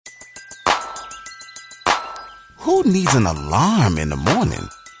Who needs an alarm in the morning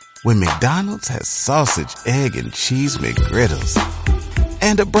when McDonald's has sausage, egg, and cheese McGriddles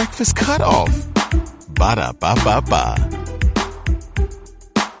and a breakfast cutoff? Ba-da-ba-ba-ba.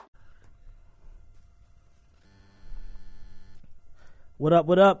 What up,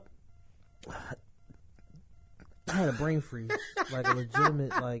 what up? I had a brain freeze, like a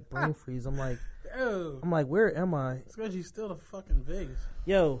legitimate like brain freeze. I'm like, where am I? It's because you still in fucking Vegas.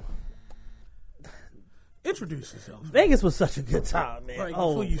 Yo, introduce yourself. Vegas was such a good time, man. Right,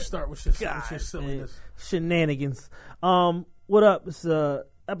 before you start with your silliness. Man. Shenanigans. What up? It's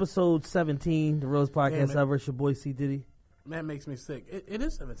episode 17, the Rose Podcast ever. It's your boy C. Diddy. Man, makes me sick. It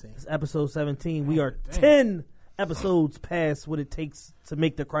is 17. It's episode 17. We are 10 episodes past what it takes to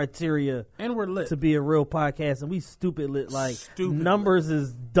make the criteria, and we're lit to be a real podcast, and we stupid lit. Like stupid numbers lit.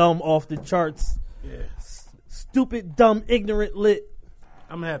 Is dumb off the charts. Yeah, stupid, dumb, ignorant lit.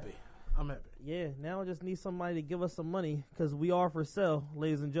 I'm happy. Yeah, now I just need somebody to give us some money because we are for sale,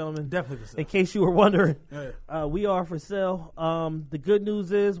 ladies and gentlemen. Definitely for sale. In case you were wondering, yeah. We are for sale. The good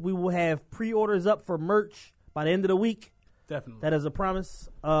news is we will have pre-orders up for merch by the end of the week. Definitely, that is a promise.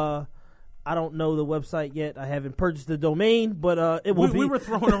 I don't know the website yet. I haven't purchased the domain, but it will be. We were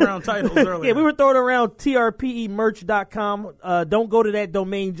throwing around titles earlier. Yeah, we were throwing around trpemerch.com. Don't go to that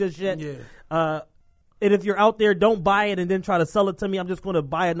domain just yet. Yeah. And if you're out there, don't buy it and then try to sell it to me. I'm just going to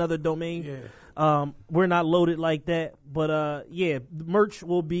buy another domain. Yeah. We're not loaded like that. But, yeah, merch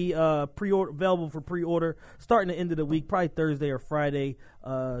will be available for pre-order starting the end of the week, probably Thursday or Friday.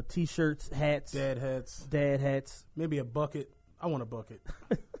 T-shirts, hats. Dad hats. Maybe a bucket. I want a bucket.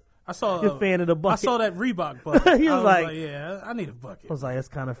 I saw You're a fan of the bucket. I saw that Reebok bucket. He was like, yeah, I need a bucket. I was like, that's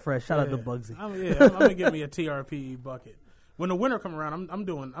kind of fresh. Shout out to Bugsy. I'm going to get me a TRPE bucket. When the winter come around, I'm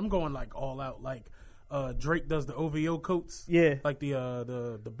going like all out. Like Drake does the OVO coats. Yeah. Like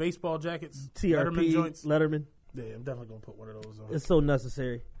the baseball jackets. TRP Letterman joints. Letterman. Yeah, I'm definitely going to put one of those on. It's so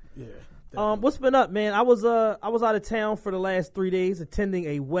necessary. Yeah. What's been up, man? I was out of town for the last 3 days attending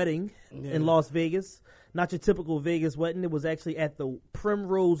a wedding in Las Vegas. Not your typical Vegas wedding. It was actually at the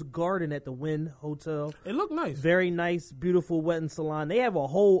Primrose Garden at the Wynn Hotel. It looked nice. Very nice, beautiful wedding salon. They have a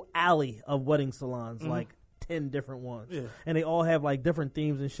whole alley of wedding salons, like 10 different ones. Yeah. And they all have like different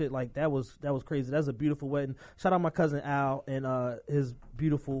themes and shit. Like that was crazy. That's a beautiful wedding. Shout out my cousin Al and his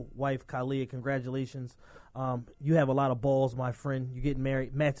beautiful wife Kalia. Congratulations. You have a lot of balls, my friend. You're getting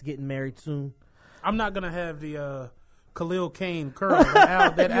married. Matt's getting married soon. I'm not gonna have the Khalil Kane curl.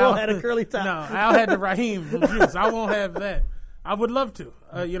 Al had a curly top. No, Al had the Raheem from Juice. I won't have that. I would love to.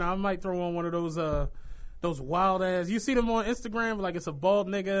 I might throw on one of those wild ass. You see them on Instagram, like it's a bald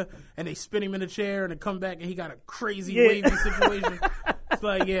nigga and they spin him in a chair and they come back and he got a crazy wavy situation. It's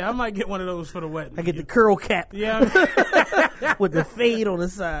like, I might get one of those for the wedding. I get the curl cap. Yeah. With the fade on the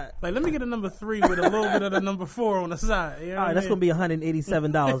side. Like, let me get a number 3 with a little bit of the number 4 on the side. You know all right, that's going to be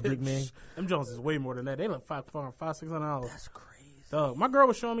 $187, big man. Them Jones is way more than that. They like $500-$600. That's crazy. My girl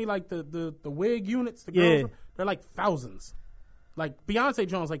was showing me like the wig units. The girls, they're like thousands. Like Beyonce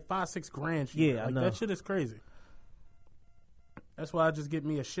Jones, like $5-6 grand. Yeah, like, I know. That shit is crazy. That's why I just get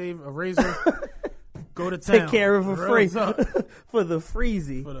me a razor, go to town. Take care of a free for the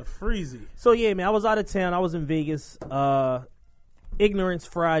freezy. So yeah, man, I was out of town. I was in Vegas. Ignorance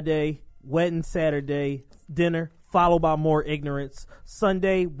Friday, wedding Saturday, dinner followed by more ignorance.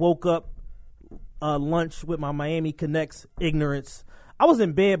 Sunday, woke up, lunch with my Miami Connects ignorance. I was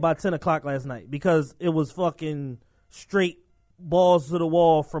in bed by 10 o'clock last night because it was fucking straight balls to the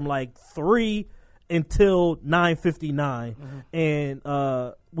wall from like 3 until 9:59, and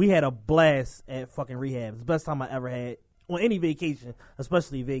we had a blast at fucking rehab. It's the best time I ever had on any vacation,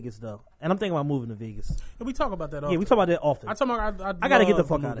 especially Vegas though. And I'm thinking about moving to Vegas. And we talk about that often. Yeah, we talk about that often. I gotta get the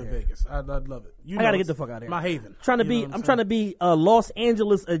fuck out of here. Vegas. I'd love it. I gotta get the fuck out of here. My haven. I'm trying to be Los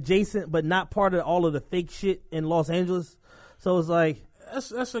Angeles adjacent, but not part of all of the fake shit in Los Angeles. So it's like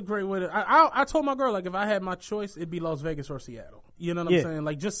that's a great way to. I told my girl, like, if I had my choice, it'd be Las Vegas or Seattle. You know what I'm saying?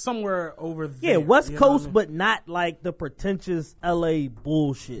 Like, just somewhere over there. Yeah, West Coast, but not like the pretentious LA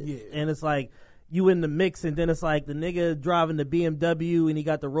bullshit. Yeah. And it's like you in the mix, and then it's like the nigga driving the BMW and he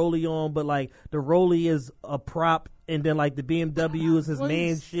got the rollie on, but like the rollie is a prop, and then like the BMW is his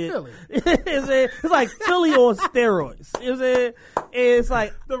man shit. It's like Philly on steroids. You know what I'm saying? It's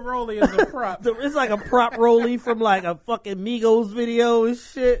like the rollie is a prop. It's like a prop rollie from like a fucking Migos video and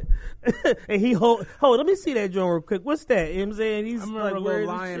shit. And he hold, let me see that joint real quick. What's that? You know what I'm saying? He's I remember like a little wearing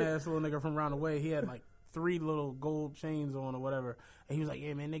lion ass little nigga from around the way. He had like 3 little gold chains on or whatever. And he was like,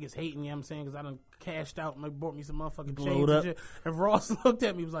 yeah, man, niggas hating, you know what I'm saying? Because I done cashed out and they bought me some motherfucking chains and shit. And Ross looked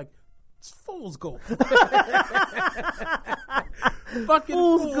at me, he was like, It's fool's gold. Fucking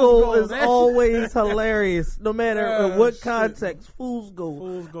fool's gold is always hilarious, no matter what context. Fool's gold.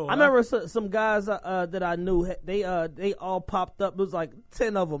 Fool's gold. I remember some guys that I knew. They all popped up. It was like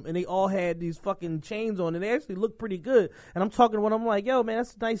 10 of them, and they all had these fucking chains on, and they actually looked pretty good. And I'm talking to one. I'm like, "Yo, man,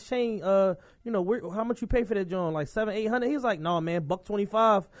 that's a nice chain. How much you pay for that joint? Like $700-800?" He's like, "No, man,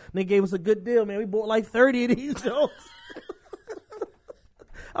 $125." And they gave us a good deal, man. We bought like 30 of these joints.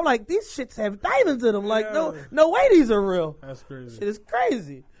 I'm like, these shits have diamonds in them. Like, no way these are real. That's crazy. Shit is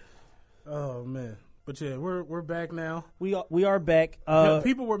crazy. Oh man, but yeah, we're back now. We are back.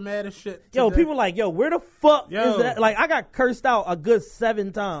 People were mad as shit. Yo, people like, where the fuck is that? Like, I got cursed out a good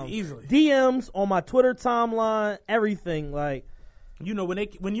 7 times. Easily. DMs on my Twitter timeline, everything. Like,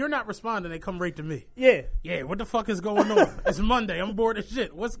 when you're not responding, they come right to me. Yeah. Yeah, what the fuck is going on? It's Monday. I'm bored as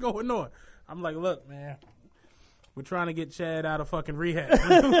shit. What's going on? I'm like, look, man. We're trying to get Chad out of fucking rehab.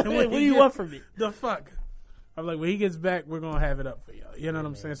 What do you want from me? The fuck? I'm like, when he gets back, we're going to have it up for y'all. You know what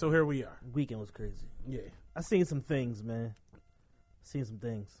I'm saying? So here we are. Weekend was crazy. Yeah. I seen some things, man.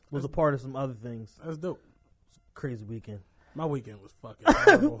 Was a part of some other things. That's dope. Crazy weekend. My weekend was fucking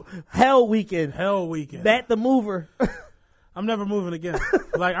horrible. Hell weekend. Bat the mover. I'm never moving again.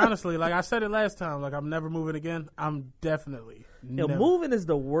 Like, honestly, like I said it last time, like I'm never moving again. I'm definitely never. Moving is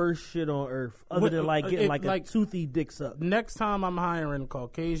the worst shit on earth, other than like getting a toothy dick sucked. Next time I'm hiring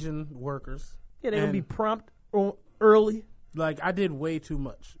Caucasian workers. Yeah, they're going to be prompt early. Like, I did way too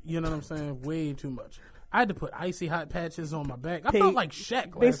much. You know what I'm saying? Way too much. I had to put icy hot patches on my back. I felt like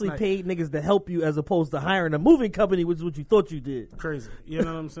Shaq basically last night. Paid niggas to help you as opposed to hiring a moving company, which is what you thought you did. Crazy. You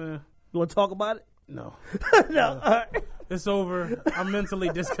know what I'm saying? You want to talk about it? No. No. All right. It's over. I'm mentally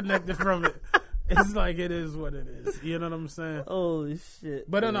disconnected from it. It's like it is what it is. You know what I'm saying? Holy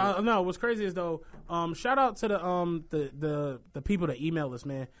shit. But no, what's crazy is though, shout out to the people that email us,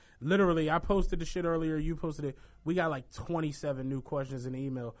 man. Literally, I posted the shit earlier, you posted it. We got like 27 new questions in the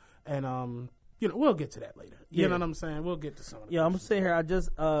email. And we'll get to that later. You know what I'm saying? We'll get to some of the I'm sitting here. I just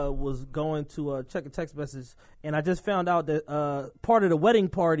was going to check a text message, and I just found out that part of the wedding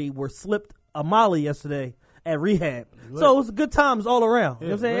party were slipped a Molly yesterday at rehab. So it was good times all around. You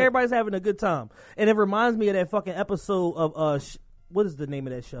know what I'm saying? Everybody's having a good time. And it reminds me of that fucking episode of, what is the name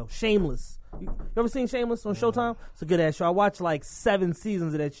of that show? Shameless. You ever seen Shameless on Showtime? It's a good ass show. I watched like 7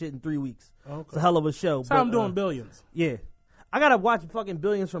 seasons of that shit in 3 weeks. Okay. It's a hell of a show. That's how I'm doing Billions. Yeah. I gotta watch fucking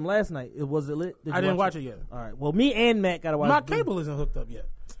Billions from last night. Was it lit? I didn't watch it yet. All right. Well, me and Matt gotta watch it. My cable isn't hooked up yet.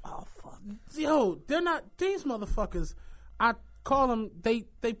 Oh, fuck. Yo, they're not, these motherfuckers, I call them, they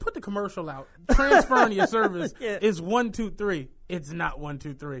put the commercial out. Transferring your service is 1, 2, 3. It's not 1,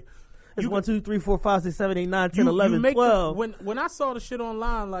 2, 3. It's 1, 2, 3, 4, 5, 6, 7, 8, 9, 10, 11, 12. When I saw the shit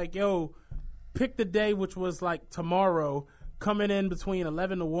online, like, yo, pick the day, which was like tomorrow, coming in between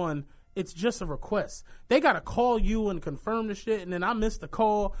 11 to 1. It's just a request. They got to call you and confirm the shit, and then I missed the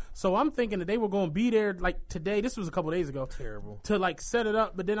call. So I'm thinking that they were going to be there like today. This was a couple days ago. Terrible. To like set it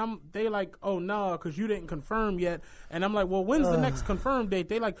up, but then they like, oh no, because you didn't confirm yet. And I'm like, well, when's the next confirmed date?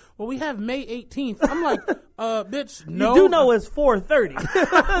 They like, well, we have May 18th. I'm like, bitch, no. You do know it's 4:30.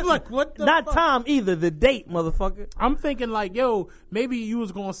 I'm like, what the Not fuck? time either, the date, motherfucker. I'm thinking like, yo, maybe you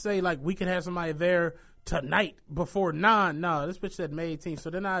was going to say like we could have somebody there tonight before 9. No, this bitch said May 18th. So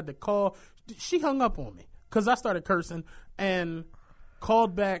then I had to call. She hung up on me because I started cursing and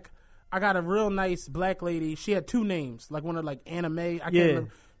called back. I got a real nice black lady. She had 2 names, like one of like anime. I can't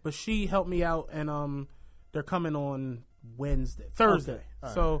remember, but she helped me out, and they're coming on Thursday.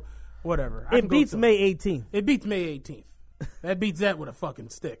 Okay. So whatever. It beats May 18th. It beats May 18th. That beats that with a fucking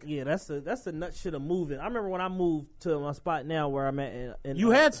stick. Yeah, that's the nut shit of moving. I remember when I moved to my spot now where I'm at.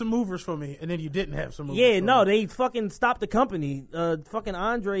 You had some movers for me, and then you didn't have some movers for me. They fucking stopped the company. Fucking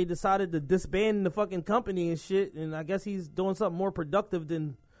Andre decided to disband the fucking company and shit, and I guess he's doing something more productive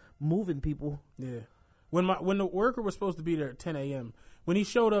than moving people. Yeah. When the worker was supposed to be there at 10 a.m., when he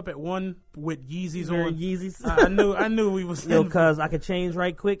showed up at 1 with Yeezys on, Yeezys. I knew he was. Yo, cuz I could change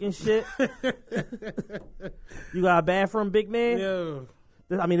right quick and shit. You got a bathroom, big man? Yo.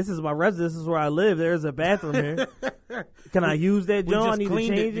 I mean, this is my residence. This is where I live. There's a bathroom here. Can I use that joint? I need to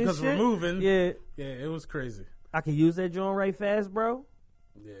change it because shit? we're moving. Yeah. Yeah, it was crazy. I can use that joint right fast, bro.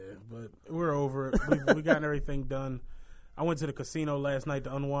 Yeah, but we're over it. We got everything done. I went to the casino last night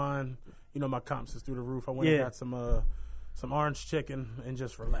to unwind. You know, my comps is through the roof. I went and got some orange chicken and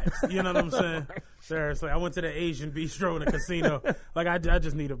just relaxed. You know what I'm saying? Seriously, I went to the Asian bistro in the casino. Like, I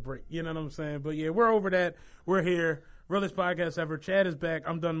just need a break. You know what I'm saying? But yeah, we're over that. We're here. Realest podcast ever. Chad is back.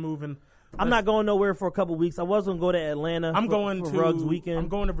 I'm done moving. I'm not going nowhere for a couple weeks. I was going to go to Atlanta for Ruggs weekend. I'm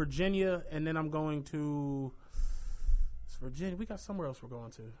going to Virginia, and then I'm going to Virginia. We got somewhere else we're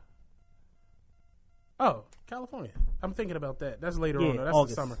going to. Oh, California. I'm thinking about that. That's later on. That's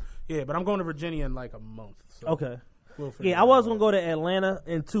August. The summer. Yeah, but I'm going to Virginia in like a month. So okay. I was going to go to Atlanta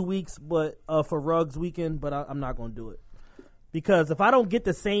in 2 weeks, but for Ruggs weekend, but I'm not going to do it. Because if I don't get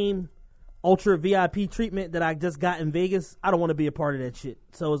the same ultra VIP treatment that I just got in Vegas, I don't want to be a part of that shit.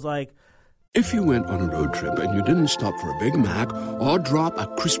 So it's like, if you went on a road trip and you didn't stop for a Big Mac or drop a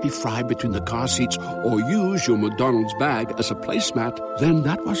crispy fry between the car seats or use your McDonald's bag as a placemat, then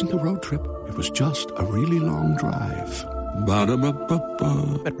that wasn't a road trip. It was just a really long drive.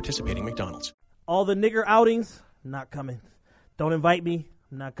 Ba-da-ba-ba-ba. At participating McDonald's. All the nigger outings, not coming. Don't invite me,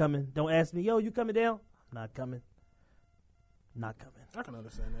 I'm not coming. Don't ask me, yo, you coming down? I'm not coming. Not coming. I can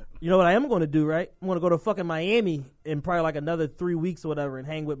understand that. You know what I am going to do, right? I'm going to go to fucking Miami in probably like another 3 weeks or whatever and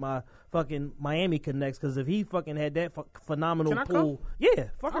hang with my fucking Miami connects, because if he fucking had that phenomenal pool. Come? Yeah,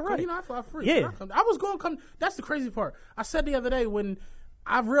 fucking right. You know, I fly free. Yeah. I was going to come. That's the crazy part. I said the other day when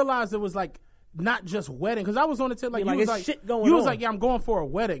I realized it was like not just wedding, because I was on the tip like, yeah, you was like, shit going you was on. like, yeah, I'm going for a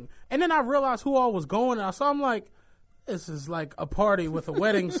wedding. And then I realized who all was going, and so I'm like, this is like a party with a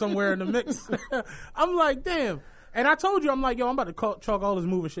wedding somewhere in the mix. I'm like, damn. And I told you, I'm like, yo, I'm about to chalk all this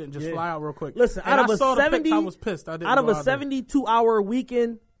moving shit and just fly out real quick. Listen, and out of a 70, I was pissed. I didn't out of a 72-hour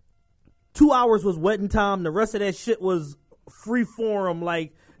weekend, 2 hours was wedding time. The rest of that shit was free form,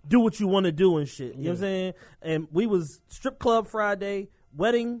 like do what you want to do and shit. You know what I'm saying? And we was strip club Friday,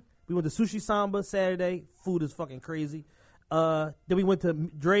 wedding. We went to Sushi Samba Saturday. Food is fucking crazy. Then we went to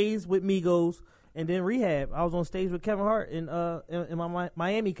Dre's with Migos, and then rehab. I was on stage with Kevin Hart in my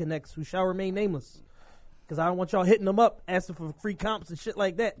Miami Connects, who shall remain nameless. Because I don't want y'all hitting them up, asking for free comps and shit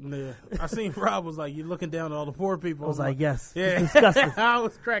like that. Yeah. I seen Rob was like, you're looking down at all the poor people. I was like, yes. Yeah. It's disgusting. I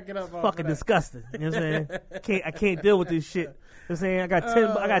was cracking up. Fucking disgusting. You know what I'm saying? I can't deal with this shit. You know what I'm saying? I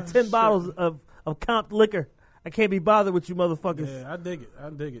got 10 bottles of comped liquor. I can't be bothered with you motherfuckers. Yeah, I dig it.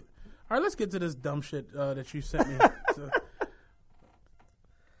 All right, let's get to this dumb shit that you sent me.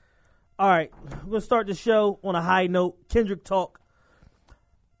 All right, we're going to start the show on a high note. Kendrick talk.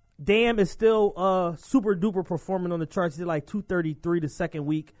 Damn is still super duper performing on the charts. He did like 233 the second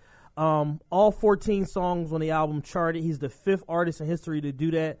week. All 14 songs on the album charted. He's the 5th artist in history to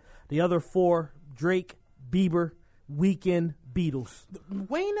do that. The other 4, Drake, Bieber, Weeknd, Beatles.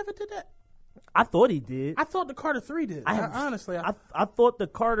 Wayne never did that? I thought he did. I thought the Carter 3 did. Honestly. I thought the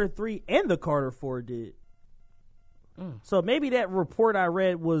Carter 3 and the Carter 4 did. So maybe that report I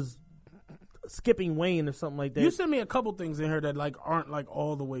read was skipping Wayne or something like that. You sent me a couple things in here that like aren't like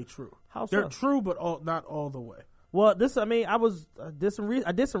all the way true. How so? They're true, but not all the way. Well, I did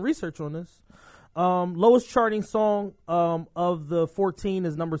some research on this. Lowest charting song of the 14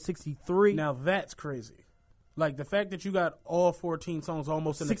 is number 63. Now that's crazy. Like the fact that you got all 14 songs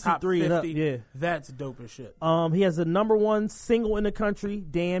almost in the top 50. That's dope as shit. He has the number 1 single in the country.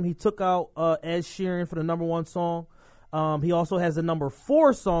 Damn, he took out Ed Sheeran for the number 1 song. He also has the number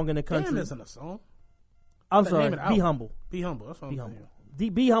 4 song in the country. Damn isn't a song. I'm sorry. Be Humble. Be Humble. That's what I'm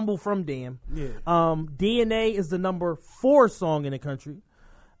saying. Be Humble from Damn. Yeah. DNA is the number 4 song in the country.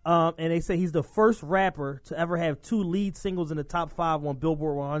 And they say he's the first rapper to ever have 2 lead singles in the top 5 on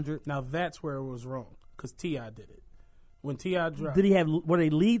Billboard 100. Now that's where it was wrong, because T.I. did it. When T.I. dropped, were they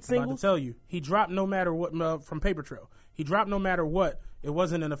lead singles? I'm about to tell you, he dropped No Matter What from Paper Trail. He dropped No Matter What. It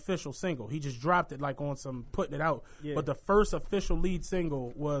wasn't an official single. He just dropped it like on some putting it out. Yeah. But the first official lead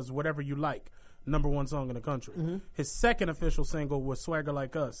single was Whatever You Like, number 1 song in the country. Mm-hmm. His second official single was Swagger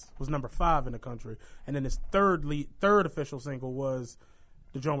Like Us, was number 5 in the country. And then his third official single was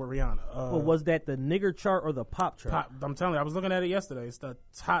the joint with Rihanna. Well, was that the nigger chart or the pop chart? I'm telling you, I was looking at it yesterday. It's the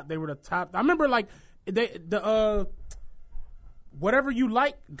top. They were the top. I remember like Whatever You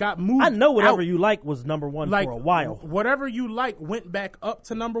Like got moved. I know Whatever out. You Like was number 1 like, for a while. Whatever You Like went back up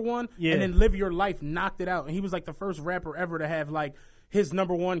to number 1, and then Live Your Life knocked it out. And he was like the first rapper ever to have like his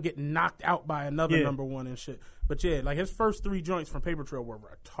number 1 get knocked out by another number 1 and shit. But yeah, like his first 3 joints from Paper Trail were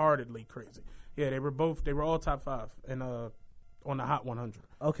retardedly crazy. Yeah, they were all top 5 and on the Hot 100.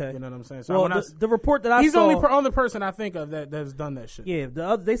 Okay, you know what I'm saying. So well, the report that he's saw, the only person I think of that has done that shit.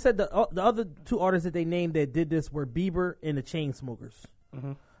 Yeah, they said the other 2 artists that they named that did this were Bieber and the Chainsmokers.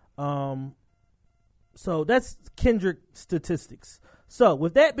 Mm-hmm. So that's Kendrick statistics. So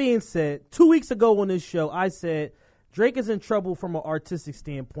with that being said, 2 weeks ago on this show, I said Drake is in trouble from an artistic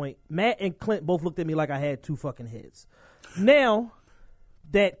standpoint. Matt and Clint both looked at me like I had 2 fucking heads. Now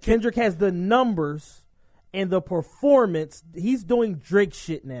that Kendrick has the numbers and the performance, he's doing Drake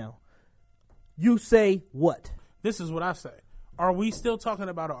shit now. You say what? This is what I say. Are we still talking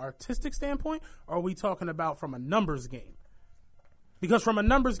about an artistic standpoint, or are we talking about from a numbers game? Because from a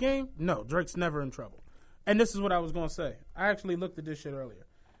numbers game, no, Drake's never in trouble. And this is what I was going to say. I actually looked at this shit earlier.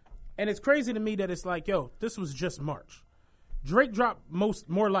 And it's crazy to me that it's like, yo, this was just March. Drake dropped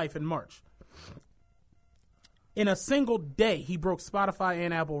More Life in March. In a single day, he broke Spotify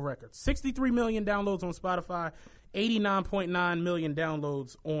and Apple records. 63 million downloads on Spotify, 89.9 million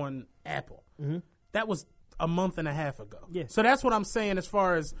downloads on Apple. Mm-hmm. That was a month and a half ago. Yeah. So that's what I'm saying as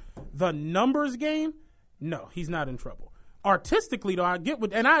far as the numbers game. No, he's not in trouble. Artistically, though, I get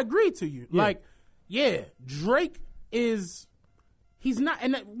what, and I agree to you. Yeah. Like, yeah, Drake is... He's not,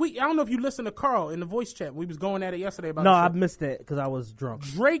 and I don't know if you listened to Carl in the voice chat. We was going at it yesterday about. No, I missed that because I was drunk.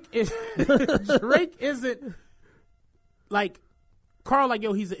 Drake isn't like Carl. Like,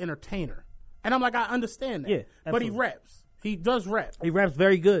 yo, he's an entertainer, and I'm like, I understand that. Yeah, but he raps. He does rap. He raps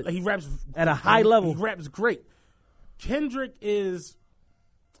very good. He raps at a high level. He raps great. Kendrick is,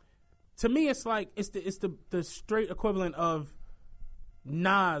 to me, it's like it's the straight equivalent of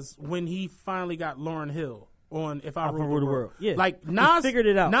Nas when he finally got Lauryn Hill on If I Rule the World. Yeah. Like, Nas he figured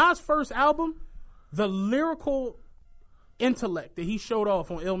it out. Nas' first album, the lyrical intellect that he showed off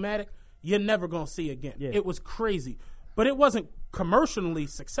on Illmatic, you're never going to see again. Yeah. It was crazy. But it wasn't commercially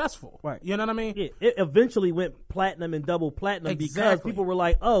successful. Right. You know what I mean? Yeah. It eventually went platinum and double platinum because Exactly. people were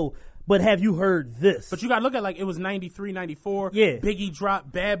like, oh, but have you heard this? But you got to look at, like, it was 93, 94. Yeah. Biggie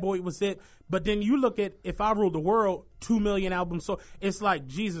dropped, Bad Boy was it. But then you look at If I Ruled the World, 2 million albums. So it's like,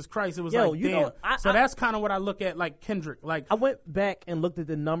 Jesus Christ, it was like, damn. So that's kind of what I look at, like, Kendrick. Like, I went back and looked at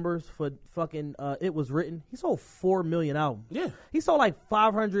the numbers for fucking It Was Written. He sold 4 million albums. Yeah. He sold like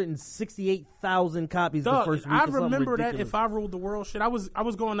 568,000 copies the first week. I remember that If I Ruled the World shit. I was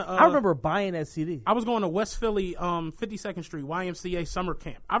going to... I remember buying that CD. I was going to West Philly, 52nd Street, YMCA summer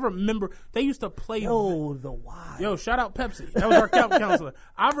camp. I remember they used to play... Yo, the Y. Yo, shout out Pepsi. That was our camp counselor.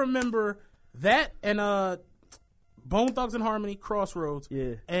 I remember that and Bone Thugs and Harmony, Crossroads,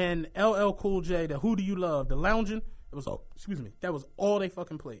 and LL Cool J, the Who Do You Love, the Loungin'. It was that was all they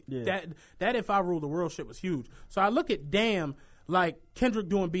fucking played. Yeah. That If I Rule the World shit was huge. So I look at Damn, like Kendrick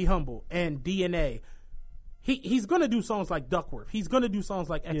doing Be Humble and DNA. He's gonna do songs like Duckworth. He's gonna do songs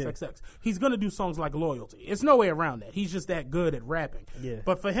like XXX. Yeah. He's gonna do songs like Loyalty. It's no way around that. He's just that good at rapping. Yeah.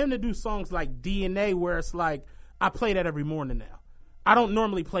 But for him to do songs like DNA, where it's like, I play that every morning now. I don't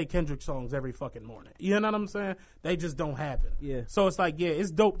normally play Kendrick songs every fucking morning. You know what I'm saying? They just don't happen. Yeah. So it's like, yeah,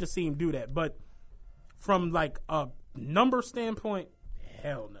 it's dope to see him do that. But from like a number standpoint,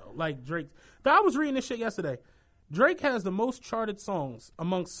 hell no. Like Drake. I was reading this shit yesterday. Drake has the most charted songs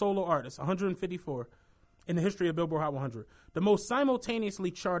amongst solo artists, 154, in the history of Billboard Hot 100. The most simultaneously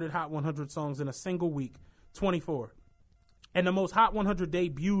charted Hot 100 songs in a single week, 24. And the most Hot 100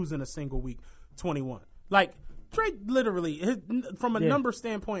 debuts in a single week, 21. Like, Drake literally, from a number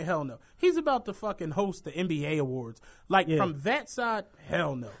standpoint, hell no. He's about to fucking host the NBA awards. Like, from that side,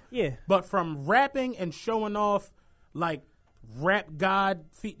 hell no. Yeah. But from rapping and showing off, like, rap god,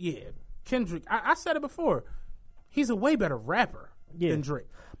 Kendrick, I said it before, he's a way better rapper than Drake.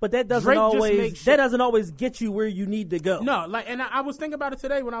 But that doesn't always get you where you need to go. No, like, and I was thinking about it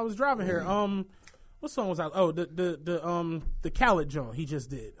today when I was driving here. What song was out? Oh, the Khaled joint he just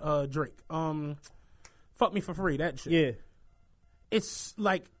did. Drake. Fuck Me for Free. That shit. Yeah. It's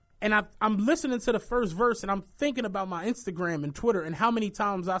like, and I'm listening to the first verse and I'm thinking about my Instagram and Twitter and how many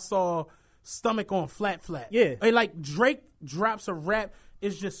times I saw stomach on flat. Yeah. And like Drake drops a rap.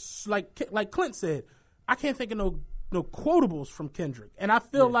 It's just like Clint said. I can't think of no quotables from Kendrick, and I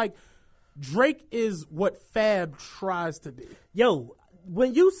feel like Drake is what Fab tries to be. Yo,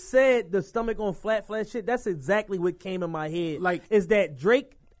 when you said the stomach on flat shit, that's exactly what came in my head. Like, is that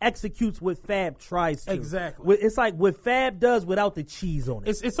Drake executes what Fab tries to. Exactly. It's like what Fab does without the cheese on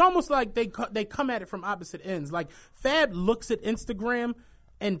it. It's almost like they come at it from opposite ends. Like, Fab looks at Instagram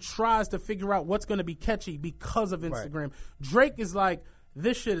and tries to figure out what's going to be catchy because of Instagram. Right. Drake is like,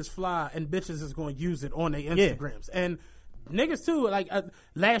 this shit is fly and bitches is going to use it on their Instagrams. Yeah. And niggas too, like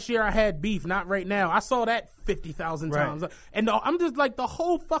last year I had beef, not right now. I saw that 50,000 times. And I'm just like, the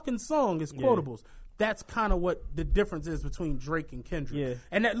whole fucking song is quotables. Yeah. That's kind of what the difference is between Drake and Kendrick. Yeah.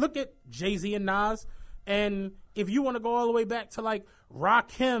 And look at Jay-Z and Nas. And if you want to go all the way back to like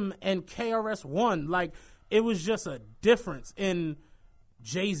Rakim and KRS-One, like it was just a difference in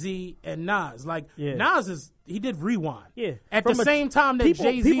Jay-Z and Nas. Like Nas he did Rewind. Yeah. At the same time that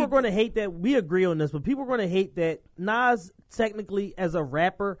Jay-Z. People are going to hate that. We agree on this, but people are going to hate that Nas technically as a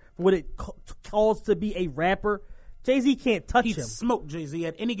rapper, what it calls to be a rapper, Jay-Z can't touch him. He'd smoke Jay-Z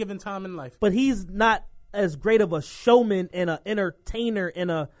at any given time in life. But he's not as great of a showman and an entertainer and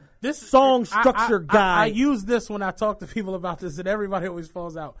a song structure guy. I use this when I talk to people about this, and everybody always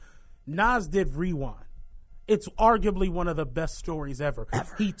falls out. Nas did Rewind. It's arguably one of the best stories ever.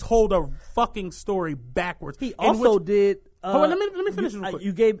 He told a fucking story backwards. He also did let me finish real quick.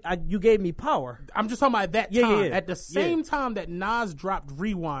 You gave me power. I'm just talking about at that time. At the same time that Nas dropped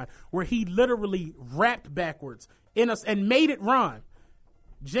Rewind, where he literally rapped backwards and made it rhyme.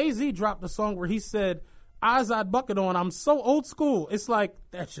 Jay-Z dropped a song where he said, Izod Bucket on, I'm so old school. It's like,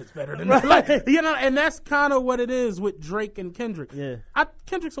 that shit's better than that. Like, and that's kind of what it is with Drake and Kendrick. Yeah.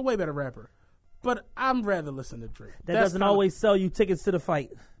 Kendrick's a way better rapper, but I'm rather listen to Drake. That doesn't always sell you tickets to the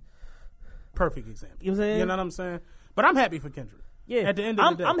fight. Perfect example. You know what I'm saying? You know what I'm saying? But I'm happy for Kendrick. Yeah. At the end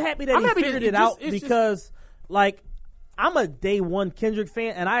of the day. I'm happy that he figured it out because, like, I'm a day one Kendrick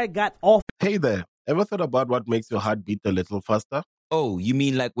fan, and I got off. Hey there. Ever thought about what makes your heart beat a little faster? Oh, you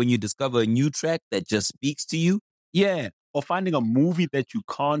mean like when you discover a new track that just speaks to you? Yeah, or finding a movie that you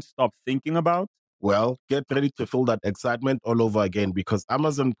can't stop thinking about? Well, get ready to feel that excitement all over again because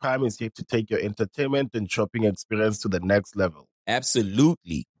Amazon Prime is here to take your entertainment and shopping experience to the next level.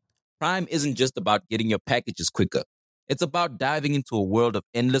 Absolutely. Prime isn't just about getting your packages quicker. It's about diving into a world of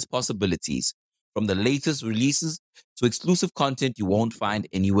endless possibilities, from the latest releases to exclusive content you won't find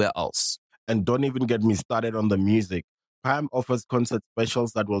anywhere else. And don't even get me started on the music. Prime offers concert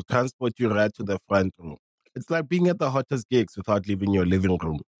specials that will transport you right to the front row. It's like being at the hottest gigs without leaving your living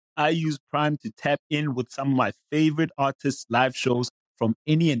room. I use Prime to tap in with some of my favorite artists' live shows from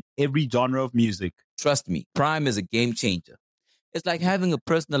any and every genre of music. Trust me, Prime is a game changer. It's like having a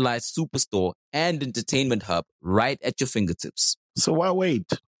personalized superstore and entertainment hub right at your fingertips. So why wait?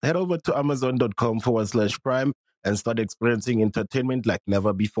 Head over to amazon.com/Prime and start experiencing entertainment like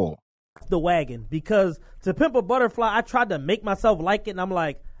never before. The wagon, because To Pimp a Butterfly, I tried to make myself like it, and I'm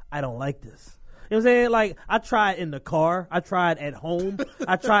like, I don't like this. You know what I'm saying? Like, I tried in the car, I tried at home,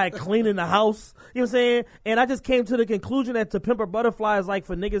 I tried cleaning the house, you know what I'm saying? And I just came to the conclusion that To Pimp a Butterfly is like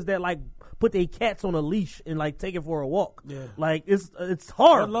for niggas that like put their cats on a leash and like take it for a walk. Yeah. Like, it's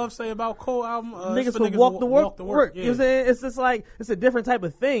hard. What Love say about Cole album? Niggas who walk to work. Yeah. You know what I'm saying? It's just like, it's a different type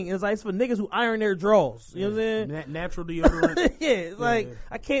of thing. It's like, it's for niggas who iron their drawers. You know what I'm saying? Natural deodorant. It's like,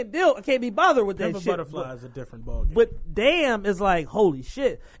 I can't be bothered with that shit. Butterfly is a different ballgame. But damn, it's like, holy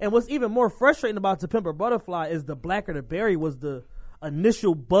shit. And what's even more frustrating about To Pimp a Butterfly is The Blacker the Berry was the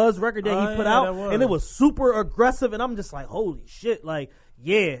initial buzz record that he put out. And it was super aggressive. And I'm just like, holy shit. Like,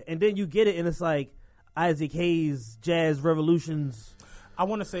 yeah. And then you get it and it's like Isaac Hayes, Jazz Revolutions. I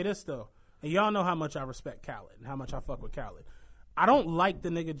want to say this, though. And y'all know how much I respect Khaled and how much I fuck with Khaled. I don't like the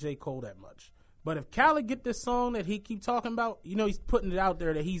nigga J. Cole that much. But if Khaled get this song that he keep talking about, you know he's putting it out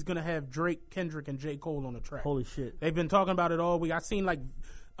there that he's going to have Drake, Kendrick, and J. Cole on the track. Holy shit. They've been talking about it all week. I seen like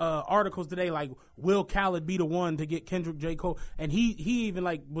articles today like, will Khaled be the one to get Kendrick, J. Cole? And he even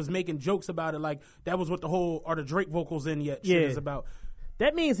like was making jokes about it like that was what the whole are the Drake vocals in yet shit is about.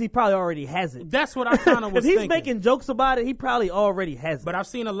 That means he probably already has it. That's what I kind of was thinking. If he's making jokes about it, he probably already has it. But I've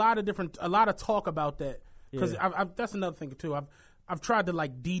seen a lot of talk about that. Because that's another thing, too. I've tried to,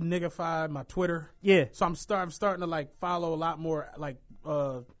 like, de-niggify my Twitter. Yeah. So I'm starting to, like, follow a lot more, like,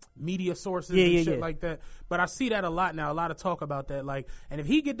 media sources and shit like that. But I see that a lot now, a lot of talk about that. Like, and if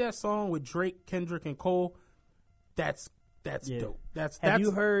he get that song with Drake, Kendrick, and Cole, that's dope. Have you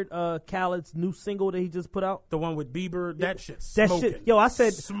heard Khaled's new single that he just put out? The one with Bieber? That shit's smoking. Yo, I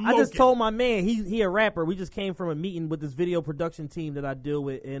just told my man, he a rapper. We just came from a meeting with this video production team that I deal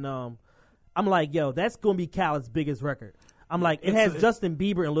with, and I'm like, yo, that's gonna be Khaled's biggest record. I'm like, it has Justin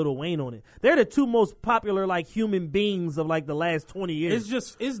Bieber and Lil Wayne on it. They're the two most popular like human beings of like the last 20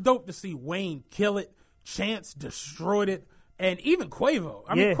 years. It's dope to see Wayne kill it. Chance destroyed it, and even Quavo.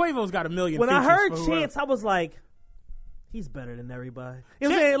 I mean, Quavo's got a million. When I heard Chance, I was like, he's better than everybody. You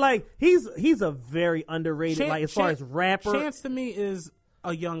know what I'm saying? Like, he's a very underrated, like, as far as rapper. Chance to me is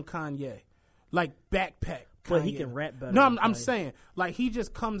a young Kanye. Like, backpack Kanye. But he can rap better. No, I'm saying, like, he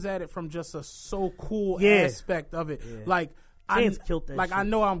just comes at it from just a so cool aspect of it. Yeah. Like, Chance killed that shit. I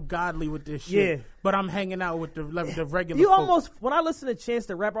know I'm godly with this shit, but I'm hanging out with the regular folk. Almost, when I listen to Chance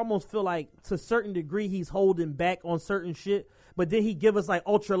the rapper, I almost feel like, to a certain degree, he's holding back on certain shit. But then he give us like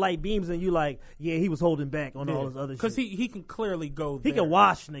ultralight beams, and you like, yeah, he was holding back on all this other shit. Because he can clearly go there. He can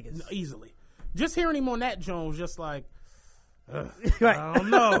wash niggas. Easily. Just hearing him on that Jones, just like, I don't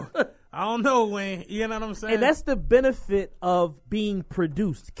know. I don't know, Wayne. You know what I'm saying? And that's the benefit of being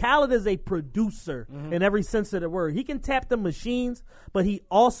produced. Khaled is a producer in every sense of the word. He can tap the machines, but he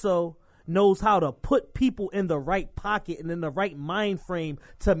also knows how to put people in the right pocket and in the right mind frame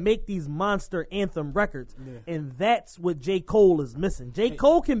to make these monster anthem records. Yeah. And that's what J. Cole is missing. J.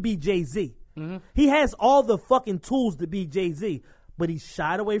 Cole can be Jay-Z. He has all the fucking tools to be Jay-Z, but he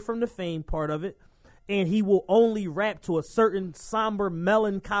shied away from the fame part of it. And he will only rap to a certain somber,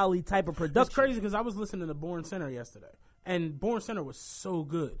 melancholy type of production. It's crazy because I was listening to Born Center yesterday. And Born Center was so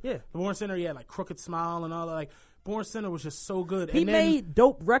good. Yeah. The Born Center, he had like Crooked Smile and all that. Like, Born Sinner was just so good. He made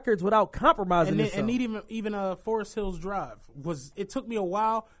dope records without compromising himself. And even Forest Hills Drive it took me a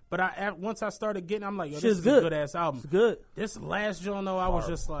while, but once I started getting, I'm like, yo, this is a good ass album. It's good. This last joint though, I was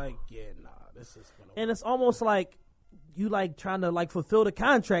just like, yeah, nah, this is gonna. And it's almost like you like trying to like fulfill the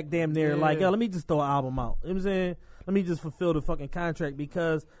contract, damn near. Yeah. Like, yo, let me just throw an album out. You know what I'm saying? Let me just fulfill the fucking contract,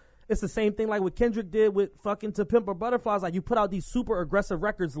 because it's the same thing like what Kendrick did with fucking To Pimp a Butterfly. Like, you put out these super aggressive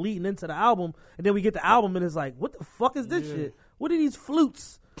records leading into the album, and then we get the album, and it's like, what the fuck is this shit? What are these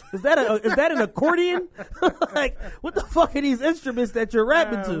flutes? Is that an accordion? Like, what the fuck are these instruments that you're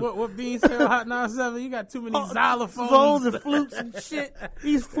rapping to? What Bean said, Hot 97? You got too many xylophones. Phones and flutes and shit.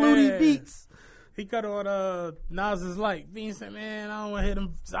 These fluty beats. He cut on Nas's Light. Bean said, man, I don't want to hear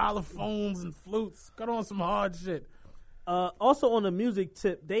them xylophones and flutes. Cut on some hard shit. Also on the music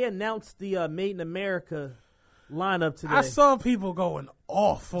tip, they announced the Made in America lineup today. I saw people going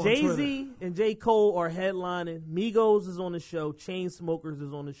off on Jay-Z Twitter. and J. Cole are headlining. Migos is on the show. Chainsmokers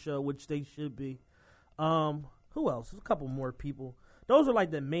is on the show, which they should be. Who else? There's a couple more people. Those are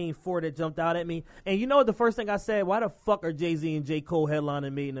like the main four that jumped out at me. And you know what the first thing I said? Why the fuck are Jay-Z and J. Cole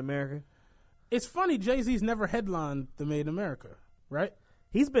headlining Made in America? It's funny, Jay-Z's never headlined the Made in America, right?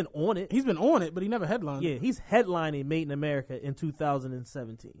 He's been on it. He's been on it, but he never headlined. Yeah, he's headlining Made in America in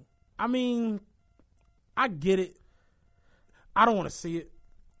 2017. I mean, I get it. I don't want to see it,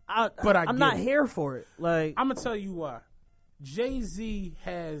 but I'm not here for it. Like, I'm gonna tell you why. Jay-Z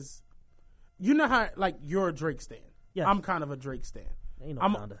has, you know how like you're a Drake stan. Yes. I'm kind of a Drake stan. Ain't no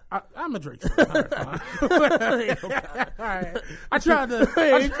kinda. I'm a Drake stan. All right, fine. All right. I tried to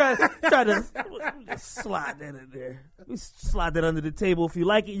slide that in there. We slide that under the table. If you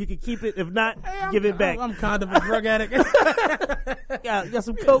like it, you can keep it. If not, give it back. I'm kind of a drug addict. got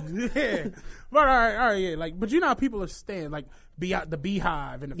some coke. Yeah. But all right, yeah. Like, but you know how people are staying, like the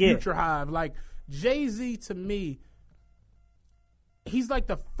Beehive and the Future Hive. Like, Jay-Z to me, he's like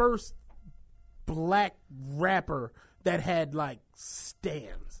the first black rapper that had like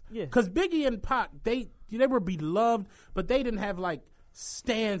stands. Yeah. Because Biggie and Pac, they were beloved, but they didn't have like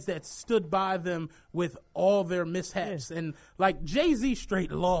stands that stood by them with all their mishaps. Yeah. And like Jay-Z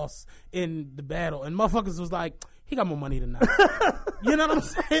straight lost in the battle, and motherfuckers was like, he got more money than that. You know what I'm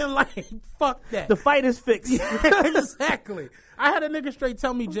saying? Like, fuck that. The fight is fixed. Yeah, exactly. I had a nigga straight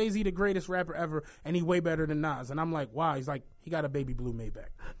tell me Jay-Z the greatest rapper ever, and he way better than Nas. And I'm like, wow. He's like, he got a baby blue Maybach.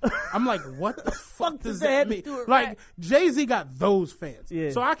 I'm like, what the fuck does that mean? Like, Jay-Z got those fans.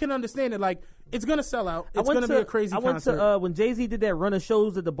 Yeah. So I can understand it. Like, it's going to sell out. It's going to be a crazy concert. I went to, when Jay-Z did that run of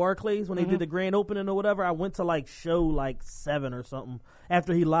shows at the Barclays, when they did the grand opening or whatever, I went to like show like 7 or something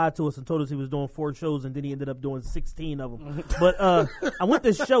after he lied to us and told us he was doing 4 shows, and then he ended up doing 16 of them. But I went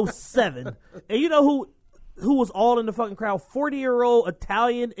to show 7. And you know who was all in the fucking crowd? 40-year-old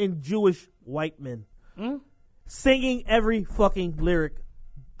Italian and Jewish white men. Singing every fucking lyric,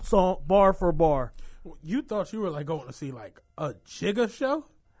 song, bar for bar. You thought you were like going to see like a Jigga show?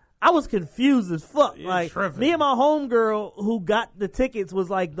 I was confused as fuck. You're like tripping. Me and my homegirl who got the tickets was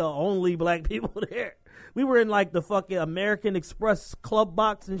like the only black people there. We were in like the fucking American Express club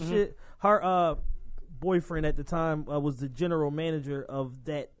box and shit. Her boyfriend at the time was the general manager of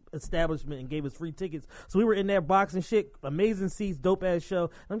that establishment and gave us free tickets. So we were in that box and shit. Amazing seats, dope ass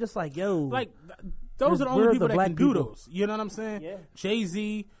show. I'm just like, yo, like those are the only people that can do people. those. You know what I'm saying? Yeah.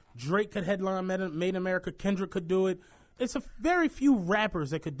 Jay-Z, Drake could headline Made in America. Kendrick could do it. It's a very few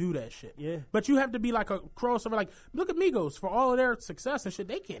rappers that could do that shit. Yeah. But you have to be like a crossover. Like, look at Migos. For all of their success and shit,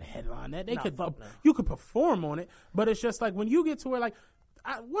 they can't headline that. You could perform on it, but it's just like when you get to where like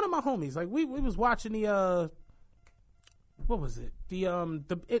one of my homies, like we was watching the what was it? The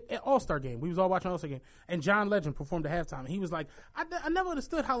All-Star game. We was all watching All-Star game, and John Legend performed at halftime. And he was like, I never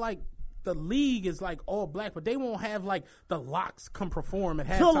understood how like the league is like all black, but they won't have like the Locks come perform at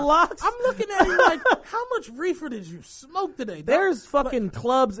halftime. The Locks? I'm looking at him like, how much reefer did you smoke today? There's fucking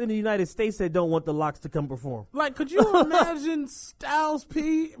clubs in the United States that don't want the Locks to come perform. Like, could you imagine Styles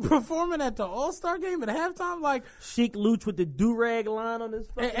P performing at the All-Star game at halftime? Like Sheik Luch with the do-rag line on his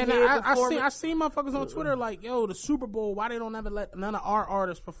fucking and head. I seen motherfuckers on Twitter like, yo, the Super Bowl, why they don't ever let none of our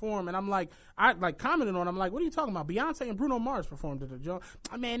artists perform? And I'm like, I like commented on it. I'm like, what are you talking about? Beyonce and Bruno Mars performed at the joint.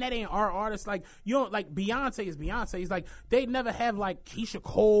 Man, that ain't our artists. Like, you don't like Beyonce is Beyonce. He's like, they'd never have like Keisha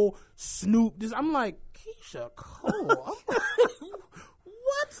Cole, Snoop. I'm like, Keisha Cole? I'm like,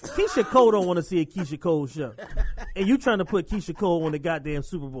 what? Keisha Cole don't want to see a Keisha Cole show. And you trying to put Keisha Cole on the goddamn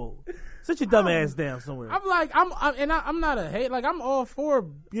Super Bowl. Sit your dumb ass down somewhere. I'm like, I'm not a hate. Like, I'm all for,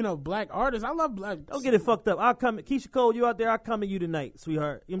 black artists. I love black. Don't get it fucked up. I'll come, Keisha Cole, you out there, I'll come at you tonight,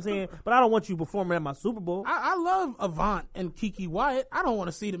 sweetheart. You know what I'm saying? But I don't want you performing at my Super Bowl. I love Avant and Kiki Wyatt. I don't want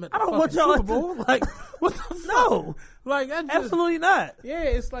to see them at the want y'all Super Bowl. Like, what the fuck? No. Like, that just, absolutely not. Yeah,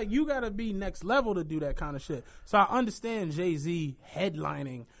 it's like you got to be next level to do that kind of shit. So I understand Jay-Z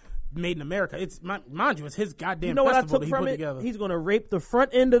headlining Made in America. It's mind you, it's his goddamn festival what I took that he from put it? together. He's gonna rape the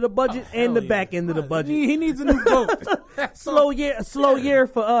front end of the budget and the back end of the budget. He needs a new boat. slow year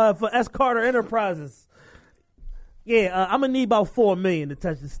for S. Carter Enterprises. Yeah, I'm gonna need about $4 million to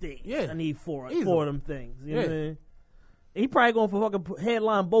touch the stage. Yeah, I need four of them things. You know what I mean? He probably going for fucking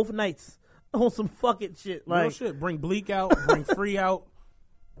headline both nights on some fucking shit. Like, real shit. Bring Bleak out. Bring Free out.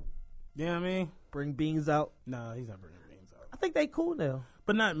 You know what I mean? Bring Beans out. Nah, he's not bringing Beans out. I think they cool now.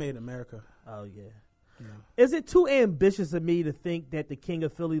 But not Made in America. Oh, yeah. No. Is it too ambitious of me to think that the King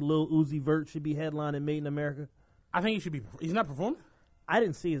of Philly, Lil Uzi Vert, should be headlining Made in America? I think he should be. He's not performing? I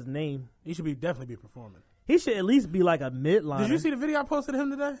didn't see his name. He should definitely be performing. He should at least be like a midliner. Did you see the video I posted of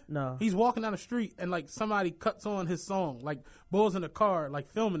him today? No. He's walking down the street and like somebody cuts on his song, like Bulls in the car, like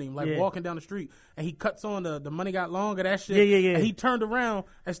filming him, like walking down the street, and he cuts on the Money Got Longer, that shit. Yeah. And he turned around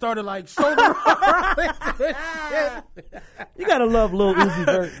and started like shoulder around. You gotta love Lil Uzi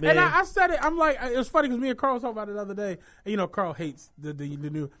Vert, man. And I said it. I'm like, it was funny because me and Carl was talking about it the other day. And, Carl hates the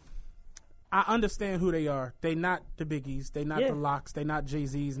new. I understand who they are. They not the Biggies. They not the Locks. They not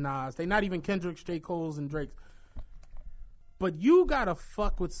Jay-Z's, Nas. They not even Kendrick's, J. Cole's, and Drake's. But you gotta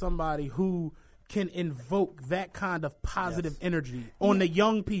fuck with somebody who can invoke that kind of positive energy on the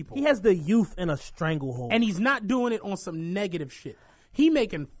young people. He has the youth in a stranglehold. And he's not doing it on some negative shit. He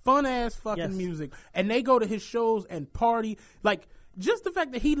making fun-ass fucking music. And they go to his shows and party. Like, just the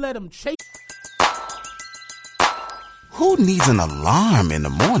fact that he let them chase. Who needs an alarm in the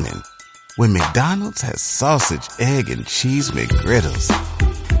morning when McDonald's has sausage, egg, and cheese McGriddles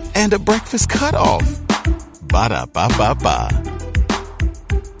and a breakfast cutoff? Ba-da-ba-ba-ba.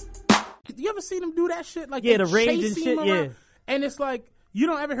 You ever seen them do that shit? Like, the range and shit, And it's like, you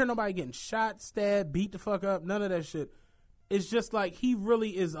don't ever hear nobody getting shot, stabbed, beat the fuck up, none of that shit. It's just like, he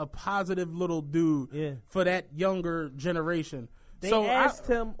really is a positive little dude for that younger generation. They asked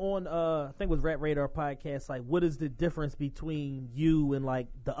him on, I think it was Rap Radar podcast, like, what is the difference between you and, like,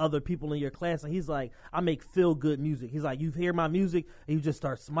 the other people in your class? And he's like, I make feel-good music. He's like, you hear my music, and you just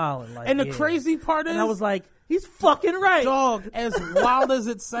start smiling. Like, and the crazy part is... And I was like, he's fucking right. Dog, as wild as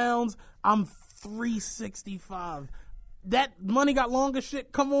it sounds, I'm 365. That Money Got Longer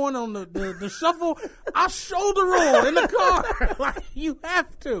shit come on the shuffle, I shoulder roll in the car. Like, you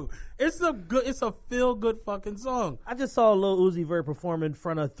have to. It's a feel good fucking song. I just saw Lil Uzi Vert perform in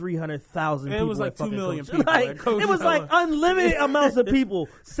front of 300,000 people. It was like 2 million people. It was like unlimited amounts of people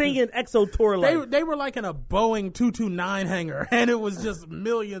singing EXO Tour Life. They were like in a Boeing 229 hangar, and it was just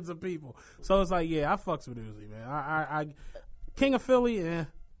millions of people. So it's like, I fucks with Uzi, man. I King of Philly,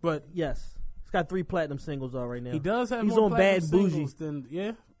 but yes. He's got 3 platinum singles all right now. He does have He's more on platinum Bad Bougie. singles than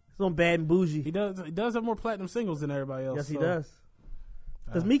He's on Bad and Bougie. He does have more platinum singles than everybody else. Yes, he does.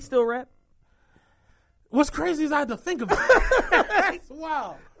 Does Meek still rap? What's crazy is I had to think about it. That's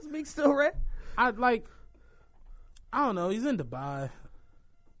wild. Does Meek still rap? I don't know. He's in Dubai.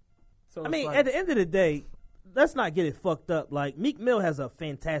 So I mean, at the end of the day, let's not get it fucked up. Like, Meek Mill has a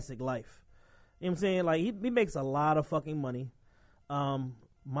fantastic life. You know what I'm saying? Like, he makes a lot of fucking money.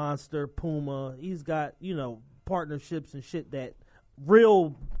 Monster, Puma. He's got, partnerships and shit that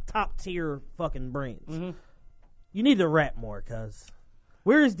real top tier fucking brains. Mm-hmm. You need to rap more, cuz.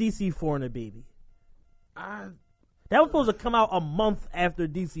 Where is DC4 and the Baby? That was supposed to come out a month after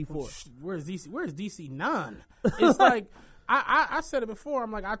DC4. Where's DC9? It's like, I said it before.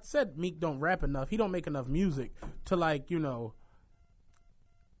 I'm like, I said Meek don't rap enough. He don't make enough music to, like,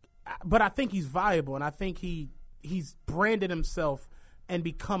 but I think he's viable, and I think he's branded himself and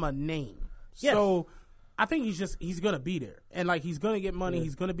become a name. Yes. So I think he's gonna be there, and like, he's gonna get money. Yeah.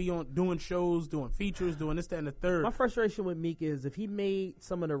 He's gonna be doing shows, doing features, doing this, that, and the third. My frustration with Meek is if he made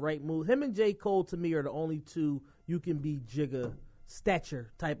some of the right moves. Him and J. Cole to me are the only two you can be Jigga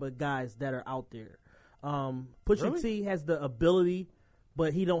stature type of guys that are out there. Pusha T has the ability,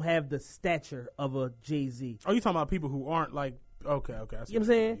 but he don't have the stature of a Jay-Z. Oh, you talking about people who aren't like okay? You know what I'm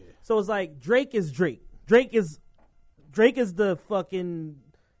saying? Yeah. So it's like Drake is Drake. Drake is the fucking.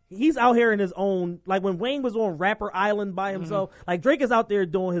 He's out here in his own, like when Wayne was on Rapper Island by himself, like Drake is out there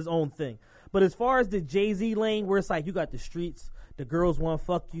doing his own thing. But as far as the Jay-Z lane, where it's like you got the streets, the girls want to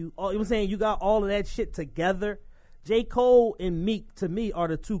fuck you, you know what I'm saying? You got all of that shit together. J. Cole and Meek, to me, are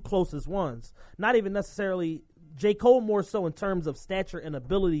the two closest ones. Not even necessarily J. Cole more so in terms of stature and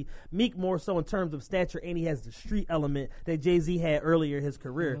ability. Meek more so in terms of stature, and he has the street element that Jay-Z had earlier in his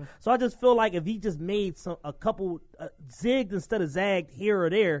career. Mm-hmm. So I just feel like if he just made a couple zigged instead of zagged here or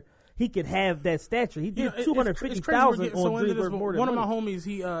there, he could have that stature. He did 250,000 on Dreams Worth More Than One of my Money. homies,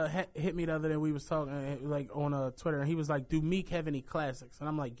 he hit me the other day. We was talking like on Twitter, and he was like, "Do Meek have any classics?" And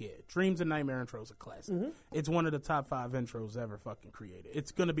I'm like, "Yeah, Dreams and Nightmare Intro is a classic. Mm-hmm. It's one of the top 5 intros ever fucking created.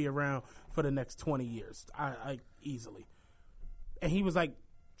 It's gonna be around for the next 20 years, I easily." And he was like,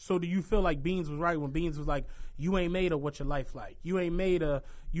 "So do you feel like Beans was right when Beans was like, you ain't made of what your life like. You ain't made of,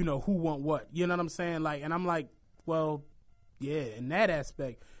 who want what. You know what I'm saying? Like, and I'm like, well, yeah, in that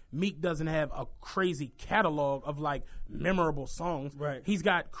aspect." Meek doesn't have a crazy catalog of like memorable songs. Right. He's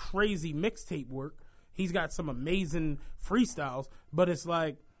got crazy mixtape work. He's got some amazing freestyles, but it's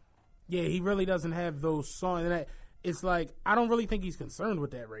like, yeah, he really doesn't have those songs. And it's like, I don't really think he's concerned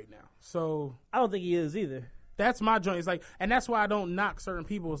with that right now. So I don't think he is either. That's my joint. It's like, and that's why I don't knock certain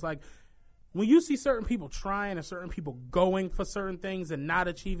people. It's like, when you see certain people trying and certain people going for certain things and not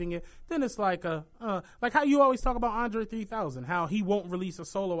achieving it, then it's like like how you always talk about Andre 3000, how he won't release a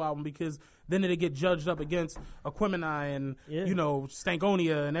solo album because then it'll get judged up against Aquemini and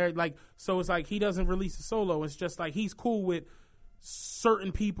Stankonia and everything. Like, so it's like he doesn't release a solo. It's just like he's cool with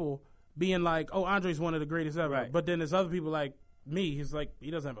certain people being like, oh, Andre's one of the greatest ever. Right. But then there's other people like me. He's like,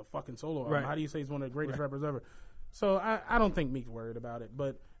 he doesn't have a fucking solo album. Right. How do you say he's one of the greatest rappers ever? So I don't think Meek's worried about it,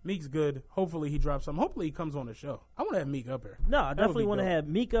 but Meek's good. Hopefully he drops something. Hopefully he comes on the show. I want to have Meek up here. No, I definitely want to have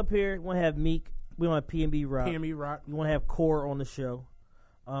Meek up here. Want to have Meek. We want to have PNB Rock. PNB Rock. We want to have Core on the show.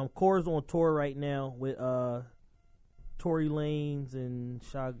 Core's on tour right now with Tory Lanez and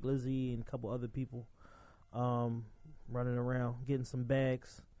Sha Glizzy and a couple other people running around getting some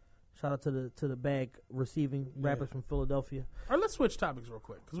bags. Shout out to the bag receiving rappers from Philadelphia. All right, let's switch topics real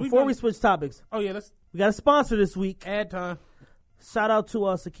quick. Before we switch topics, we got a sponsor this week. Ad time. Shout out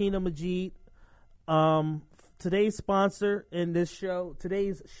to Sakina Majid. Today's sponsor in this show,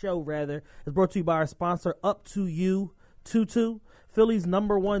 today's show is brought to you by our sponsor, Up To You Tutu, Philly's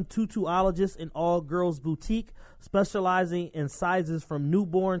 #1 tutuologist and all-girls boutique, specializing in sizes from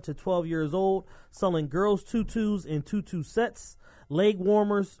newborn to 12 years old, selling girls' tutus and tutu sets, leg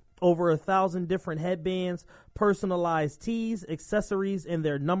warmers, over 1,000 different headbands, personalized tees, accessories, and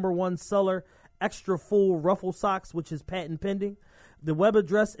their #1 seller, extra full ruffle socks, which is patent pending. The web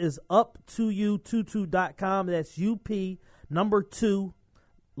address is uptoyoututu.com. That's UP #2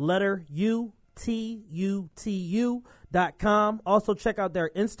 letter UTUTU.com. Also check out their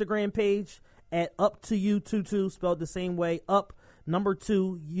Instagram page at uptoyoututu, spelled the same way, up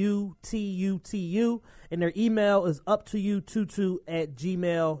 #2 UTUTU, and their email is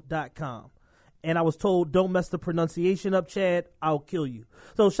uptoyoututu@gmail.com. And I was told, don't mess the pronunciation up, Chad. I'll kill you.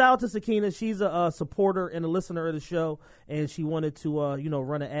 So shout out to Sakina. She's a supporter and a listener of the show, and she wanted to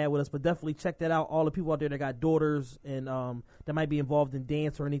run an ad with us. But definitely check that out. All the people out there that got daughters and that might be involved in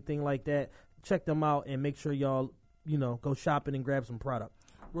dance or anything like that, check them out and make sure y'all go shopping and grab some product.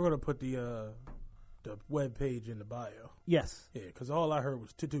 We're gonna put the web page in the bio. Yes. Yeah, because all I heard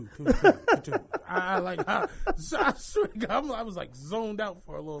was tutu. I swear to God, I was like zoned out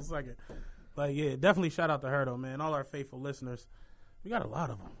for a little second. Like, yeah, definitely shout out to her though, man. All our faithful listeners, we got a lot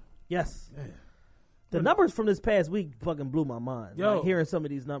of them. Yes. Yeah. The numbers from this past week fucking blew my mind. Yo, like, hearing some of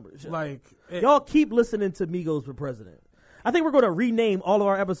these numbers. Like, y'all keep listening to Migos for President. I think we're going to rename all of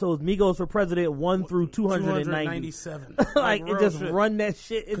our episodes Migos for President 1 through 297. Like and just shit. Run that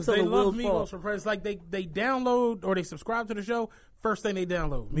shit until the wheels fall. Migos for President. Like they download or they subscribe to the show. First thing they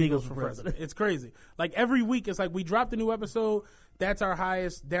download, Migos for President. It's crazy. Like every week, it's like we dropped a new episode. That's our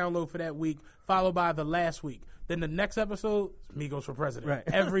highest download for that week, followed by the last week. Then the next episode, Migos for President. Right.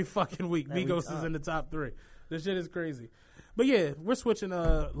 Every fucking week, Migos is in the top 3. This shit is crazy. But yeah, we're switching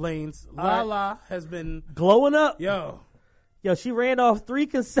lanes. Lala has been glowing up. Yo, she ran off 3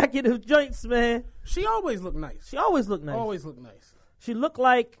 consecutive joints, man. She always looked nice. She always looked nice. Always looked nice. She looked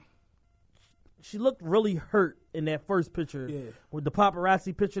really hurt in that first picture with the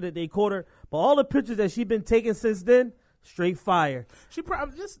paparazzi picture that they caught her. But all the pictures that she's been taking since then, straight fire. She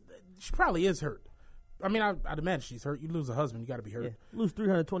probably is hurt. I mean, I'd imagine she's hurt. You lose a husband, you got to be hurt. Yeah. Lose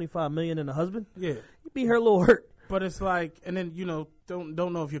 $325 million in a husband. Yeah, you be her a little hurt. But it's like, and then don't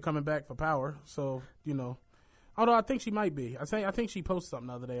know if you're coming back for Power. So although I think she might be. I think she posted something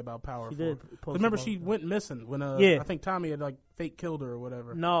the other day about Power. She did. Remember, she went missing when I think Tommy had like fake killed her or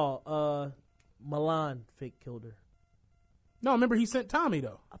whatever. No, Milan fake killed her. No, remember he sent Tommy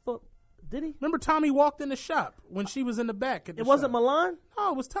though. I thought Did he? Remember Tommy walked in the shop when she was in the back at the It wasn't shop? Milan?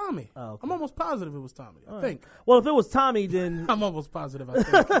 No, it was Tommy. Oh, okay. I'm almost positive it was Tommy. I think. Well, if it was Tommy, then... I'm almost positive, I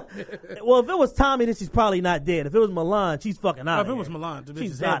think. Well, if it was Tommy, then she's probably not dead. If it was Milan, she's fucking out. If it was Milan, the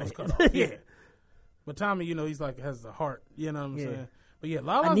bitch's head was cut off. Yeah. But Tommy, he's like, has the heart. You know what I'm saying? But yeah,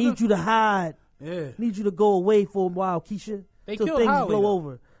 Lala's I need you to hide. Yeah. Need you to go away for a while, Keisha. They till killed things Holly, blow though.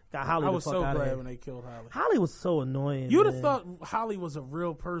 over. Got Holly I was the fuck so out of glad here. when they killed Holly. Holly was so annoying. You'd have man. thought Holly was a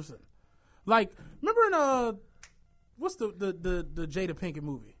real person. Like, remember in what's the Jada Pinkett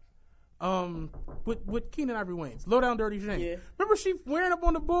movie? With Keenan Ivory Wayans, Low Down Dirty Shame. Yeah. Remember she wearing up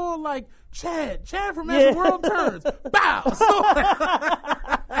on the bull like Chad from As the World Turns. Bow.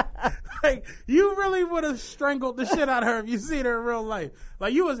 Like, you really would have strangled the shit out of her if you seen her in real life.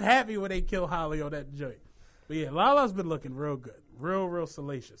 Like, you was happy when they killed Holly on that joint. But yeah, Lala's been looking real good, real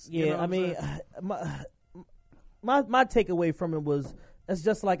salacious. Yeah, you know I mean, my takeaway from it was it's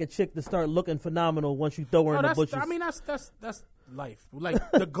just like a chick to start looking phenomenal once you throw her in the bushes. I mean, that's life.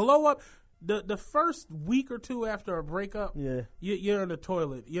 Like the glow up. The first week or two after a breakup, you're in the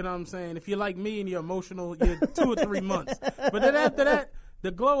toilet. You know what I'm saying? If you're like me and you're emotional, you're 2 or 3 months. But then after that, the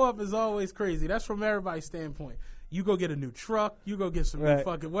glow up is always crazy. That's from everybody's standpoint. You go get a new truck. You go get some new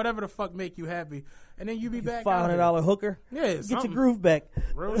fucking whatever the fuck make you happy, and then you be back. $500 hooker. Yeah, get your groove back.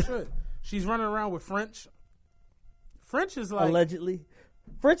 Real shit. She's running around with French. French is like allegedly.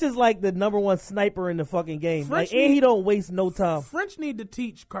 French is like the number one sniper in the fucking game. And he don't waste no time. French need to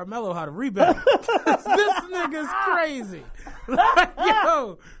teach Carmelo how to rebound. This nigga's crazy. Like,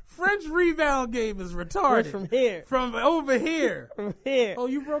 yo, French rebound game is retarded. From here. From over here. From here. Oh,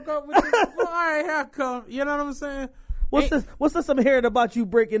 you broke up with your... Well, all right, here I come. You know what I'm saying? What's this I'm hearing about you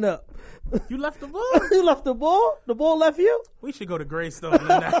breaking up? You left the ball? You left the ball? The ball left you? We should go to Greystone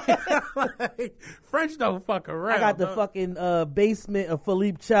tonight. Like, French don't fuck around. I got the fucking basement of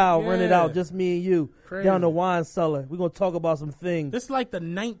Philippe Chow rented out, just me and you, down the wine cellar. We're going to talk about some things. This is like the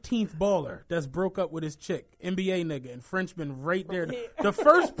 19th baller that's broke up with his chick, NBA nigga, and French been right there. The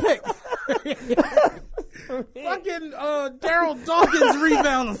first pick. Fucking Daryl Dawkins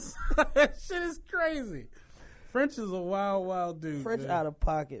rebounds. That shit is crazy. French is a wild dude. French out of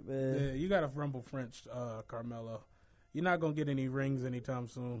pocket, man. Yeah, you got to rumble French, Carmelo. You're not going to get any rings anytime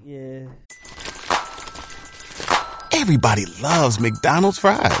soon. Yeah. Everybody loves McDonald's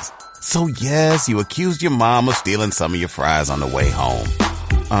fries. So yes, you accused your mom of stealing some of your fries on the way home.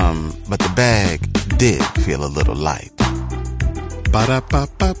 But the bag did feel a little light.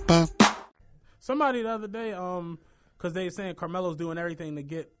 Ba-da-ba-ba-ba. Somebody the other day, because they were saying Carmelo's doing everything to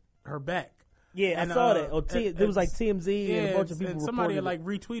get her back. Yeah, and, I saw that. It was like TMZ and a bunch of people. And somebody had like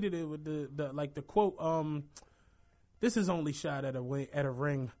retweeted it with the quote, "This is only shot at a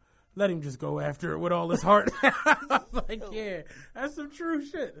ring. Let him just go after it with all his heart." Like, yeah, that's some true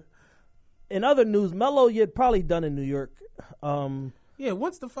shit. In other news, Melo, you're probably done in New York. Yeah,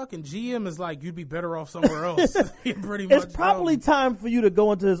 once the fucking GM is like, you'd be better off somewhere else. Pretty much. It's probably time for you to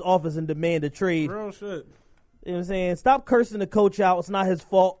go into his office and demand a trade. Real shit. You know what I'm saying? Stop cursing the coach out. It's not his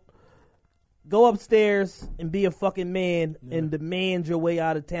fault. Go upstairs and be a fucking man and demand your way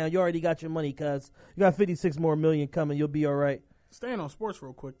out of town. You already got your money, cuz. You got 56 more million coming. You'll be all right. Staying on sports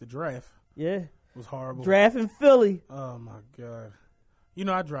real quick, the draft. Yeah. Was horrible. Draft in Philly. Oh, my God. You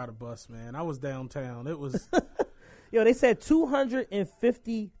know, I drive the bus, man. I was downtown. It was... Yo, they said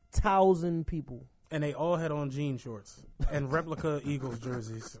 250,000 people. And they all had on jean shorts and replica Eagles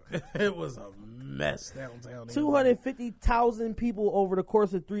jerseys. It was a mess downtown. 250,000 people over the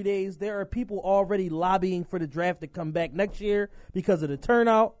course of 3 days. There are people already lobbying for the draft to come back next year because of the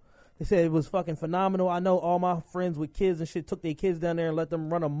turnout. They said it was fucking phenomenal. I know all my friends with kids and shit took their kids down there and let them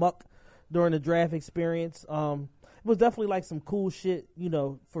run amok during the draft experience. It was definitely like some cool shit, you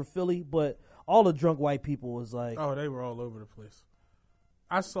know, for Philly, but all the drunk white people was like... Oh, they were all over the place.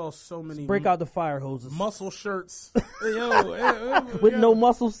 I saw so many... Break out the fire hoses. Muscle shirts. With no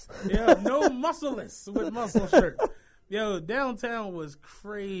muscles? Yeah, no muscleless with muscle shirts. Yo, downtown was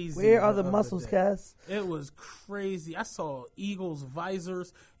crazy. Where are the muscles, Cass? It was crazy. I saw Eagles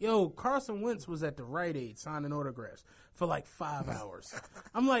visors. Yo, Carson Wentz was at the Rite Aid signing autographs for like 5 hours.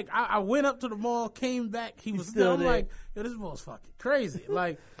 I'm like, I went up to the mall, came back. He was still there. I'm like, yo, this ball's fucking crazy.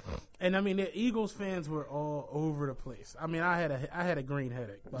 Like, and I mean, the Eagles fans were all over the place. I mean, I had a green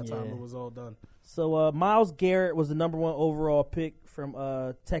headache by the time it was all done. So Myles Garrett was the number 1 overall pick from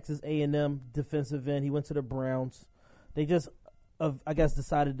Texas A&M defensive end. He went to the Browns. They just, I guess,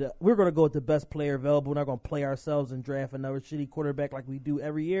 decided that we're going to go with the best player available. We're not going to play ourselves and draft another shitty quarterback like we do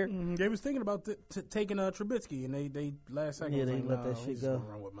every year. They was thinking about taking Trubisky, and they last second they like, let that shit go.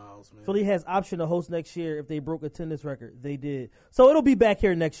 Run with Miles, man. Philly has option to host next year if they broke attendance record. They did. So it'll be back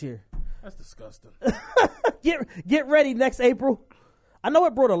here next year. That's disgusting. Get ready next April. I know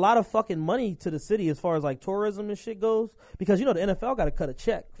it brought a lot of fucking money to the city as far as like tourism and shit goes, because the NFL got to cut a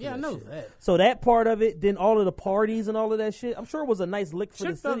check. Yeah, I know that. So that part of it, then all of the parties and all of that shit, I'm sure it was a nice lick for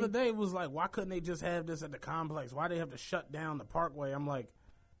the city. The other day was like, why couldn't they just have this at the complex? Why they have to shut down the Parkway? I'm like,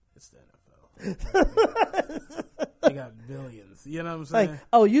 it's the NFL. They got billions. You know what I'm saying? Like,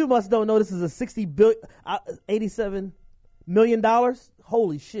 oh, you must don't know this is a $87 million.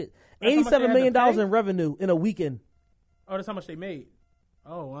 Holy shit, $87 million in revenue in a weekend. Oh, that's how much they made.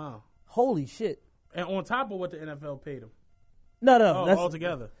 Oh, wow. Holy shit. And on top of what the NFL paid them. No. Oh, that's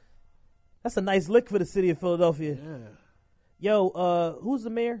altogether. That's a nice lick for the city of Philadelphia. Yeah. Yo, who's the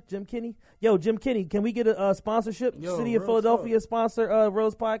mayor? Jim Kenney? Yo, Jim Kenney, can we get a sponsorship? City of Philadelphia sponsor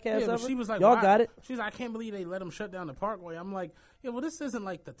Rose Podcast. Yeah, but she was like, y'all got it. She's like, I can't believe they let them shut down the Parkway. I'm like, yeah, well, this isn't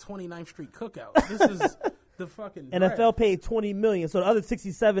like the 29th Street cookout. This is the fucking NFL paid $20 million, so the other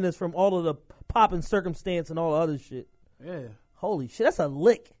 67 is from all of the pop and circumstance and all the other shit. Yeah. Holy shit, that's a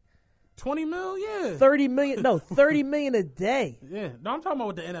lick. 20 mil, yeah. 30 million, no, 30 million a day. Yeah, no, I'm talking about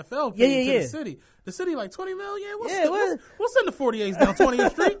what the NFL paid to the city. The city like 20 mil, yeah. We'll send the 48s down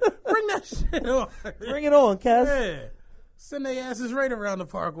 20th Street. Bring that shit on. Bring it on, Cass. Yeah, send their asses right around the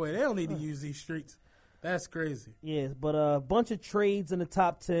Parkway. They don't need to use these streets. That's crazy. Yeah, but a bunch of trades in the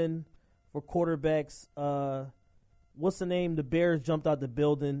top 10 for quarterbacks. What's the name? The Bears jumped out the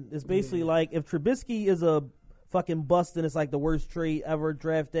building. It's basically like if Trubisky is a fucking bust, then it's like the worst trade ever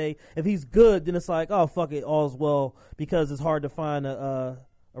draft day. If he's good, then it's like, oh, fuck it, all's well, because it's hard to find a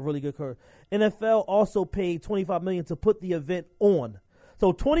really good career. NFL also paid $25 million to put the event on.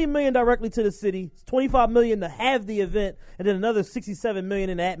 So $20 million directly to the city, $25 million to have the event, and then another $67 million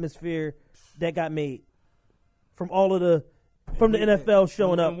in the atmosphere that got made from all of the the NFL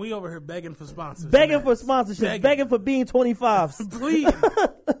showing up. And we over here begging for sponsors. Begging for sponsorships. Begging for being 25s.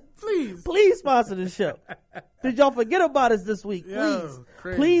 Please sponsor the show. Did y'all forget about us this week?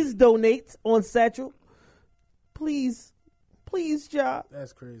 Please donate on Satchel. Please, y'all.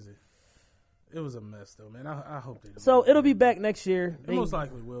 That's crazy. It was a mess though, man. I hope they don't. So it'll be back next year. It most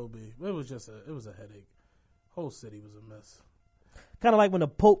likely will be. It was just a headache. Whole city was a mess. Kind of like when the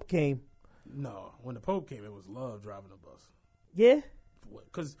Pope came. No, when the Pope came, it was love driving the bus. Yeah?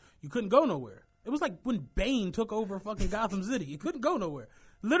 Because you couldn't go nowhere. It was like when Bane took over fucking Gotham City. You couldn't go nowhere.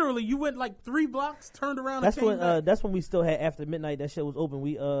 Literally, you went like 3 blocks, turned around. That's and came back. That's when we still had After Midnight. That shit was open.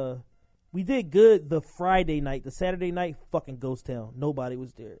 We did good the Friday night. The Saturday night, fucking ghost town. Nobody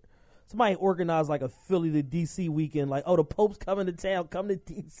was there. Somebody organized like a Philly to DC weekend. Like, oh, the Pope's coming to town. Come to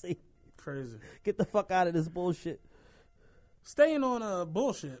DC. Crazy. Get the fuck out of this bullshit. Staying on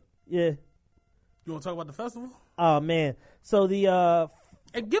bullshit. Yeah. You want to talk about the festival? Oh man. So the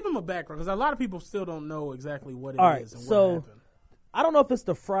and give them a background because a lot of people still don't know exactly what it is and so what happened. I don't know if it's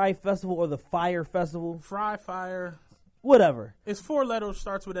the Fry Festival or the Fire Festival. Fire. Whatever. It's 4 letters,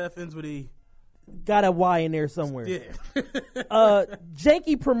 starts with F, ends with E. Got a Y in there somewhere. Yeah.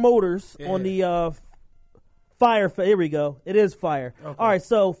 Janky promoters on the Fire. Here we go. It is Fire. Okay. All right.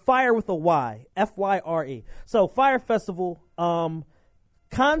 So Fire with a Y. FYRE. So Fire Festival.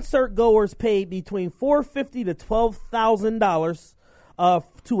 Concert goers paid between $450 to $12,000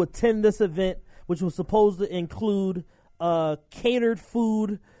 to attend this event, which was supposed to include catered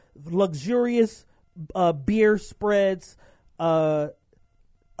food, luxurious beer spreads, what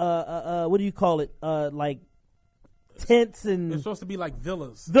do you call it? Like tents and it's supposed to be like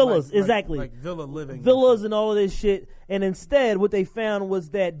villas. Exactly. Like villa living. Villas and all of this shit. And instead, what they found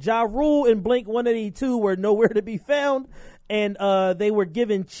was that Ja Rule and Blink-182 were nowhere to be found. And they were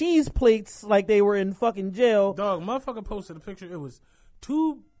given cheese plates like they were in fucking jail. Dog, motherfucker posted a picture. It was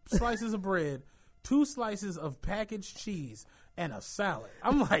 2 slices of bread, 2 slices of packaged cheese, and a salad.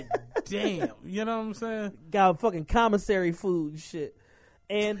 I'm like, damn. You know what I'm saying? Got fucking commissary food and shit.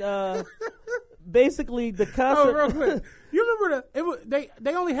 And basically the concert. Oh, real quick. You remember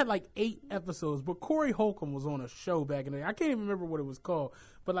they only had like 8 episodes, but Corey Holcomb was on a show back in the day. I can't even remember what it was called,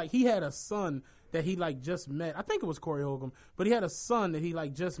 but like he had a son that he like just met. I think it was Corey Holcomb, but he had a son that he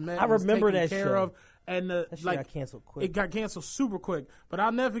like just met. I remember that care show. Of, and that shit got canceled quick. It got canceled super quick. But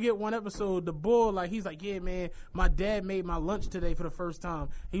I'll never forget one episode. The bull, like he's like, yeah, man, my dad made my lunch today for the first time.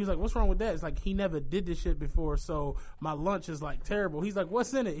 He was like, what's wrong with that? It's like he never did this shit before, so my lunch is like terrible. He's like,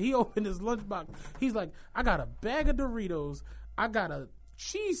 what's in it? He opened his lunchbox. He's like, I got a bag of Doritos. I got a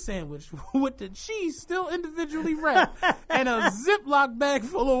cheese sandwich with the cheese still individually wrapped and a Ziploc bag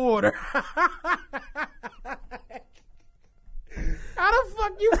full of water. How the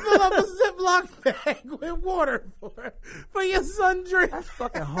fuck you fill up a Ziploc bag with water for your son drink? That's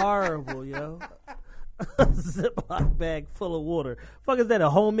fucking horrible, yo. Ziploc bag full of water. Fuck is that, a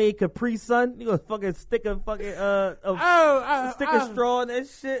homemade Capri Sun? You gonna fucking stick a fucking stick a straw in that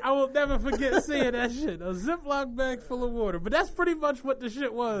shit? I will never forget seeing that shit. A Ziploc bag full of water. But that's pretty much what the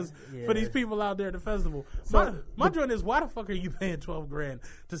shit was for these people out there at the festival. So my joint is, why the fuck are you paying $12,000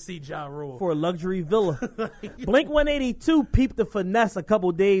 to see Ja Rule for a luxury villa? Blink 182 peeped the finesse a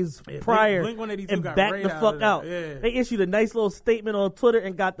couple days prior Blink 182 and got backed the fuck out. Yeah. They issued a nice little statement on Twitter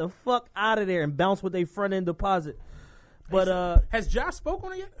and got the fuck out of there and bounced with their front end deposit. But has Ja spoke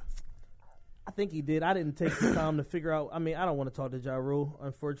on it yet? I think he did. I didn't take the time to figure out. I mean, I don't want to talk to Ja Rule,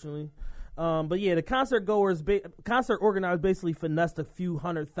 unfortunately. But yeah, the concert organizers basically finessed a few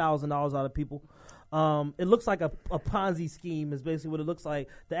 $100,000 out of people. It looks like a Ponzi scheme is basically what it looks like.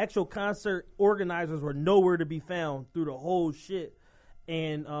 The actual concert organizers were nowhere to be found through the whole shit.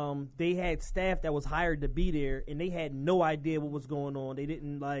 And they had staff that was hired to be there, and they had no idea what was going on. They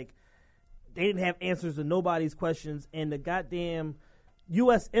didn't have answers to nobody's questions, and the goddamn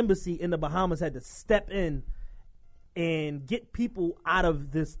U.S. Embassy in the Bahamas had to step in and get people out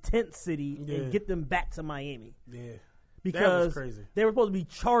of this tent city and get them back to Miami. Yeah. Because that was crazy. They were supposed to be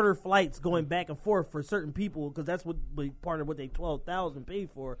charter flights going back and forth for certain people, because that's what part of what they $12,000 paid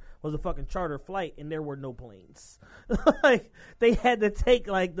for was a fucking charter flight, and there were no planes. Like, they had to take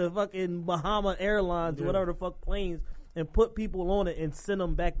like the fucking Bahama Airlines or whatever the fuck planes and put people on it and send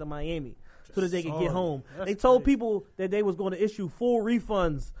them back to Miami so that they could get home. They told people that they was going to issue full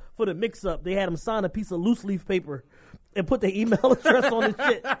refunds for the mix-up. They had them sign a piece of loose leaf paper and put their email address on the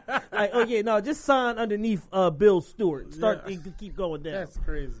shit. Like, oh yeah, no, just sign underneath Bill Stewart. And keep going down. That's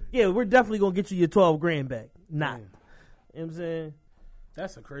crazy. Yeah, we're definitely gonna get you your $12,000 back. Not. You know what I'm saying?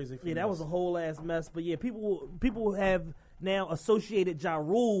 That's a crazy thing. Yeah, that was a whole ass mess. But yeah, people have now associated Ja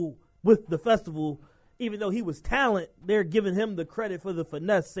Rule with the festival. Even though he was talent, they're giving him the credit for the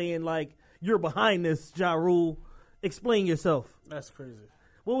finesse, saying like, you're behind this, Ja Rule. Explain yourself. That's crazy.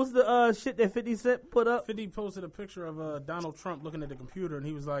 What was the shit that 50 Cent put up? 50 posted a picture of Donald Trump looking at the computer, and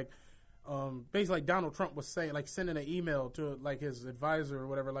he was like, basically like Donald Trump was saying, like sending an email to like his advisor or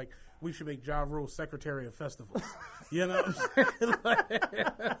whatever, like, we should make Ja Rule Secretary of Festivals. You know what I'm saying? Like,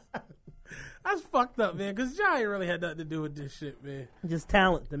 that's fucked up, man, because Ja ain't really had nothing to do with this shit, man. Just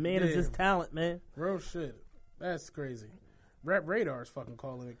talent. The man is just talent, man. Real shit. That's crazy. Rap Radar is fucking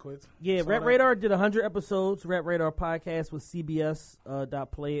calling it quits. Yeah, Rap Radar did 100 episodes. Rap Radar podcast with CBS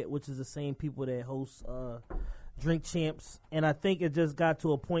 .play it, which is the same people that host Drink Champs. And I think it just got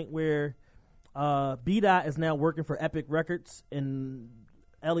to a point where B-Dot is now working for Epic Records, and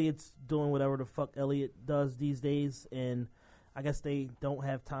Elliot's doing whatever the fuck Elliot does these days. And I guess they don't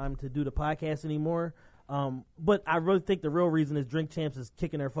have time to do the podcast anymore. But I really think the real reason is Drink Champs is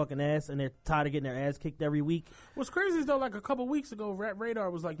kicking their fucking ass, and they're tired of getting their ass kicked every week. What's crazy is, though, like a couple weeks ago, Rap Radar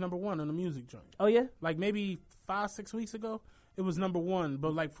was like number one on the music joint. Oh, yeah? Like maybe 5-6 weeks ago, it was number one,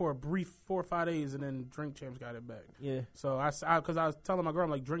 but like for a brief 4 or 5 days, and then Drink Champs got it back. Yeah. So because I was telling my girl, I'm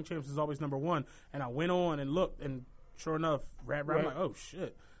like, Drink Champs is always number one, and I went on and looked, and sure enough, Rap Radar, I'm like, oh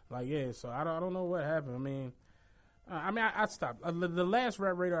shit. Like, yeah, so I don't know what happened. I stopped. The last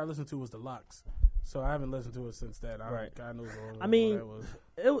Rap Radar I listened to was The Locks. So I haven't listened to it since that. God knows what that was.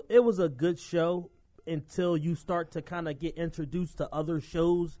 It was a good show until you start to kind of get introduced to other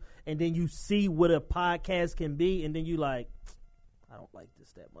shows, and then you see what a podcast can be, and then you like, I don't like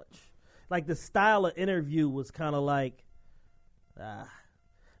this that much. Like, the style of interview was kind of like, it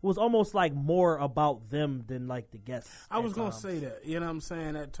was almost like more about them than like the guests. I was going to say that. You know what I'm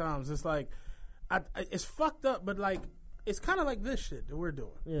saying? At times. It's like, it's fucked up, but like, it's kind of like this shit that we're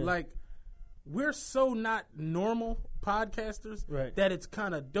doing. Yeah. Like, we're so not normal podcasters that it's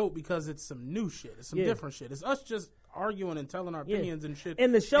kind of dope because it's some new shit. It's some different shit. It's us just arguing and telling our opinions and shit.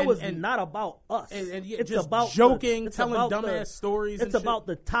 And the show is not about us. And it's just about joking, telling dumbass stories. It's about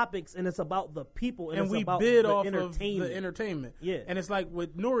the topics, and it's about the people, and we about bid the off of the entertainment. Yeah. And it's like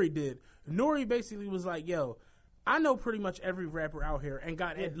what Nori did. Nori basically was like, yo, I know pretty much every rapper out here and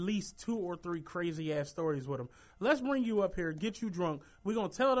got at least 2 or 3 crazy ass stories with them. Let's bring you up here, get you drunk. We're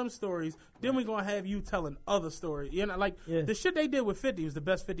going to tell them stories. Then we're going to have you telling other stories. You know, like the shit they did with 50 was the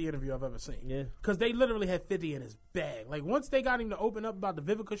best 50 interview I've ever seen. Yeah. Because they literally had 50 in his bag. Like, once they got him to open up about the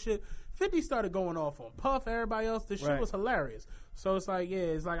Vivica shit, 50 started going off on Puff, everybody else. This shit was hilarious. So it's like,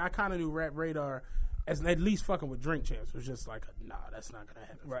 I kind of knew Rap Radar as at least fucking with Drink Champs was just like, nah, that's not going to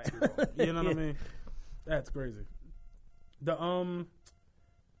happen. Right. You know what I mean? That's crazy. I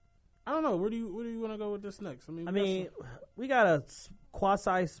don't know. Where do you want to go with this next? We got a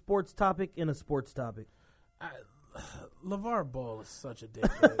quasi sports topic and a sports topic. LeVar Ball is such a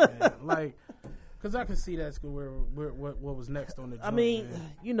dickhead, man. Like, Because I can see that's what was next on the joint, I mean,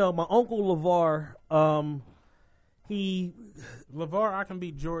 man. you know, my uncle LeVar, LeVar, I can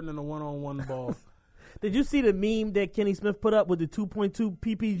beat Jordan in a one-on-one ball. Did you see the meme that Kenny Smith put up with the 2.2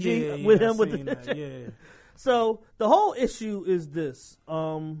 PPG with him? Yeah. So the whole issue is this.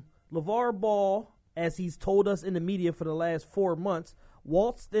 LeVar Ball, as he's told us in the media for the last 4 months,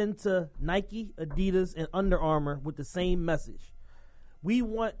 waltzed into Nike, Adidas, and Under Armour with the same message. We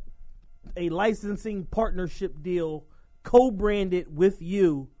want a licensing partnership deal co-branded with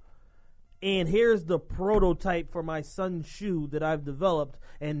you, and here's the prototype for my son's shoe that I've developed,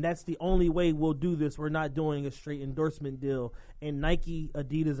 and that's the only way we'll do this. We're not doing a straight endorsement deal. And Nike,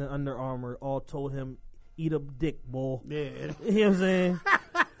 Adidas, and Under Armour all told him, eat up dick, bull. Yeah. You know what I'm saying?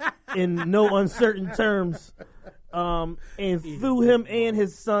 In no uncertain terms. And threw him and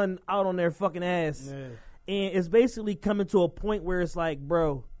his son out on their fucking ass. Yeah. And it's basically coming to a point where it's like,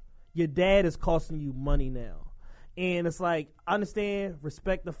 bro, your dad is costing you money now. And it's like, I understand,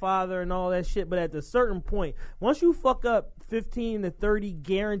 respect the father and all that shit, but at a certain point, once you fuck up 15 to 30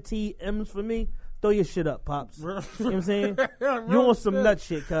 guaranteed M's for me, throw your shit up, Pops. You know what I'm saying? You want some nut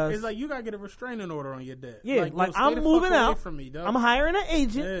shit, cuz. It's like you gotta get a restraining order on your dad. Yeah, like I'm moving out. From me, I'm hiring an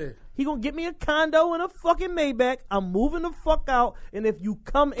agent. Yeah. He gonna get me a condo and a fucking Maybach. I'm moving the fuck out, and if you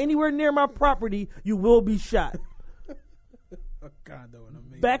come anywhere near my property, you will be shot. A condo and a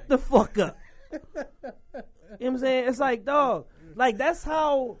Maybach. Back the fuck up. You know what I'm saying? It's like, dog, like that's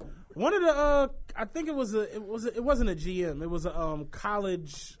how one of the I think it wasn't a GM. It was a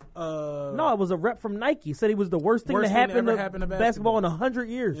college. No, it was a rep from Nike. Said he was the worst thing to happen to basketball in 100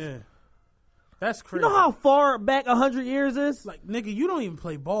 years. Yeah, that's crazy. You know how far back 100 years is? Like, nigga, you don't even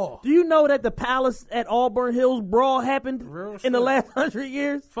play ball. Do you know that the Palace at Auburn Hills brawl happened in the last 100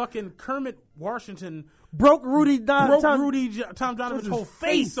 years? Fucking Kermit Washington broke Tom Donovan's whole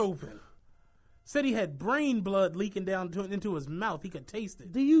face open. Said he had brain blood leaking down into his mouth. He could taste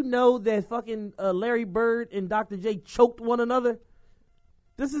it. Do you know that fucking Larry Bird and Dr. J choked one another?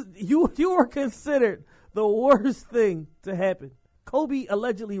 This is you are considered the worst thing to happen. Kobe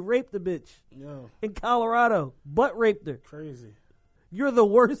allegedly raped a bitch in Colorado, butt raped her. Crazy. You're the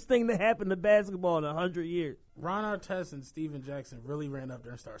worst thing to happen to basketball in 100 years. Ron Artest and Steven Jackson really ran up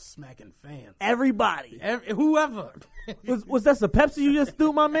there and started smacking fans. Everybody. Whoever. Was that some Pepsi you just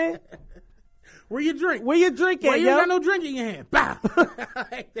threw, my man? Where you drink? Where you drink at, Why you got no drink in your hand? Bow.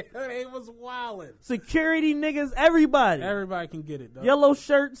 It was wildin'. Security niggas, everybody. Everybody can get it, though. Yellow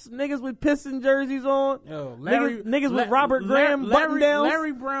shirts, niggas with pissing jerseys on. Yo, niggas with Robert Graham button-downs.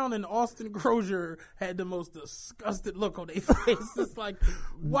 Larry Brown and Austin Crozier had the most disgusted look on their face. It's like,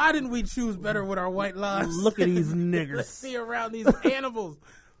 why didn't we choose better with our white lives? Look at these niggas. Let's see around these animals.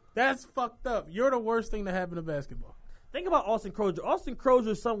 That's fucked up. You're the worst thing to happen to basketball. Think about Austin Crozier. Austin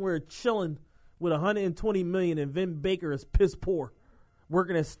Crozier is somewhere chilling with $120 million, and Vin Baker is piss poor,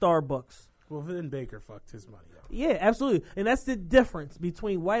 working at Starbucks. Well, Vin Baker fucked his money up. Yeah, absolutely, and that's the difference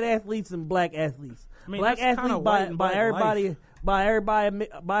between white athletes and black athletes. I mean, black athletes buy everybody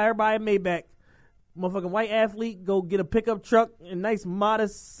Maybach. Motherfucking white athlete go get a pickup truck and nice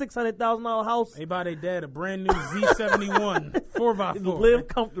modest $600,000 house. They buy their dad a brand new Z71 4x4. Live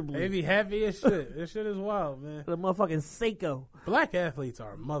comfortably. They be happy as shit. This shit is wild, man. The motherfucking Seiko. Black athletes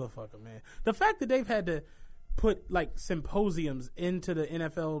are a motherfucker, man. The fact that they've had to put like symposiums into the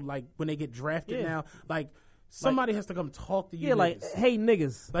NFL, like when they get drafted now, like somebody has to come talk to you. Yeah, niggas. like, hey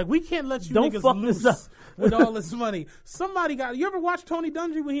niggas, like we can't let you don't niggas fuck loose this up. with all this money. Somebody got. You ever watch Tony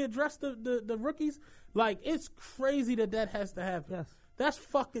Dungy when he addressed the rookies? Like, it's crazy that has to happen. Yes. That's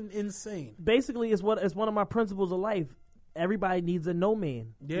fucking insane. Basically, it's one of my principles of life. Everybody needs a no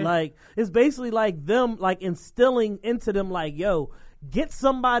man. Yeah. Like, it's basically like them, like instilling into them, like, yo, get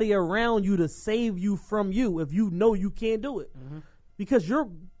somebody around you to save you from you if you know you can't do it. Mm-hmm. Because you're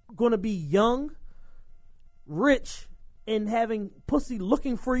going to be young, rich, and having pussy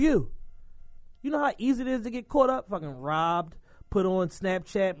looking for you. You know how easy it is to get caught up? Fucking robbed, put on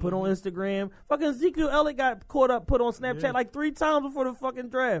Snapchat, put on Instagram. Fucking Ezekiel Elliott got caught up, put on Snapchat like 3 times before the fucking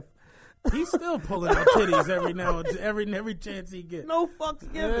draft. He's still pulling out titties every now and every chance he gets. No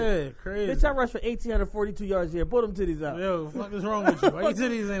fucks given. Yeah, crazy. Bitch, I rushed for 1,842 yards here. Pull them titties out. Yo, what the fuck is wrong with you? Why your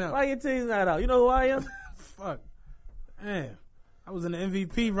titties ain't out? Why your titties not out? You know who I am? Fuck. Man, I was an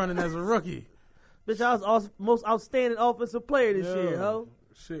MVP running as a rookie. Bitch, I was most outstanding offensive player this year, ho.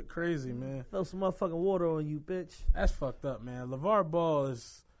 Shit crazy, man. Throw some motherfucking water on you, bitch. That's fucked up, man. LeVar Ball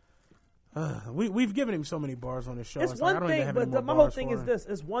is... we've given him so many bars on this show. It's one thing, but my whole thing is this.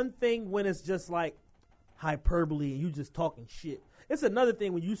 It's one thing when it's just like hyperbole and you just talking shit. It's another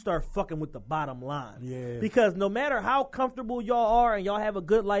thing when you start fucking with the bottom line. Yeah. Because no matter how comfortable y'all are and y'all have a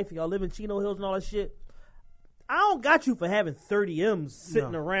good life and y'all live in Chino Hills and all that shit, I don't got you for having 30 M's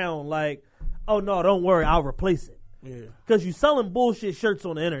sitting around like, oh, no, don't worry, I'll replace it. Yeah. Because you selling bullshit shirts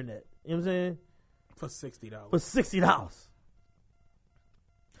on the internet. You know what I'm saying? For $60. For $60.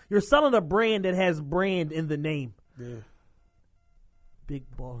 You're selling a brand that has brand in the name. Yeah. Big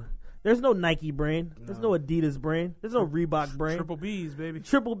baller. There's no Nike brand. There's no Adidas brand. There's no Reebok brand. Triple B's, baby.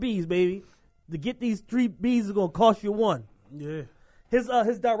 Triple B's, baby. To get these 3 B's is going to cost you 1. Yeah. His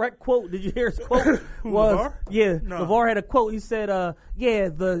direct quote, did you hear his quote? was LeVar? Yeah, No. LeVar had a quote. He said,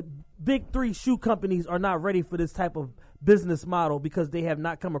 the big 3 shoe companies are not ready for this type of business model because they have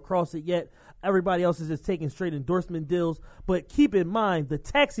not come across it yet. Everybody else is just taking straight endorsement deals. But keep in mind, the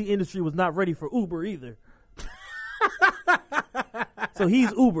taxi industry was not ready for Uber either. So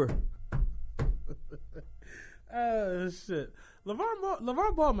he's Uber. Oh, shit.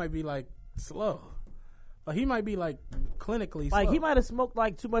 LeVar Ball might be, like, slow. Like, he might be, like, clinically slow. Like, he might have smoked,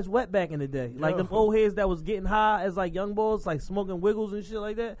 like, too much wet back in the day. Like, them old heads that was getting high as, like, young boys, like, smoking Wiggles and shit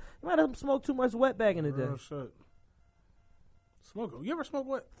like that. He might have smoked too much wet back in the day. Oh, shit. Smoking. You ever smoke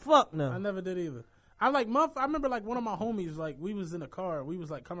wet? Fuck no. I never did either. I remember, like, one of my homies, like, we was in a car. We was,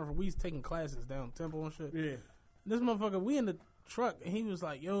 like, we was taking classes down Temple and shit. Yeah. This motherfucker, we in the truck, and he was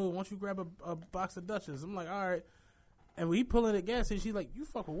like, yo, why don't you grab a box of Dutchess? I'm like, all right. And we pulling the gas, and she's like, you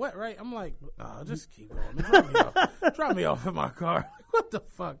fucking wet, right? I'm like, nah, just keep going. Drop me off. Drop me off in my car. What the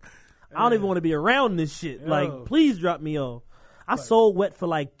fuck? I don't even want to be around this shit. Like, please drop me off. I sold wet for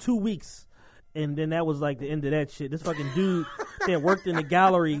like 2 weeks, and then that was like the end of that shit. This fucking dude that worked in the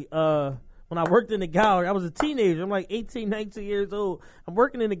gallery, when I worked in the gallery, I was a teenager. I'm like 18, 19 years old. I'm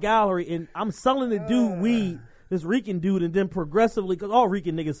working in the gallery, and I'm selling the dude weed, this Rican dude, and then progressively, because all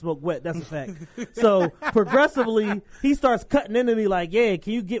Rican niggas smoke wet, that's a fact. So progressively, he starts cutting into me like, yeah,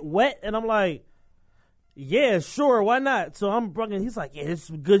 can you get wet? And I'm like, yeah, sure, why not? So I'm bringing, he's like, yeah, this is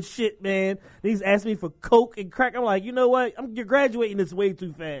some good shit, man. And he's asking me for coke and crack. I'm like, you know what? You're graduating this way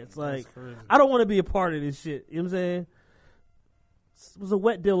too fast. Like, I don't want to be a part of this shit. You know what I'm saying? Was a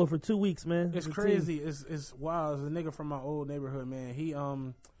wet dealer for 2 weeks, man. It's crazy. It's wild. It's a nigga from my old neighborhood, man. He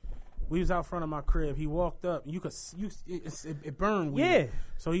we was out front of my crib. He walked up. It burned weed. Yeah.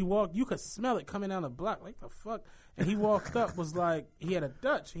 So he walked. You could smell it coming down the block. Like the fuck. And he walked up. Was like he had a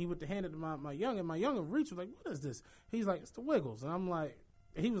Dutch. And he would hand it to my youngin. My youngin reached. Was like, what is this? He's like, it's the Wiggles. And I'm like,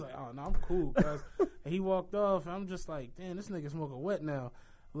 he was like, oh no, I'm cool. And he walked off. And I'm just like, damn, this nigga smoking wet now.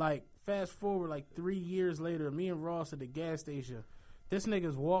 Like fast forward like 3 years later, me and Ross at the gas station. This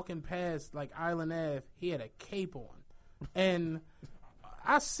nigga's walking past like Island Ave. He had a cape on, and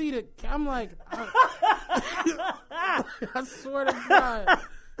I see the. I'm like, I swear to God,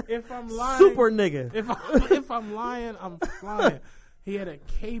 if I'm lying, super nigga. If I'm lying, I'm flying. He had a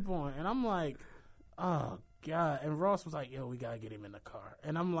cape on, and I'm like, oh God. And Ross was like, yo, we gotta get him in the car,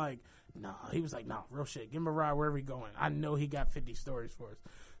 and I'm like, nah. He was like, nah, real shit. Give him a ride wherever he going. I know he got 50 stories for us.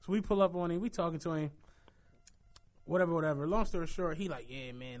 So we pull up on him. We talking to him. Whatever. Long story short, he like,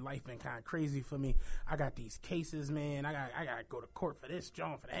 yeah, man, life been kind of crazy for me. I got these cases, man. I got to go to court for this,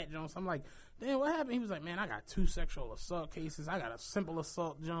 John, for that, John. So I'm like, damn, what happened? He was like, man, I got 2 sexual assault cases. I got a simple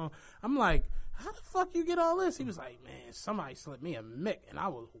assault, John. I'm like, how the fuck you get all this? He was like, man, somebody slipped me a mick, and I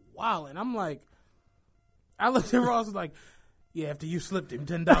was wilding. I'm like, I looked at Ross, was like, yeah, after you slipped him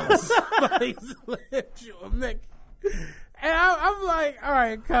 $10, somebody slipped you a mick. And I'm like, all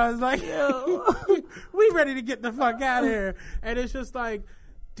right, cuz, like, yo, we ready to get the fuck out of here. And it's just like,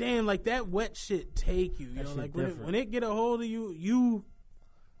 damn, like, that wet shit take you. You know, like, when it get a hold of you, you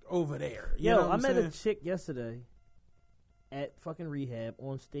over there. You know what I I'm met saying? a chick yesterday at fucking rehab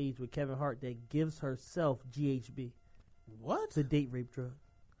on stage with Kevin Hart that gives herself GHB. What? The date rape drug.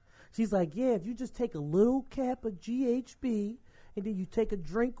 She's like, yeah, if you just take a little cap of GHB and then you take a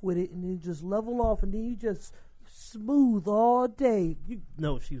drink with it and then you just level off and then you just smooth all day. You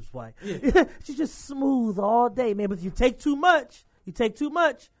know she was white. Yeah. She's just smooth all day, man. But if you take too much, you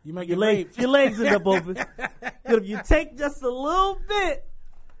might your get raped. Your legs end up open. But if you take just a little bit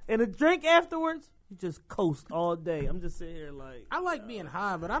and a drink afterwards, you just coast all day. I'm just sitting here like, I like being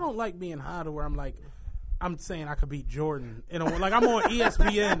high, but I don't like being high to where I'm like, I'm saying I could beat Jordan. Like I'm on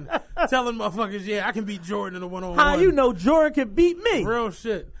ESPN telling motherfuckers, yeah, I can beat Jordan in a one-on-one. How you know Jordan can beat me? Real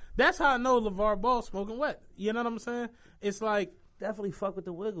shit. That's how I know LeVar Ball smoking wet. You know what I'm saying? It's like definitely fuck with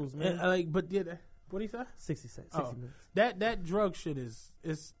the Wiggles, man. But yeah, what do you say? 60 minutes. That drug shit is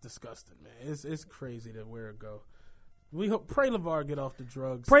disgusting, man. It's crazy that where it go. We hope pray LeVar get off the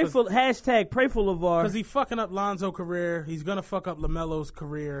drugs. Pray for LeVar because he's fucking up Lonzo's career. He's gonna fuck up LaMelo's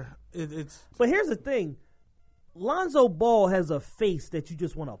career. But here's the thing. Lonzo Ball has a face that you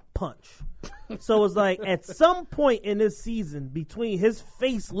just want to punch. So it's like at some point in this season, between his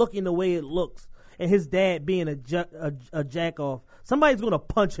face looking the way it looks and his dad being a jack off, somebody's going to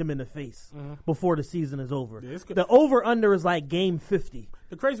punch him in the face before the season is over. Yeah, the over-under is like game 50.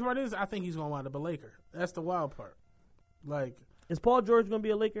 The crazy part is I think he's going to wind up a Laker. That's the wild part. Like, is Paul George going to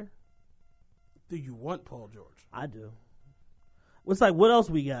be a Laker? Do you want Paul George? I do. It's like, what else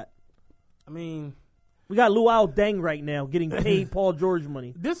we got? I mean, we got Luol Deng right now getting paid Paul George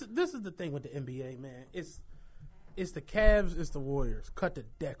money. This is the thing with the NBA, man. It's the Cavs, it's the Warriors. Cut the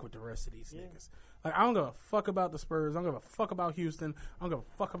deck with the rest of these niggas. Like, I don't give a fuck about the Spurs. I don't give a fuck about Houston. I don't give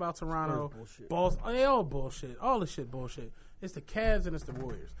a fuck about Toronto. Boston. They all bullshit. All this shit bullshit. It's the Cavs and it's the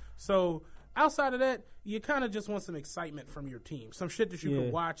Warriors. So outside of that, you kind of just want some excitement from your team. Some shit that you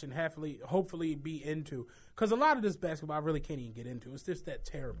can watch and hopefully be into. Because a lot of this basketball I really can't even get into. It's just that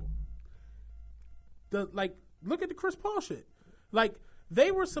terrible. Look at the Chris Paul shit. Like, they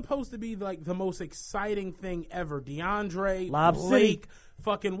were supposed to be like the most exciting thing ever. DeAndre, Lob Blake, City.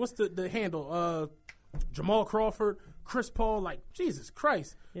 fucking what's the handle? Jamal Crawford, Chris Paul. Like, Jesus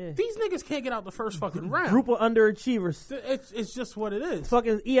Christ, these niggas can't get out the first fucking round. Group of underachievers. It's just what it is.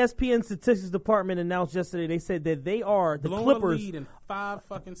 Fucking ESPN statistics department announced yesterday. They said that they are the Blowing Clippers a lead in 5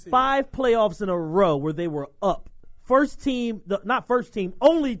 fucking series. 5 playoffs in a row where they were up. First team,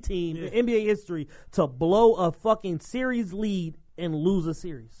 only team in NBA history to blow a fucking series lead and lose a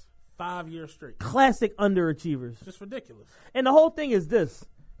series. 5 years straight. Classic underachievers. Just ridiculous. And the whole thing is this.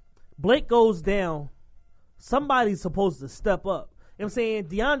 Blake goes down. Somebody's supposed to step up. You know what I'm saying?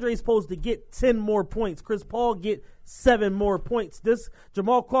 DeAndre's supposed to get 10 more points. Chris Paul get 7 more points.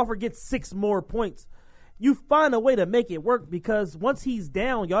 Jamal Crawford gets 6 more points. You find a way to make it work because once he's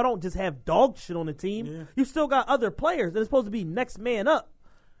down, y'all don't just have dog shit on the team. Yeah. You still got other players. They're supposed to be next man up.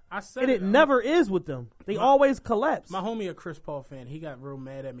 It never is with them. They always collapse. My homie, a Chris Paul fan, he got real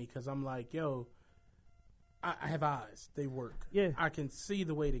mad at me because I'm like, yo, I have eyes. They work. Yeah. I can see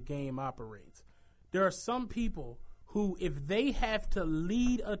the way the game operates. There are some people who, if they have to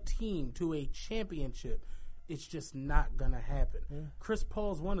lead a team to a championship, it's just not going to happen. Yeah. Chris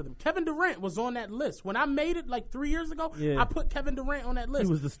Paul's one of them. Kevin Durant was on that list. When I made it like 3 years ago, I put Kevin Durant on that list. He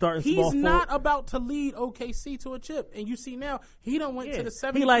was the starting He's small not forward. about to lead OKC to a chip. And you see now, he done went to the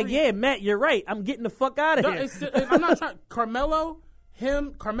 73. He like, Matt, you're right. I'm getting the fuck out of here. I'm not trying. Carmelo,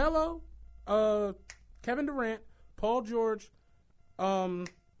 Kevin Durant, Paul George,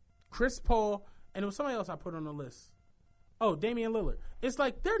 Chris Paul, and there was somebody else I put on the list. Oh, Damian Lillard. It's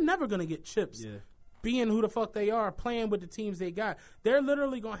like they're never going to get chips. Yeah. Being who the fuck they are, playing with the teams they got. They're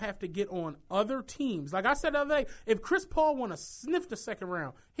literally going to have to get on other teams. Like I said the other day, if Chris Paul want to sniff the second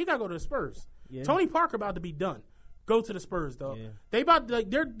round, he got to go to the Spurs. Yeah. Tony Parker about to be done. Go to the Spurs, dog. Yeah.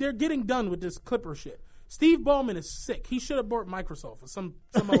 They're getting done with this Clipper shit. Steve Ballmer is sick. He should have bought Microsoft or some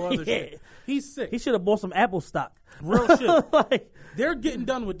other shit. He's sick. He should have bought some Apple stock. Real shit. They're getting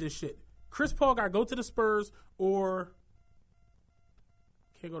done with this shit. Chris Paul got to go to the Spurs or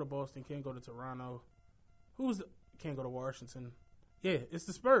can't go to Boston, can't go to Toronto. Can't go to Washington. Yeah, it's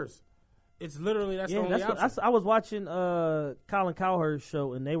the Spurs. It's literally that's the only option. I was watching Colin Cowherd's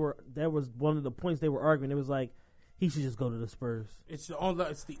show, and that was one of the points they were arguing. It was like he should just go to the Spurs. It's the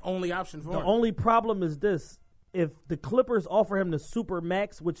only option for him. The only problem is this: if the Clippers offer him the super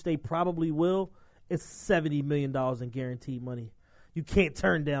max, which they probably will, it's $70 million in guaranteed money. You can't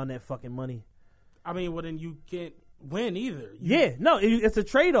turn down that fucking money. I mean, well then you can't win either. It's a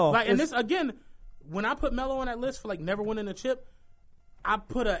trade off. And this again. When I put Melo on that list for like never winning a chip, I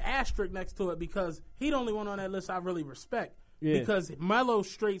put an asterisk next to it because he the only one on that list I really respect. Yeah. Because Melo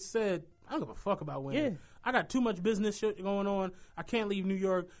straight said, I don't give a fuck about winning. Yeah. I got too much business shit going on. I can't leave New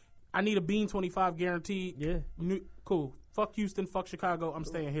York. I need a Bean 25 guaranteed. Yeah. Cool. Fuck Houston. Fuck Chicago. I'm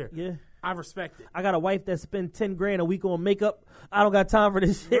staying here. Yeah. I respect it. I got a wife that spend $10,000 a week on makeup. I don't got time for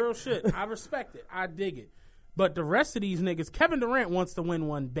this shit. Real shit. I respect it. I dig it. But the rest of these niggas, Kevin Durant wants to win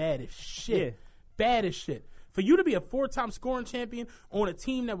one bad as shit. Yeah. Bad as shit. For you to be a 4-time scoring champion on a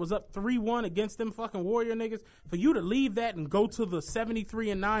team that was up 3-1 against them fucking Warrior niggas, for you to leave that and go to the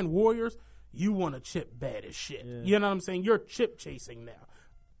 73-9 Warriors, you want a chip bad as shit. Yeah. You know what I'm saying? You're chip chasing now.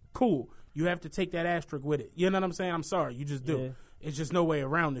 Cool. You have to take that asterisk with it. You know what I'm saying? I'm sorry. You just do. Yeah. It's just no way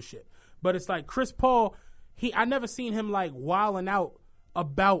around this shit. But it's like Chris Paul, I never seen him like wilding out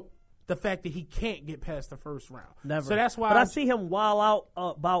about the fact that he can't get past the first round. Never. So that's why. But I see him wild out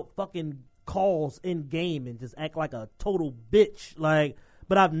about fucking calls in game and just act like a total bitch.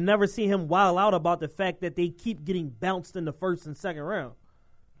 But I've never seen him wild out about the fact that they keep getting bounced in the first and second round.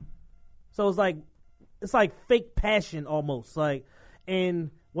 So it's like fake passion almost.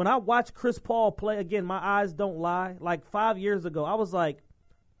 And when I watch Chris Paul play, again, my eyes don't lie. Like 5 years ago, I was like,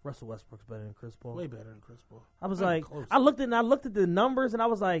 Russell Westbrook's better than Chris Paul. Way better than Chris Paul. I was like, I looked at the numbers, and I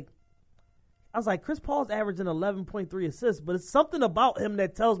was like, Chris Paul's averaging 11.3 assists, but it's something about him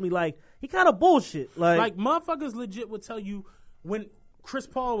that tells me, like, he kind of bullshit. Like, motherfuckers legit would tell you when Chris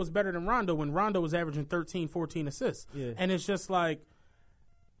Paul was better than Rondo, when Rondo was averaging 13, 14 assists. Yeah. And it's just like,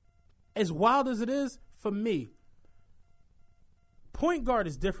 as wild as it is, for me, point guard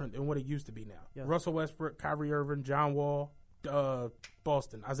is different than what it used to be now. Yes. Russell Westbrook, Kyrie Irving, John Wall,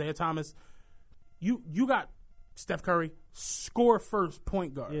 Boston, Isaiah Thomas. You got Steph Curry, score first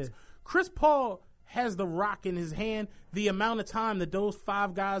point guards. Yeah. Chris Paul has the rock in his hand the amount of time that those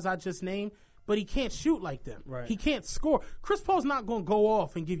 5 guys I just named, but he can't shoot like them. Right. He can't score. Chris Paul's not going to go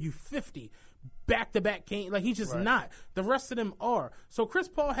off and give you 50 back-to-back game. Like, he's just not. The rest of them are. So Chris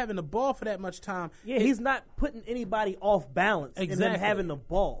Paul having the ball for that much time. Yeah, he's not putting anybody off balance and then having the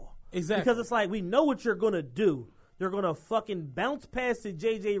ball. Exactly. Because it's like, we know what you're going to do. You're going to fucking bounce past to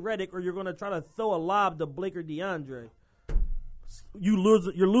J.J. Redick, or you're going to try to throw a lob to Blake or DeAndre. You're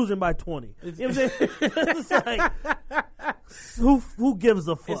losing by 20. You know what I'm saying? It's like, who gives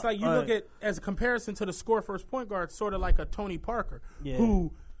a fuck? It's like you look at, as a comparison to the score first point guard, sort of like a Tony Parker,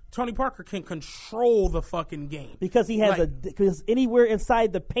 who Tony Parker can control the fucking game. Because he has because anywhere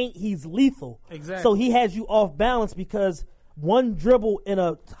inside the paint, he's lethal. Exactly. So he has you off balance because one dribble in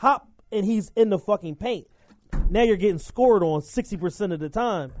a top and he's in the fucking paint. Now you're getting scored on 60% of the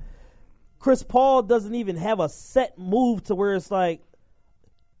time. Chris Paul doesn't even have a set move to where it's like,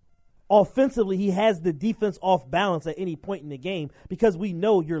 offensively, he has the defense off balance at any point in the game because we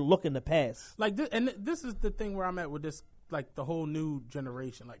know you're looking to pass. Like, this is the thing where I'm at with this, like, the whole new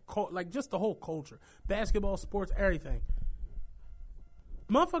generation, like just the whole culture, basketball, sports, everything.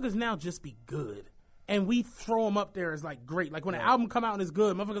 Motherfuckers now just be good, and we throw them up there as like great. Like when an album come out and it's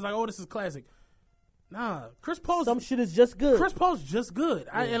good, motherfuckers like, oh, this is classic. Nah, Chris Paul's some shit is just good. Chris Paul's just good,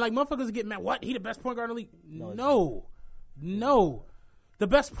 and like motherfuckers get mad. What? He the best point guard in the league? No. The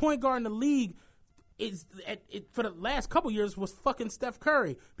best point guard in the league is for the last couple years was fucking Steph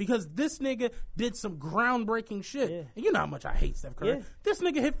Curry, because this nigga did some groundbreaking shit. Yeah. And you know how much I hate Steph Curry. Yeah. This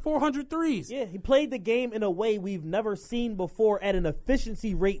nigga hit 400 threes. Yeah, he played the game in a way we've never seen before at an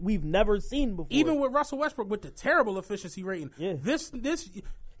efficiency rate we've never seen before. Even with Russell Westbrook with the terrible efficiency rating. Yeah.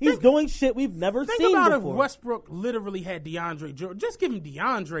 He's doing shit we've never seen before. Think about if Westbrook literally had DeAndre Jordan. Just give him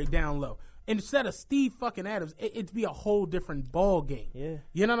DeAndre down low. Instead of Steve fucking Adams, it'd be a whole different ball game. Yeah.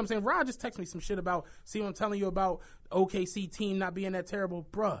 You know what I'm saying? Rod just texted me some shit about, see what I'm telling you about OKC team not being that terrible?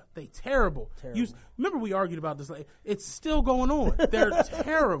 Bruh, they terrible. Remember we argued about this. Like, it's still going on. They're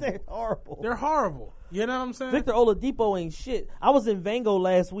terrible. They're horrible. They're horrible. You know what I'm saying? Victor Oladipo ain't shit. I was in Vango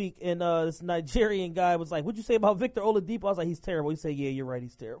last week, and this Nigerian guy was like, "What'd you say about Victor Oladipo?" I was like, "He's terrible." He said, "Yeah, you're right.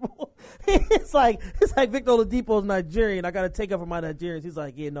 He's terrible." it's like Victor Oladipo's Nigerian. I got to take up for my Nigerians. He's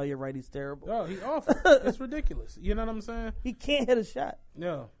like, "Yeah, no, you're right. He's terrible." Oh, he's awful. It's ridiculous. You know what I'm saying? He can't hit a shot.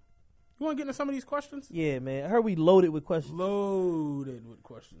 Yeah. You want to get into some of these questions? Yeah, man. I heard we loaded with questions. Loaded with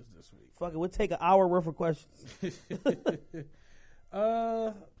questions this week. Fuck it. We'll take an hour worth of questions.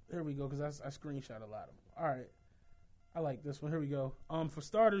 Here we go, because I screenshot a lot of them. All right. I like this one. Here we go. For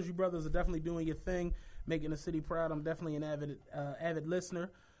starters, you brothers are definitely doing your thing, making the city proud. I'm definitely an avid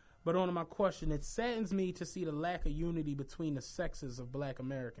listener. But on to my question, it saddens me to see the lack of unity between the sexes of black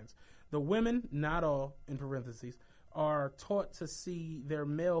Americans. The women, not all, in parentheses, are taught to see their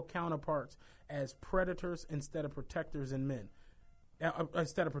male counterparts as predators instead of protectors and men.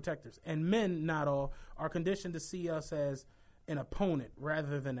 And men, not all, are conditioned to see us as an opponent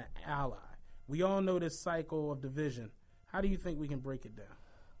rather than an ally. We all know this cycle of division. How do you think we can break it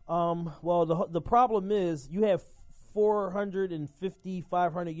down? Well, the problem is you have 450,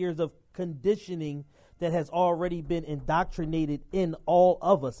 500 years of conditioning that has already been indoctrinated in all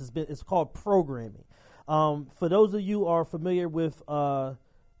of us. It's called programming. For those of you who are familiar with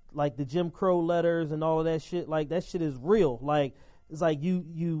like the Jim Crow letters and all of that shit, like that shit is real. Like it's like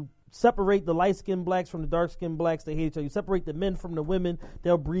you separate the light-skinned blacks from the dark-skinned blacks, they hate each other. You separate the men from the women,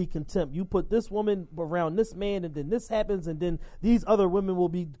 they'll breed contempt. You put this woman around this man, and then this happens, and then these other women will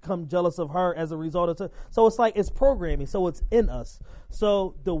become jealous of her as a result of it. So it's like it's programming, so it's in us.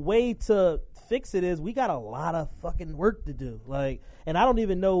 So the way to fix it is we got a lot of fucking work to do. Like, and I don't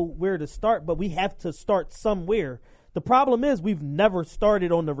even know where to start, but we have to start somewhere. The problem is we've never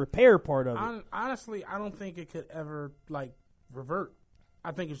started on the repair part of it. Honestly, I don't think it could ever, like, revert.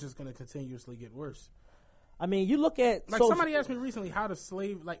 I think it's just going to continuously get worse. I mean, you look at somebody asked me recently, how does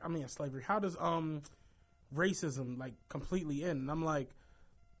how does racism like completely end? And I'm like,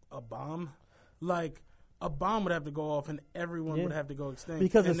 a bomb. Like, a bomb would have to go off and everyone would have to go extinct.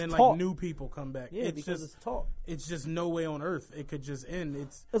 Because and it's then taught. like new people come back. Yeah, because it's taught. It's just no way on earth it could just end.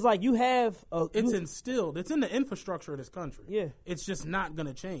 It's like you have it's instilled. It's in the infrastructure of this country. Yeah. It's just not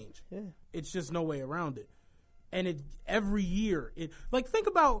gonna change. Yeah. It's just no way around it. And every year like think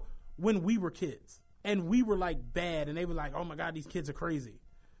about when we were kids and we were like bad and they were like, oh my God, these kids are crazy.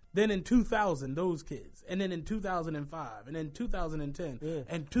 Then in 2000, those kids, and then in 2005, and then 2010,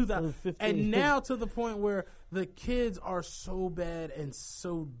 and 2015, and now to the point where the kids are so bad and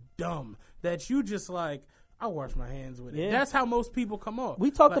so dumb that you just like, I wash my hands with it. That's how most people come off. We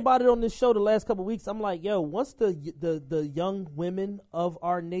talked about it on this show the last couple of weeks. I'm like, yo, once the young women of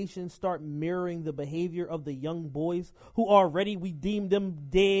our nation start mirroring the behavior of the young boys who already we deemed them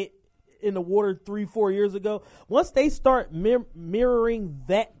dead in the water 3-4 years ago, once they start mirroring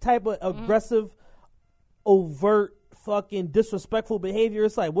that type of aggressive, overt, fucking disrespectful behavior,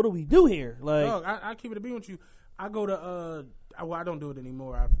 it's like, what do we do here? Like, look, I keep it a beat with you. I go to I don't do it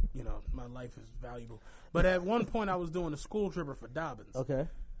anymore. My life is valuable. But at one point, I was doing a school tripper for Dobbins. Okay.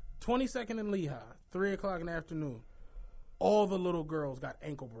 22nd and Lehigh, 3:00 in the afternoon. All the little girls got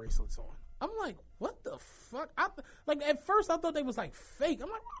ankle bracelets on. I'm like, what the fuck? At first I thought they was like fake. I'm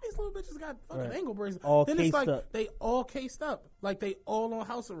like, why these little bitches got fucking ankle bracelets? All then it's like up. they all cased up. Like they all on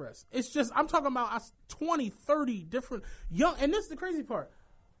house arrest. It's just, I'm talking about 20, 30 different young, and this is the crazy part.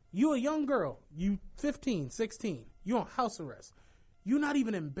 You a young girl, you 15, 16, you on house arrest. You're not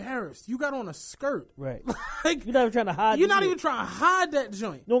even embarrassed. You got on a skirt. Right. Like, you're not even trying to hide. You're not even trying to hide that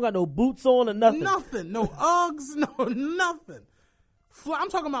joint. You don't got no boots on or nothing. Nothing. No Uggs. No nothing. I'm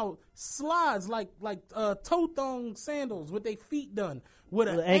talking about slides like toe thong sandals with their feet done with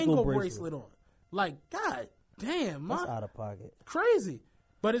an ankle bracelet on. Like, God damn, man. That's out of pocket. Crazy.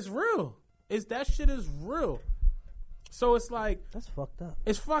 But it's real. That shit is real. So it's like, that's fucked up.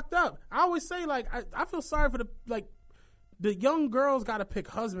 It's fucked up. I always say, like, I feel sorry for the young girls got to pick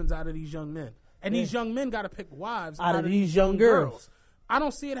husbands out of these young men. And these young men got to pick wives out of these young girls. I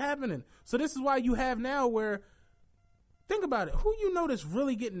don't see it happening. So this is why you have now where, think about it, who you know that's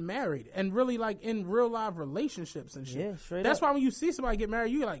really getting married and really like in real life relationships and shit. Yeah, straight That's up. why when you see somebody get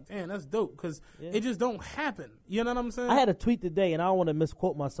married, you're like, damn, that's dope, because it just don't happen. You know what I'm saying? I had a tweet today, and I don't want to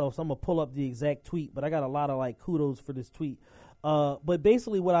misquote myself, so I'm going to pull up the exact tweet, but I got a lot of like kudos for this tweet. But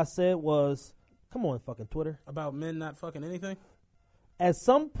basically what I said was, come on, fucking Twitter. About men not fucking anything? At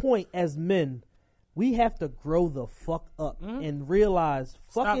some point as men, we have to grow the fuck up and realize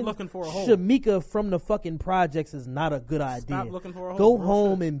fucking looking for a hole. Shamika from the fucking projects is not a good idea. Stop looking for a hole. Go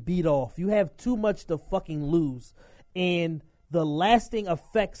home and beat off. You have too much to fucking lose. And the lasting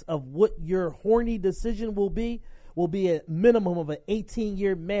effects of what your horny decision will be a minimum of an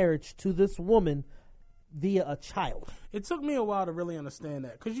 18-year marriage to this woman via a child. It took me a while to really understand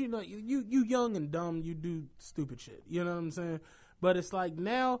that, because you know, you young and dumb, you do stupid shit. You know what I'm saying? But it's like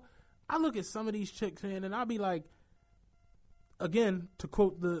now, I look at some of these chicks, man, and I'll be like, again, to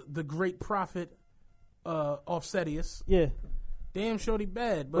quote the great prophet Offsetius, damn shorty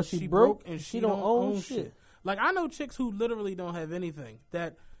bad, but she broke and she don't own shit. Like, I know chicks who literally don't have anything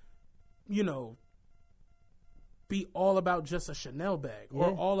that, you know, be all about just a Chanel bag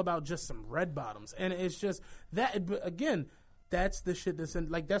or all about just some red bottoms. And it's just that, but again, that's the shit that's in,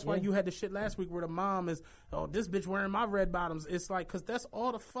 like, that's why you had the shit last week where the mom is, oh, this bitch wearing my red bottoms. It's like, because that's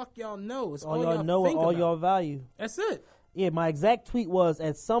all the fuck y'all know. It's all y'all know, all y'all value. That's it. Yeah, my exact tweet was,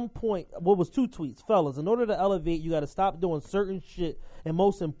 at some point, was 2 tweets. Fellas, in order to elevate, you got to stop doing certain shit, and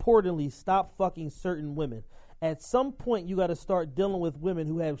most importantly, stop fucking certain women. At some point, you got to start dealing with women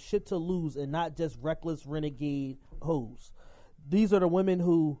who have shit to lose and not just reckless renegade hoes. These are the women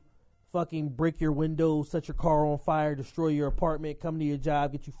who fucking break your windows, set your car on fire, destroy your apartment, come to your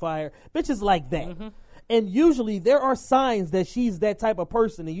job, get you fired. Bitches like that. Mm-hmm. And usually there are signs that she's that type of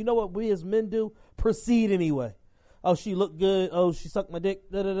person. And you know what we as men do? Proceed anyway. Oh, she looked good. Oh, she sucked my dick.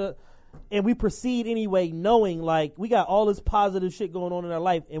 Da, da, da. And we proceed anyway, knowing like we got all this positive shit going on in our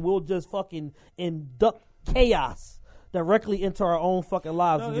life, and we'll just fucking induct chaos directly into our own fucking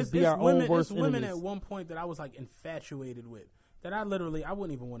lives and just be our own worst enemies. Women at one point that I was like infatuated with, that I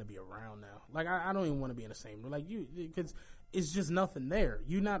wouldn't even want to be around now. Like, I don't even want to be in the same room. Like, you, because it's just nothing there.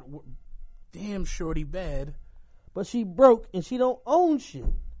 You not damn shorty bad, but she broke and she don't own shit.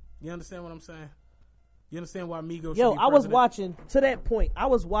 You understand what I'm saying? You understand why Migos? Yo, I was watching, to that point, I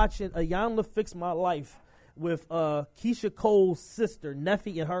was watching Ayanla Fix My Life with Keisha Cole's sister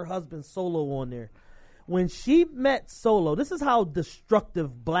Neffy and her husband Solo on there. When she met Solo, this is how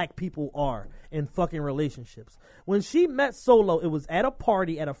destructive black people are in fucking relationships. When she met Solo, it was at a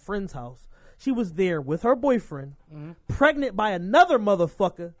party at a friend's house. She was there with her boyfriend, pregnant by another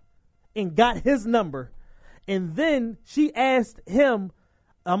motherfucker, and got his number. And then she asked him,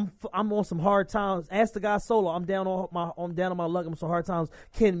 I'm on some hard times. Asked the guy solo, I'm down on my luck. I'm on some hard times.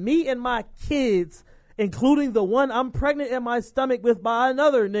 Can me and my kids, including the one I'm pregnant in my stomach with by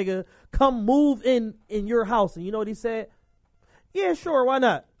another nigga, come move in your house? And you know what he said? Yeah, sure, why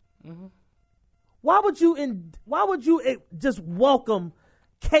not? Mm-hmm. Why would you just welcome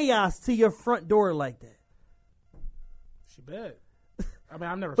chaos to your front door like that? She bad. I mean,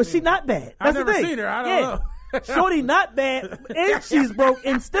 I've never but seen she her. not bad. That's I've never the thing. seen her. I don't know. Shorty not bad, and she's broke,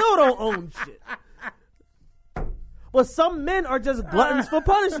 and still don't own shit. But some men are just gluttons for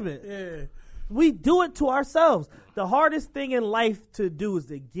punishment. Yeah. We do it to ourselves. The hardest thing in life to do is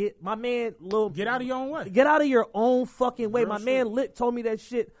to get out of your own way. Get out of your own fucking way. Real my shit. man Lit told me that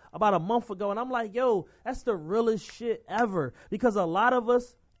shit about a month ago, and I'm like, yo, that's the realest shit ever. Because a lot of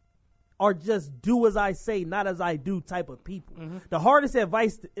us are just do as I say, not as I do type of people. Mm-hmm. The hardest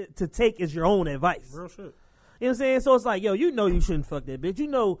advice to take is your own advice. Real shit. You know what I'm saying? So it's like, yo, you know you shouldn't fuck that bitch. You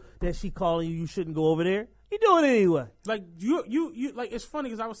know that she calling you shouldn't go over there. You do it anyway. Like, you like, it's funny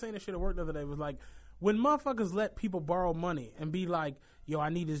because I was saying this shit at work the other day. It was like, when motherfuckers let people borrow money and be like, yo, I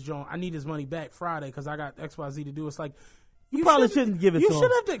need this money back Friday because I got XYZ to do. It's like, you probably shouldn't give it to them. You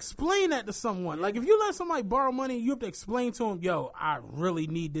should have to explain that to someone. Like, if you let somebody borrow money, you have to explain to them, yo, I really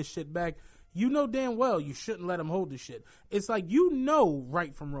need this shit back. You know damn well you shouldn't let them hold this shit. It's like, you know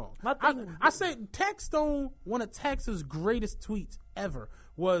right from wrong. I said, Tax Stone, one of Tax's greatest tweets ever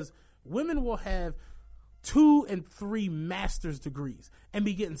was, women will have 2 and 3 master's degrees and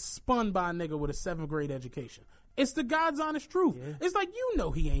be getting spun by a nigga with a 7th grade education. It's the God's honest truth. Yeah. It's like, you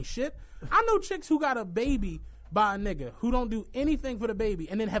know he ain't shit. I know chicks who got a baby by a nigga who don't do anything for the baby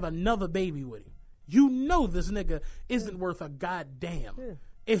and then have another baby with him. You know this nigga isn't worth a goddamn. Yeah.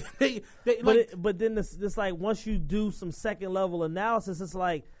 If they but then it's like, once you do some second level analysis, it's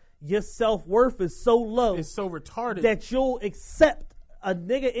like your self-worth is so low, it's so retarded that you'll accept a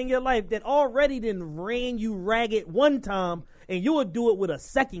nigga in your life that already done ran you ragged one time, and you will do it with a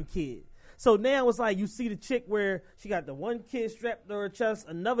second kid. So now it's like, you see the chick where she got the one kid strapped to her chest,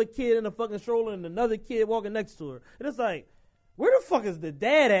 another kid in a fucking stroller, and another kid walking next to her, and it's like, where the fuck is the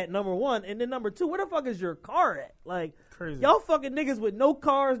dad at, number one? And then number two, where the fuck is your car at? Like, crazy. Y'all fucking niggas with no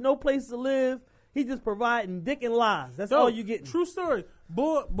cars, no place to live. He just providing dick and lies. That's all you get. True story.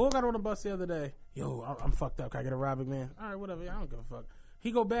 Bull got on the bus the other day. Yo, I'm fucked up. Can I get a ride, man? All right, whatever. I don't give a fuck.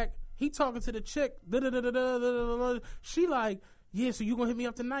 He go back. He talking to the chick. She like, yeah, so you gonna hit me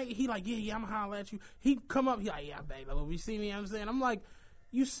up tonight? He like, yeah, I'm gonna holler at you. He come up. He like, yeah, baby, you see me? You know what I'm saying? I'm like,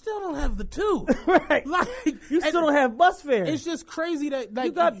 you still don't have the 2. Right. Like, you still don't have bus fare. It's just crazy that, like,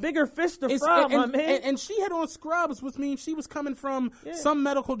 you got bigger fish to fry, my man. And she had on scrubs, which means she was coming from some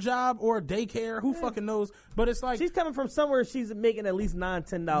medical job or a daycare. Who fucking knows? But it's like, she's coming from somewhere she's making at least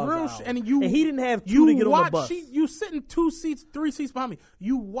 $9-10 an hour. And he didn't have 2 to get on the bus. You sitting 2 seats, 3 seats behind me.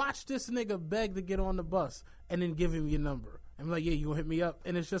 You watch this nigga beg to get on the bus and then give him your number. I'm like, yeah, you gonna hit me up?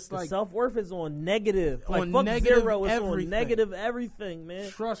 And it's just like, self-worth is on negative. On fuck negative zero, it's everything. on negative everything, man.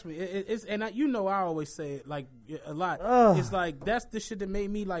 Trust me. You know I always say it, like, a lot. It's like, that's the shit that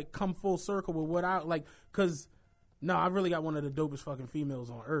made me, like, come full circle with what I, like, because, no, I really got one of the dopest fucking females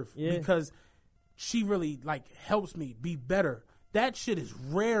on earth. Yeah. Because she really, like, helps me be better. That shit is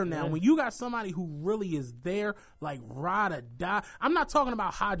rare now. Yeah. When you got somebody who really is there, like, ride or die. I'm not talking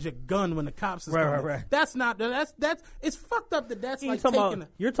about hide your gun when the cops is coming. Right. That's it's fucked up that's like taking.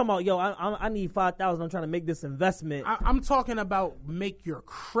 You're talking about, yo, I need $5,000. I'm trying to make this investment. I'm talking about make your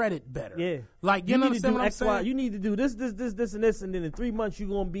credit better. Yeah. Like, you understand what I'm saying? You need to do this, and this, and then in 3 months you're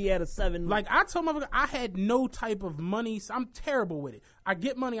going to be at a 7. Like, I told my I had no type of money. So I'm terrible with it. I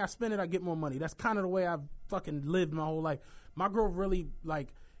get money, I spend it, I get more money. That's kind of the way I've fucking lived my whole life. My girl really, like,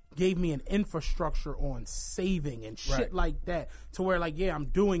 gave me an infrastructure on saving and shit like that, to where, like, yeah, I'm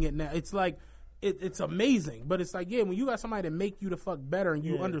doing it now. It's like, it's amazing. But it's like, yeah, when you got somebody to make you the fuck better and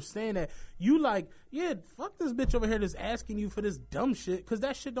you understand that, you like, yeah, fuck this bitch over here that's asking you for this dumb shit, because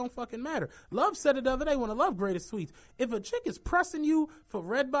that shit don't fucking matter. Love said it the other day, one of Love Greatest Sweets. If a chick is pressing you for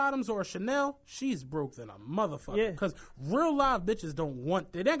red bottoms or a Chanel, she's broke than a motherfucker. Because real live bitches don't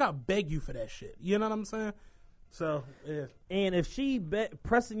want, they ain't got to beg you for that shit. You know what I'm saying? So, yeah. And if she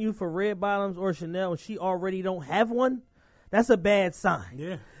pressing you for red bottoms or Chanel and she already don't have one, that's a bad sign. Yeah.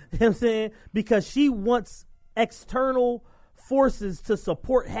 You know what I'm saying? Because she wants external forces to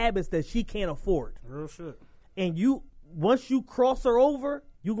support habits that she can't afford. Real shit. And once you cross her over,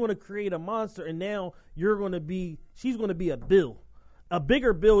 you're going to create a monster, and now she's going to be a bill. A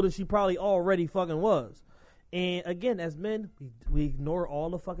bigger bill than she probably already fucking was. And again, as men, we ignore all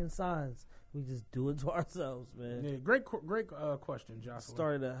the fucking signs. We just do it to ourselves, man. Yeah, great question, Jocelyn.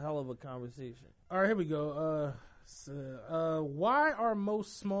 Started a hell of a conversation. All right, here we go. Why are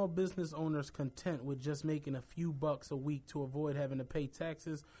most small business owners content with just making a few bucks a week to avoid having to pay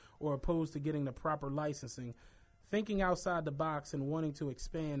taxes or opposed to getting the proper licensing, thinking outside the box and wanting to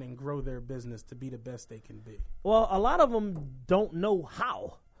expand and grow their business to be the best they can be? Well, a lot of them don't know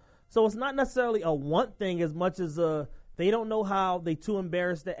how. So it's not necessarily a want thing as much as they don't know how, they too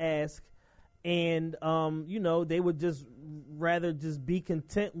embarrassed to ask, and they would just rather just be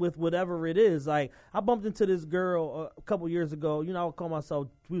content with whatever it is. Like, I bumped into this girl a couple years ago. I would call myself,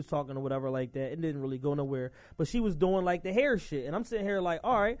 we was talking or whatever like that. It didn't really go nowhere, but she was doing like the hair shit, and I'm sitting here like,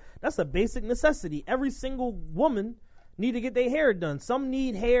 all right, that's a basic necessity. Every single woman need to get their hair done. Some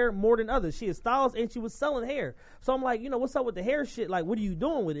need hair more than others. She is stylist and she was selling hair. So I'm like, what's up with the hair shit? Like, what are you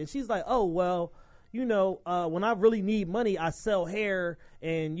doing with it? And she's like, oh, well, when I really need money, I sell hair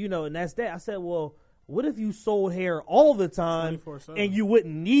and, and that's that. I said, well, what if you sold hair all the time 24/7. And you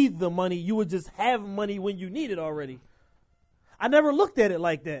wouldn't need the money? You would just have money when you need it already. I never looked at it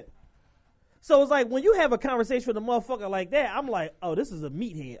like that. So it's like when you have a conversation with a motherfucker like that, I'm like, oh, this is a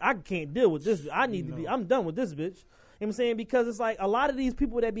meathead. I can't deal with this. I'm done with this bitch. You know what I'm saying? Because it's like a lot of these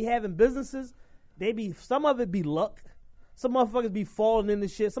people that be having businesses, some of it be luck. Some motherfuckers be falling into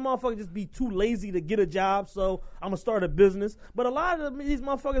shit. Some motherfuckers just be too lazy to get a job, so I'm going to start a business. But a lot of these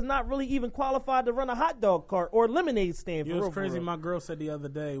motherfuckers not really even qualified to run a hot dog cart or a lemonade stand. It was crazy. My girl said the other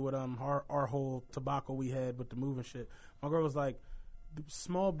day with our whole tobacco we had with the moving shit. My girl was like,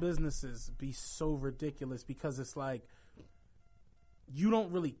 small businesses be so ridiculous because it's like you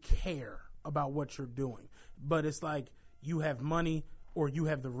don't really care about what you're doing. But it's like you have money or you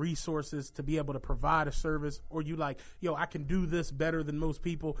have the resources to be able to provide a service, or you like, I can do this better than most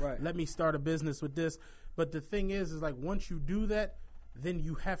people. Right. Let me start a business with this. But the thing is like once you do that, then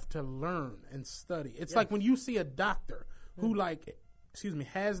you have to learn and study. It's like when you see a doctor who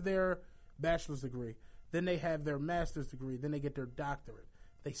has their bachelor's degree, then they have their master's degree, then they get their doctorate.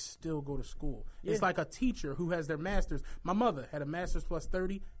 They still go to school. Yeah. It's like a teacher who has their master's. My mother had a master's plus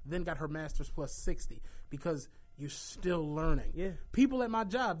 30, then got her master's plus 60 because you're still learning. Yeah. People at my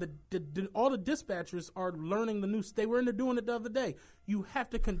job, all the dispatchers are learning the new. They were in there doing it the other day. You have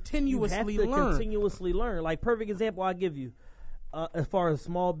to continuously learn. Like, perfect example I give you. As far as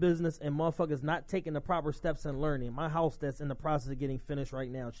small business and motherfuckers not taking the proper steps in learning. My house that's in the process of getting finished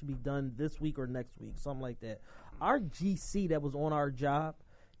right now should be done this week or next week, something like that. Our GC that was on our job,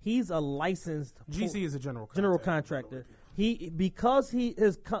 he's a licensed GC is a general contractor. Because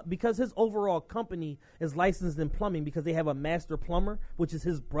his overall company is licensed in plumbing because they have a master plumber, which is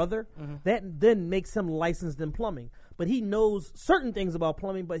his brother. Mm-hmm. That then makes him licensed in plumbing. But he knows certain things about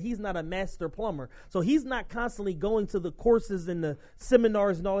plumbing, but he's not a master plumber. So he's not constantly going to the courses and the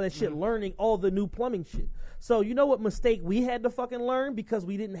seminars and all that shit, learning all the new plumbing shit. So you know what mistake we had to fucking learn because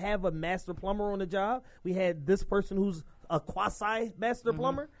we didn't have a master plumber on the job? We had this person who's a quasi-master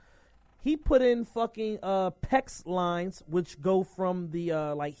plumber. He put in fucking PEX lines, which go from the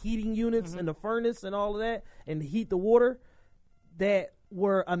like heating units and the furnace and all of that, and heat the water, that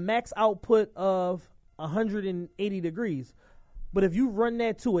were a max output of 180 degrees. But if you run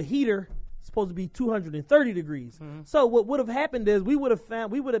that to a heater, it's supposed to be 230 degrees. So what would have happened is we would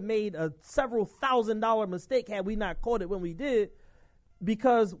have made a several $1,000 mistake had we not caught it when we did.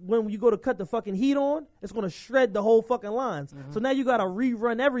 Because when you go to cut the fucking heat on, it's going to shred the whole fucking lines. So now you got to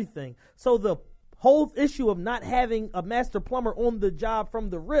rerun everything. So the whole issue of not having a master plumber on the job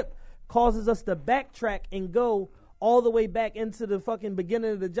from the rip causes us to backtrack and go all the way back into the fucking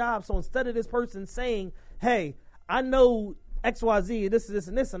beginning of the job. So instead of this person saying, hey, I know XYZ,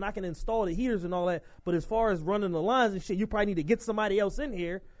 this, and I can install the heaters and all that, but as far as running the lines and shit, you probably need to get somebody else in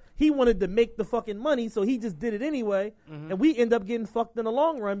here. He wanted to make the fucking money, so he just did it anyway. And we end up getting fucked in the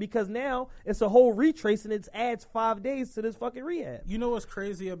long run because now it's a whole retrace and it adds 5 days to this fucking rehab. You know what's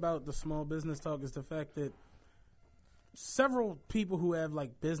crazy about the small business talk is the fact that several people who have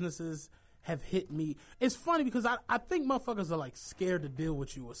like businesses have hit me. It's funny because I think motherfuckers are like scared to deal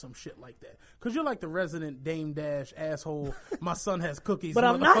with you or some shit like that. Because you're like the resident Dame Dash asshole. My son has cookies. But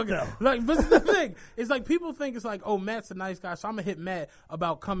I'm not though. Like, but the thing it's like people think it's like, oh, Matt's a nice guy, so I'm gonna hit Matt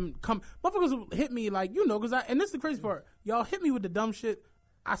about come. Motherfuckers will hit me like, because and this is the crazy part. Y'all hit me with the dumb shit.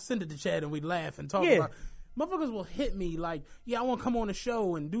 I send it to Chad and we laugh and talk about it. Motherfuckers will hit me like, I want to come on the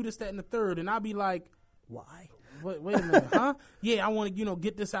show and do this, that, and the third, and I'll be like, why? Wait a minute, huh? Yeah, I want to,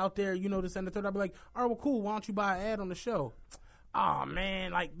 get this out there, this and the third. I'll be like, all right, well, cool. Why don't you buy an ad on the show? Oh,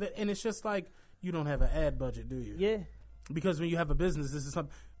 man. And it's just like, you don't have an ad budget, do you? Yeah. Because when you have a business, this is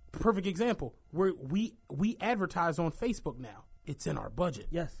something. Perfect example. We advertise on Facebook now. it's in our budget.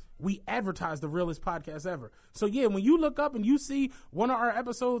 Yes. We advertise the realest podcast ever. So, yeah, when you look up and you see one of our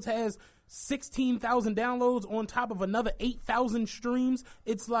episodes has 16,000 downloads on top of another 8,000 streams,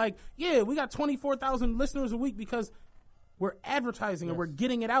 it's like, yeah, we got 24,000 listeners a week because we're advertising and we're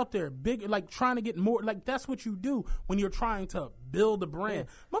getting it out there. Big, like trying to get more. Like, that's what you do when you're trying to build a brand.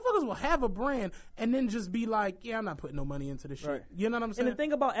 Yeah. Motherfuckers will have a brand and then just be like, yeah, I'm not putting no money into this shit. Right. You know what I'm saying? And the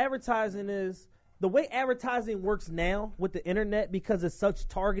thing about advertising is, the way advertising works now with the internet, because it's such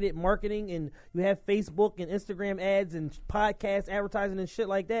targeted marketing and you have Facebook and Instagram ads and podcast advertising and shit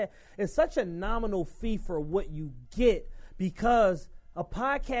like that, it's such a nominal fee for what you get, because a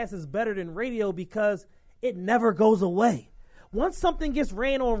podcast is better than radio because it never goes away. Once something gets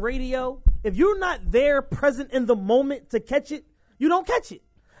ran on radio, if you're not there present in the moment to catch it, you don't catch it.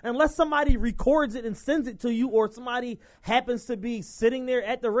 Unless somebody records it and sends it to you, or somebody happens to be sitting there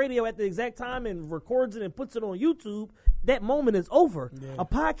at the radio at the exact time and records it and puts it on YouTube, that moment is over. Yeah. A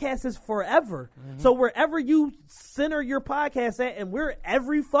podcast is forever. Mm-hmm. So wherever you center your podcast at, and we're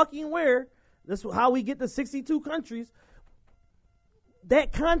every fucking where, this is how we get to 62 countries,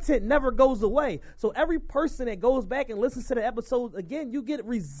 that content never goes away. So every person that goes back and listens to the episode again, you get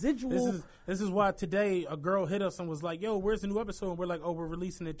residual. This is why today a girl hit us and was like, yo, where's the new episode? And we're like, oh, we're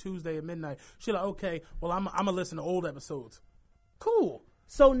releasing it Tuesday at midnight. She's like, okay, well, I'm going to listen to old episodes. Cool.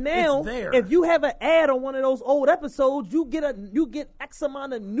 So now, if you have an ad on one of those old episodes, you get X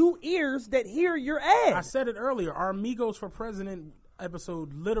amount of new ears that hear your ad. I said it earlier. Our Amigos for President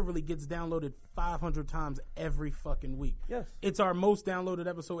episode literally gets downloaded 500 times every fucking week. Yes. It's our most downloaded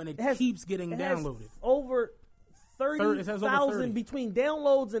episode, and it keeps getting downloaded. Over 30,000 between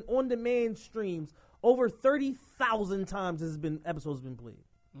downloads and on-demand streams. Over 30,000 times episodes been played.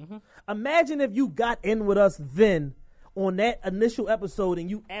 Mm-hmm. Imagine if you got in with us then on that initial episode and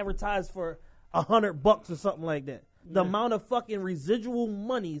you advertised for $100 or something like that. The amount of fucking residual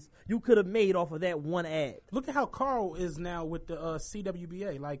monies you could have made off of that one ad. Look at how Carl is now with the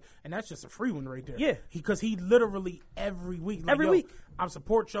CWBA, like, and that's just a free one right there. Yeah, because he literally every week, like, every week, I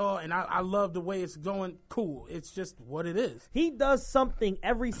support y'all, and I love the way it's going. Cool, it's just what it is. He does something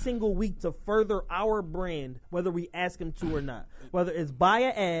every single week to further our brand, whether we ask him to or not. Whether it's buy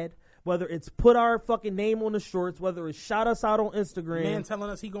an ad, whether it's put our fucking name on the shorts, whether it's shout us out on Instagram. Man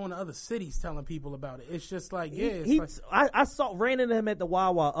telling us he going to other cities telling people about it. It's just like, yeah. I ran into him at the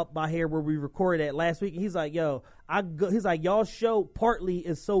Wawa up by here where we recorded at last week, and he's like, yo, he's like, y'all show partly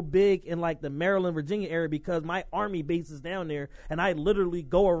is so big in like the Maryland, Virginia area because my army base is down there, and I literally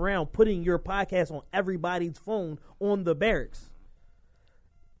go around putting your podcast on everybody's phone on the barracks.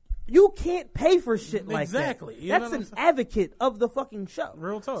 You can't pay for shit like that. Exactly. That's an advocate of the fucking show.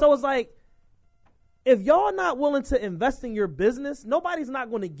 Real talk. So it's like, if y'all not willing to invest in your business, nobody's not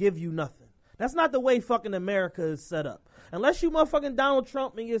going to give you nothing. That's not the way fucking America is set up. Unless you motherfucking Donald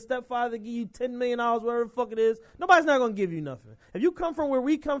Trump and your stepfather give you $10 million, whatever the fuck it is, nobody's not going to give you nothing. If you come from where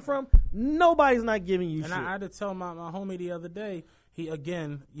we come from, nobody's not giving you shit. And I had to tell my homie the other day, he,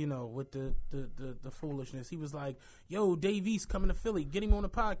 again, you know, with the foolishness, he was like, yo, Dave East coming to Philly, get him on the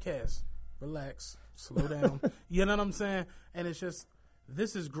podcast. Relax, slow down. You know what I'm saying? And it's just,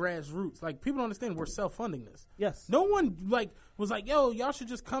 this is grassroots. Like, people don't understand we're self-funding this. Yes. No one, like, was like, yo, y'all should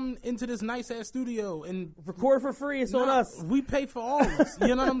just come into this nice-ass studio and record for free. It's on us. We pay for all of this.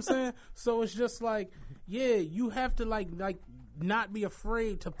 You know what I'm saying? So it's just like, yeah, you have to, like not be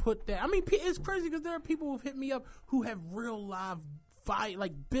afraid to put that. I mean, it's crazy because there are people who've hit me up who have real live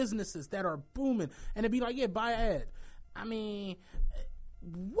businesses that are booming, and it'd be like, yeah, buy an ad. I mean,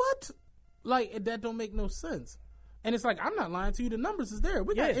 what? Like, that don't make no sense. And it's like, I'm not lying to you. The numbers is there.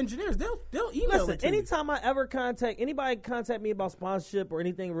 We got engineers. They'll email it to anytime I ever anybody contact me about sponsorship or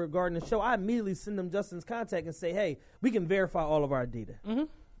anything regarding the show, I immediately send them Justin's contact and say, hey, we can verify all of our data. Mm-hmm.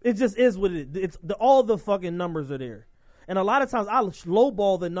 It just is what it is. All the fucking numbers are there. And a lot of times I'll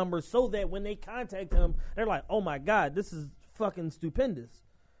lowball the numbers so that when they contact them, they're like, oh my God, this is fucking stupendous.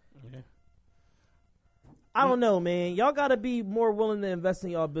 Yeah. I don't know, man. Y'all got to be more willing to invest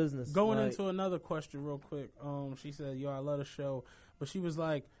in y'all business. Going into another question real quick. She said, yo, I love the show. But she was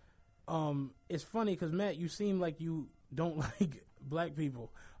like, it's funny because, Matt, you seem like you don't like black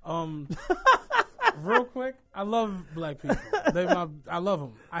people. Real quick, I love black people. I love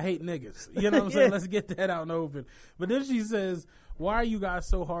them. I hate niggas. You know what I'm saying? Let's get that out in the open. But then she says, why are you guys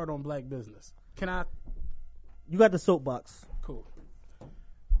so hard on black business? You got the soapbox. Cool.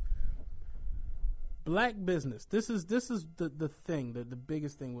 Black business. This is the thing, the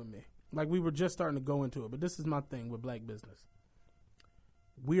biggest thing with me. Like, we were just starting to go into it, but this is my thing with black business.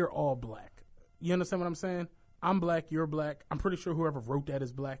 We are all black. You understand what I'm saying? I'm black, you're black. I'm pretty sure whoever wrote that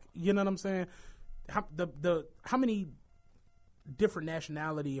is black. You know what I'm saying? How many different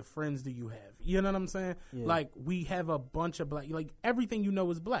nationality of friends do you have? You know what I'm saying? Yeah. Like, we have a bunch of black, like, everything you know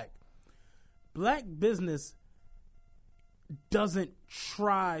is black. Black business doesn't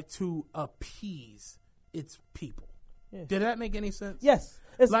try to appease its people. Yeah. Did that make any sense? Yes.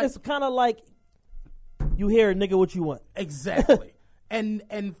 It's kind of like you hear, nigga, what you want. Exactly.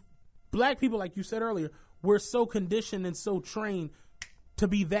 and black people, like you said earlier, we're so conditioned and so trained to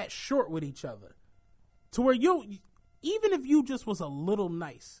be that short with each other. To where even if you just was a little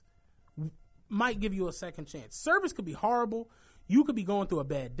nice, might give you a second chance. Service could be horrible. You could be going through a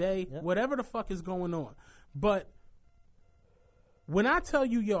bad day. Yep. Whatever the fuck is going on. But when I tell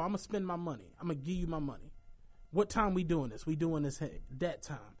you, yo, I'm going to spend my money. I'm going to give you my money. What time we doing this? We doing this at that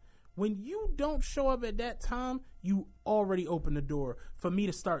time. When you don't show up at that time, you already open the door for me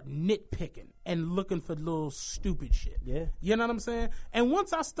to start nitpicking and looking for little stupid shit. Yeah. You know what I'm saying? And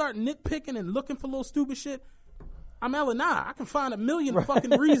once I start nitpicking and looking for little stupid shit, I'm L&I. I can find a million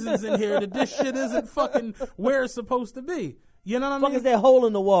fucking reasons in here that this shit isn't fucking where it's supposed to be. You know what I mean? Fuck is that hole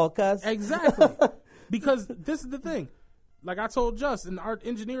in the wall, cuz? Exactly. Because this is the thing. Like I told Justin, the art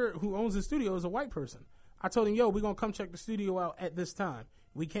engineer who owns the studio is a white person. I told him, yo, we're going to come check the studio out at this time.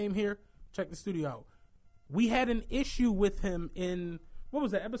 We came here, checked the studio out. We had an issue with him in, what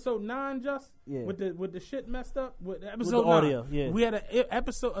was that, episode 9, Just? Yeah. With the shit messed up? With episode with the 9. audio, yeah. We had an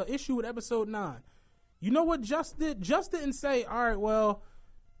issue with episode 9. You know what Just did? Just didn't say, all right, well,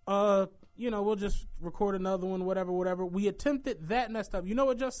 we'll just record another one, whatever. We attempted that messed up. You know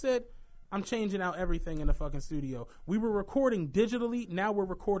what Just said? I'm changing out everything in the fucking studio. We were recording digitally. Now we're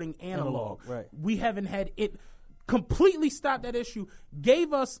recording analog. Right. We haven't had it completely stopped that issue.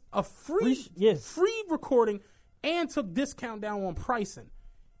 Gave us a free recording and took discount down on pricing.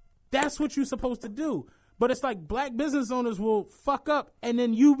 That's what you're supposed to do. But it's like black business owners will fuck up, and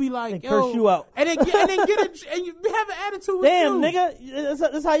then you be like, and curse you out, and then and you have an attitude. Damn, nigga,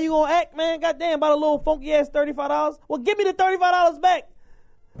 that's how you gonna act, man. Goddamn, about a little funky ass $35. Well, give me the $35 back.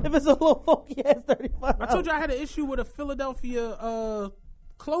 If it's a little funky ass $35. I told you I had an issue with a Philadelphia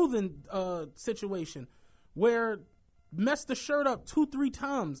clothing situation where messed the shirt up 2-3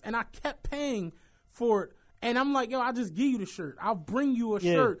 times, and I kept paying for it. And I'm like, yo, I'll just give you the shirt. I'll bring you a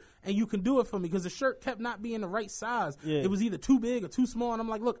shirt, and you can do it for me, because the shirt kept not being the right size. Yeah. It was either too big or too small. And I'm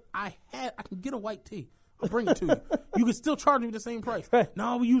like, look, I can get a white tee. I'll bring it to you. You can still charge me the same price. Right.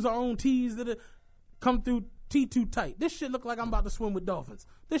 No, we use our own tees that come through tee too tight. This shit look like I'm about to swim with dolphins.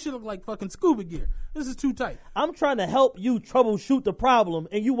 This shit look like fucking scuba gear. This is too tight. I'm trying to help you troubleshoot the problem,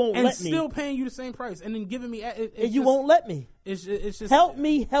 and you won't let me. And still paying you the same price, and then giving me. And you won't let me. It's just help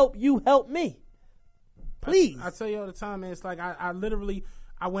me, help you, help me. Please. I tell you all the time, man. It's like I literally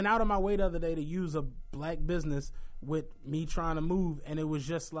went out of my way the other day to use a black business with me trying to move, and it was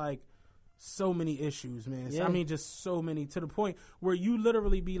just like so many issues, man. Yeah. I mean, just so many, to the point where you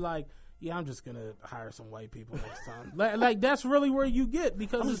literally be like, yeah, I'm just gonna hire some white people next time. like that's really where you get,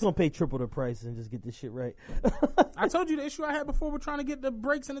 because I'm just gonna pay triple the price and just get this shit right. I told you the issue I had before with trying to get the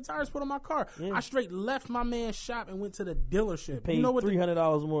brakes and the tires put on my car. Yeah. I straight left my man's shop and went to the dealership. Paid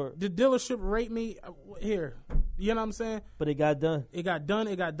 $300 more. The dealership rate me here. You know what I'm saying? But it got done. It got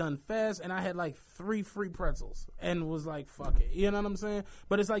done fast, and I had like 3 free pretzels and was like, fuck it. You know what I'm saying?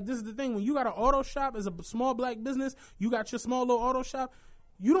 But it's like, this is the thing. When you got an auto shop as a small black business, you got your small little auto shop,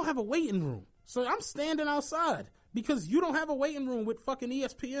 you don't have a waiting room. So I'm standing outside because you don't have a waiting room with fucking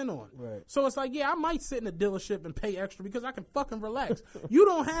ESPN on. Right. So it's like, yeah, I might sit in a dealership and pay extra because I can fucking relax. You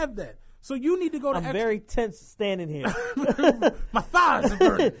don't have that. So you need to go to I'm very tense standing here. My thighs are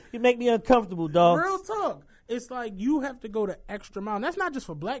burning. You make me uncomfortable, dog. Real talk. It's like you have to go the extra mile. And that's not just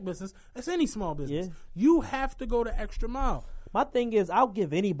for black business. That's any small business. Yeah. You have to go the extra mile. My thing is, I'll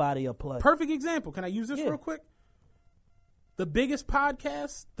give anybody a plug. Perfect example. Can I use this real quick? The biggest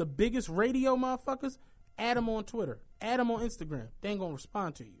podcasts, the biggest radio motherfuckers, add them on Twitter. Add them on Instagram. They ain't going to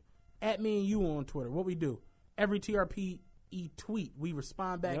respond to you. At me and you on Twitter. What we do? Every TRPE tweet, we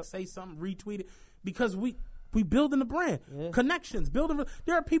respond back, say something, retweet it. Because we building the brand. Yeah. Connections.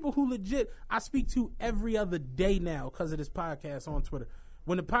 There are people who legit I speak to every other day now because of this podcast on Twitter.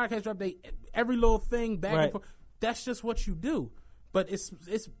 When the podcast drop, every little thing back and forth. That's just what you do. But it's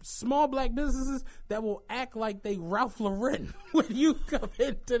small black businesses that will act like they Ralph Lauren when you come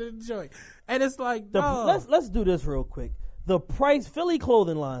into the joint. And it's like, let's do this real quick. The price, Philly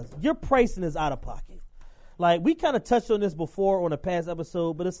clothing lines, your pricing is out of pocket. Like, we kind of touched on this before on a past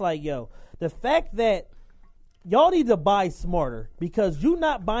episode, but it's like, yo, the fact that y'all need to buy smarter, because you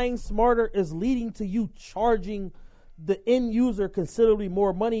not buying smarter is leading to you charging the end user considerably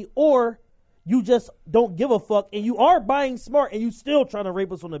more money, or you just don't give a fuck, and you are buying smart, and you still trying to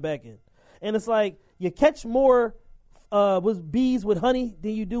rape us on the back end. And it's like, you catch more was bees with honey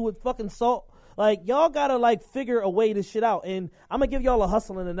than you do with fucking salt. Like, y'all gotta, like, figure a way to shit out. And I'm gonna give y'all a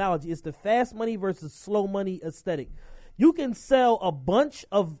hustling analogy. It's the fast money versus slow money aesthetic. You can sell a bunch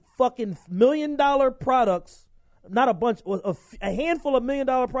of fucking $1 million products, not a bunch, a handful of $1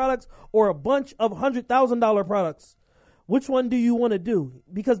 million products, or a bunch of $100,000 products. Which one do you want to do?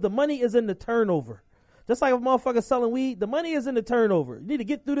 Because the money is in the turnover. Just like a motherfucker selling weed, the money is in the turnover. You need to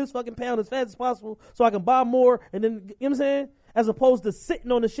get through this fucking pound as fast as possible so I can buy more, and then, you know what I'm saying? As opposed to sitting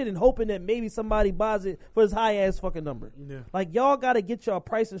on the shit and hoping that maybe somebody buys it for his high ass fucking number. Yeah. Like, y'all got to get y'all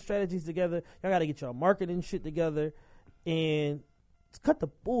pricing strategies together. Y'all got to get y'all marketing shit together and cut the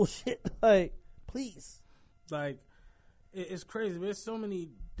bullshit. Like, please. Like, it's crazy. There's so many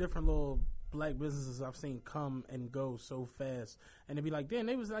different little black businesses I've seen come and go so fast. And it'd be like, damn,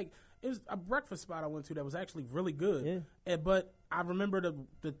 it was a breakfast spot I went to that was actually really good. Yeah. But I remember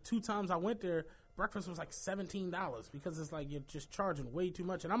the 2 times I went there, breakfast was like $17 because it's like you're just charging way too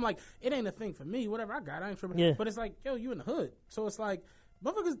much. And I'm like, it ain't a thing for me. Whatever I got, I ain't tripping. Yeah. But it's like, yo, you in the hood. So it's like,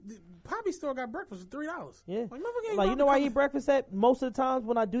 motherfuckers, Poppy store got breakfast for $3. Yeah. Like you know where I eat breakfast at most of the times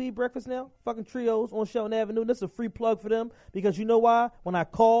when I do eat breakfast now? Fucking Trios on Shelton Avenue. This is a free plug for them because you know why? When I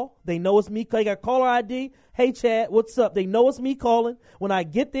call, they know it's me. They got caller ID. Hey, Chad, what's up? They know it's me calling. When I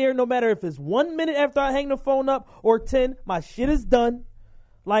get there, no matter if it's 1 minute after I hang the phone up or 10, my shit is done.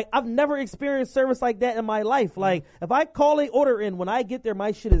 Like, I've never experienced service like that in my life. Like, if I call a order in, when I get there,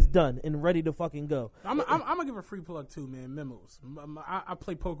 my shit is done and ready to fucking go. I'm gonna give a free plug too, man. Memos. I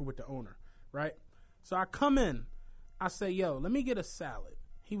play poker with the owner, right? So I come in, I say, yo, let me get a salad.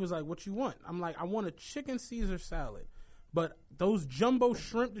 He was like, what you want? I'm like, I want a chicken Caesar salad, but those jumbo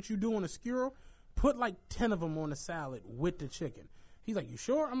shrimp that you do on a skewer, put like 10 of them on the salad with the chicken. He's like, you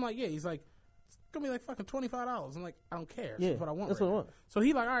sure? I'm like, yeah. He's like, it's gonna be like fucking $25. I'm like, I don't care. Yeah, That's what I want. That's right what I now. want. So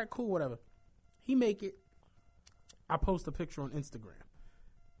he like, all right, cool, whatever. He make it. I post a picture on Instagram.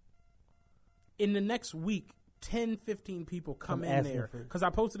 In the next week, 10, 15 people come in there because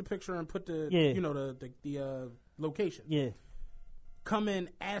I posted a picture and put the the location. Yeah. Come in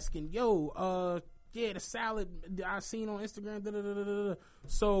asking, yo, the salad I seen on Instagram. Da, da, da, da, da.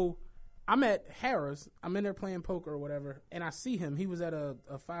 So I'm at Harrah's. I'm in there playing poker or whatever, and I see him. He was at a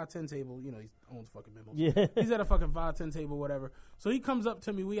 5-10 table. You know, he owns fucking memos. Yeah. He's at a fucking 5-10 table, whatever. So he comes up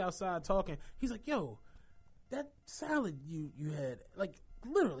to me. We outside talking. He's like, yo, that salad you had, like,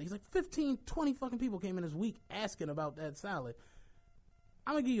 literally, he's like 15, 20 fucking people came in this week asking about that salad.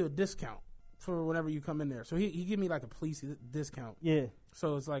 I'm going to give you a discount for whenever you come in there. So he gave me like a police discount. Yeah.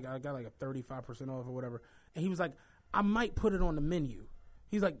 So it's like I got like a 35% off or whatever. And he was like, I might put it on the menu.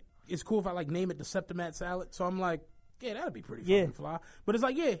 He's like, it's cool if I like name it the Septimat salad. So I'm like, yeah, that'd be pretty fucking fly. But it's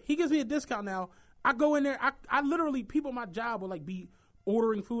like, yeah, he gives me a discount now. I go in there. I literally, people at my job will like be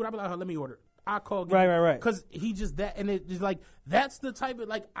ordering food. I'll be like, oh, let me order. I call right. Because he just that, and it's like that's the type of,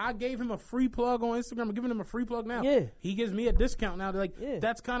 like, I gave him a free plug on Instagram. I'm giving him a free plug now. Yeah, he gives me a discount now. Like,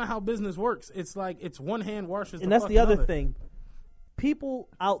 that's kind of how business works. It's like it's one hand washes. And that's the other thing. People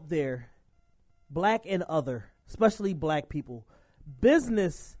out there, black and other, especially black people,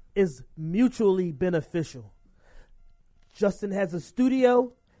 business is mutually beneficial. Justin has a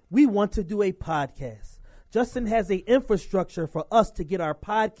studio. We want to do a podcast. Justin has an infrastructure for us to get our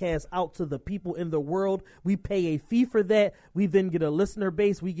podcast out to the people in the world. We pay a fee for that. We then get a listener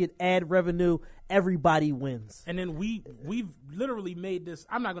base. We get ad revenue. Everybody wins. And then we've literally made this.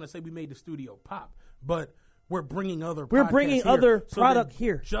 I'm not going to say we made the studio pop, but we're bringing other product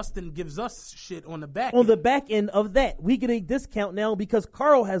here. Justin gives us shit on the back the back end of that. We get a discount now because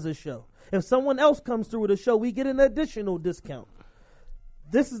Carl has a show. If someone else comes through with a show, we get an additional discount.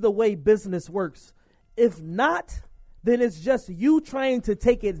 This is the way business works. If not, then it's just you trying to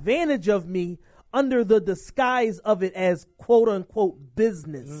take advantage of me under the disguise of it as quote unquote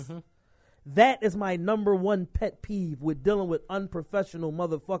business. Mm-hmm. That is my number one pet peeve with dealing with unprofessional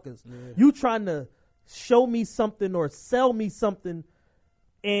motherfuckers. Yeah. You trying to show me something or sell me something,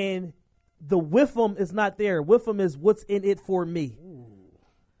 and the whiffum is not there. Whiffum is what's in it for me. Ooh.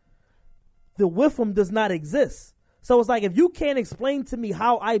 The whiffum does not exist. So it's like, if you can't explain to me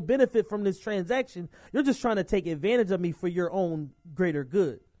how I benefit from this transaction, you're just trying to take advantage of me for your own greater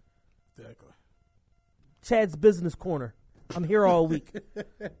good. Exactly. Chad's Business Corner. I'm here all week.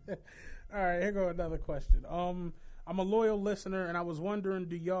 All right, here go another question. I'm a loyal listener, and I was wondering,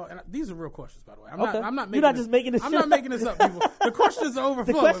 do y'all? And these are real questions, by the way. I'm not making. You're not just making this. I'm not making this up, people. The questions are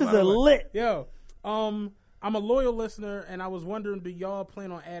overflowing. The questions are lit. Yo, I'm a loyal listener, and I was wondering, do y'all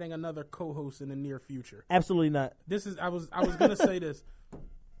plan on adding another co-host in the near future? Absolutely not. I was gonna say this.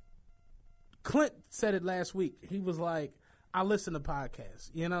 Clint said it last week. He was like, I listen to podcasts.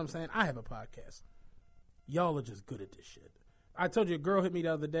 You know what I'm saying? I have a podcast. y'all are just good at this shit. I told you a girl hit me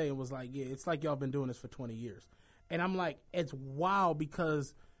the other day and was like, yeah, it's like y'all been doing this for 20 years. And I'm like, it's wild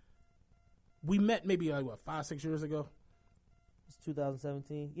because we met maybe 5-6 years ago. It's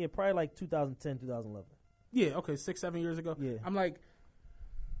 2017. Yeah, probably like 2010, 2011. Yeah, okay, 6-7 years ago. Yeah. I'm like,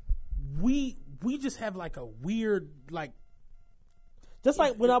 we just have like a weird like. Just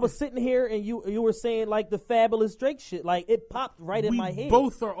like when I was sitting here and you were saying like the Fabulous Drake shit, like it popped right in my head.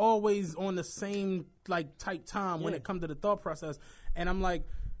 Both are always on the same like tight time when it comes to the thought process, and I'm like,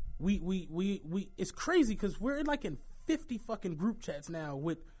 we it's crazy because we're like in 50 fucking group chats now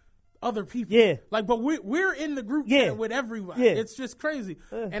with other people. Yeah, like, but we're in the group chat with everybody. Yeah. It's just crazy,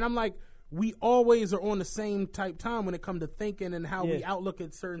 and I'm like, we always are on the same type time when it comes to thinking and how we outlook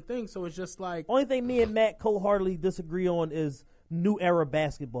at certain things. So it's just like only thing me and Matt cold-heartedly disagree on is new era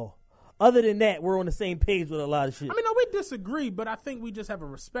basketball. Other than that, we're on the same page with a lot of shit. I mean, no, we disagree, but I think we just have a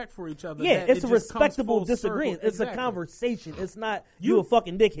respect for each other. Yeah, it's a respectable disagreement. It's a conversation. It's not you a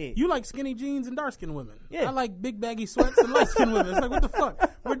fucking dickhead. You like skinny jeans and dark skinned women. Yeah. I like big baggy sweats and light skinned women. It's like, what the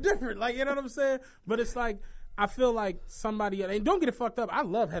fuck? We're different. Like, you know what I'm saying? But it's like, I feel like somebody, and don't get it fucked up. I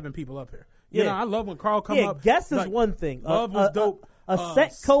love having people up here. You know, I love when Carl come up. Guest is one thing. Love was dope. A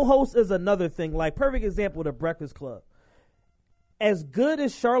set co-host is another thing. Like, perfect example, The Breakfast Club. As good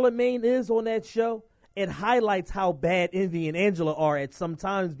as Charlamagne is on that show, it highlights how bad Envy and Angela are at some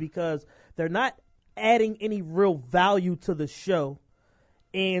times because they're not adding any real value to the show.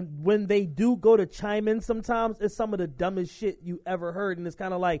 And when they do go to chime in sometimes, it's some of the dumbest shit you ever heard. And it's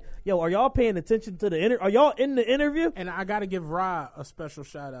kind of like, yo, are y'all paying attention to the are y'all in the interview? And I got to give Ra a special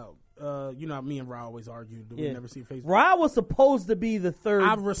shout out. You know, me and Ra always argue. We never see Facebook. Ra was supposed to be the third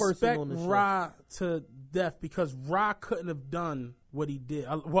person on the show. I respect Ra to death because Ra couldn't have done what he did.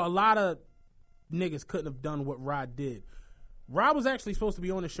 Well, a lot of niggas couldn't have done what Ra did. Ra was actually supposed to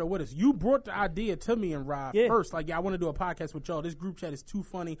be on the show with us. You brought the idea to me and Ra first. Like, I want to do a podcast with y'all. This group chat is too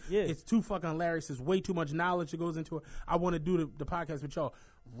funny. Yeah. It's too fucking hilarious. There's way too much knowledge that goes into it. I want to do the podcast with y'all.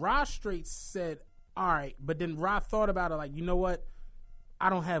 Ra straight said, all right. But then Ra thought about it like, you know what? I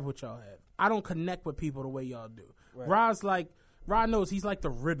don't have what y'all have. I don't connect with people the way y'all do. Right. Ra's like, Ra knows he's like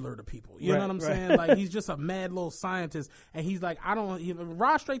the Riddler to people. You know what I'm saying? Like, he's just a mad little scientist. And he's like,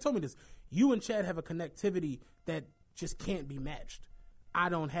 Ra straight told me this. You and Chad have a connectivity that just can't be matched. I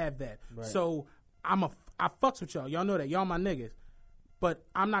don't have that. Right. So I fucks with y'all. Y'all know that. Y'all my niggas. But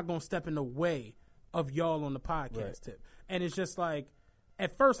I'm not going to step in the way of y'all on the podcast tip. And it's just like,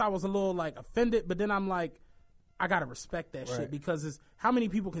 at first I was a little like offended, but then I'm like, I got to respect that shit because it's how many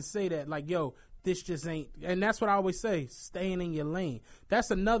people can say that like, yo, this just ain't, and that's what I always say, staying in your lane.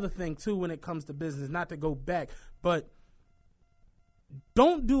 That's another thing too when it comes to business, not to go back, but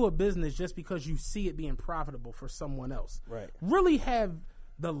don't do a business just because you see it being profitable for someone else. Right. Really have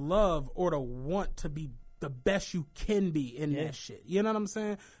the love or the want to be the best you can be in that shit. You know what I'm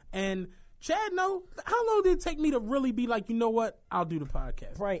saying? And Chad, how long did it take me to really be like, you know what? I'll do the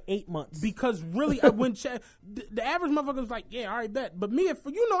podcast. Probably 8 months. Because really, when Chad, the average motherfucker was like, yeah, all right, bet. But me,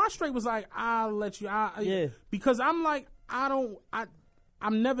 I straight was like, I'll let you. Because I'm like, I'm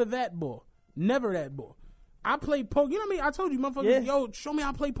never that bull. Never that bull. I play poker. You know what I mean? I told you, motherfuckers, yo, show me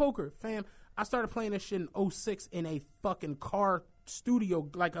how to play poker. Fam, I started playing this shit in 2006 in a fucking car studio,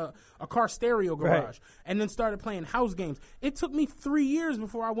 like a car stereo garage, and then started playing house games. It took me 3 years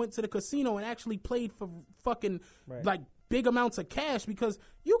before I went to the casino and actually played for fucking like big amounts of cash because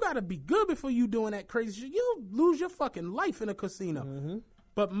you gotta be good before you doing that crazy shit. You'll lose your fucking life in a casino. Mm-hmm.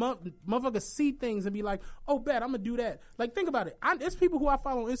 But motherfuckers see things and be like, oh, bet, I'm gonna do that. Like, think about it. There's people who I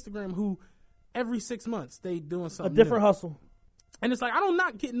follow on Instagram who every 6 months they doing something a different hustle. And it's like, I don't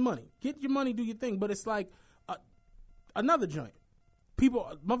not getting money. Get your money, do your thing. But it's like another joint.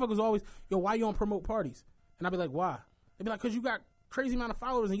 Motherfuckers always, yo, why you don't promote parties? And I'd be like, why? They'd be like, because you got crazy amount of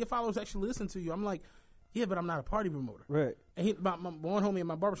followers and your followers actually listen to you. I'm like, yeah, but I'm not a party promoter. Right. And my one homie in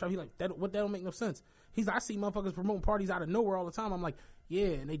my barbershop, he's like, that don't make no sense. He's like, I see motherfuckers promoting parties out of nowhere all the time. I'm like, yeah,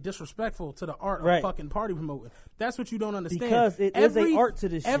 and they disrespectful to the art of fucking party promoting. That's what you don't understand. Because it is an art to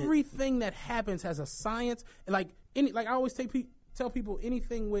this shit. Everything that happens has a science. Like I always tell people,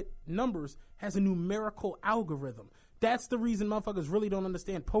 anything with numbers has a numerical algorithm. That's the reason motherfuckers really don't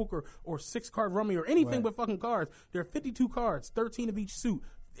understand poker or 6-card rummy or anything but fucking cards. There are 52 cards, 13 of each suit.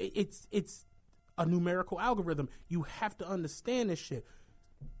 It's a numerical algorithm. You have to understand this shit.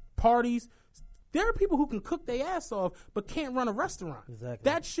 Parties, there are people who can cook their ass off but can't run a restaurant. Exactly.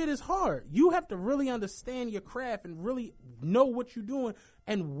 That shit is hard. You have to really understand your craft and really know what you're doing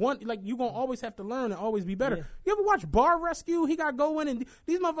and you're going to always have to learn and always be better. Yeah. You ever watch Bar Rescue? He got going and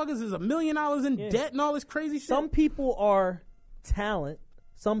these motherfuckers is $1 million in debt and all this crazy shit. Some people are talent.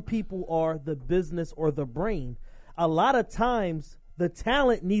 Some people are the business or the brain. A lot of times, the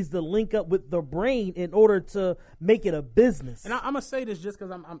talent needs to link up with the brain in order to make it a business. And I'm going to say this just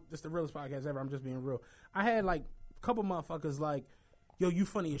because I'm just the realest podcast ever. I'm just being real. I had like a couple motherfuckers like, yo, you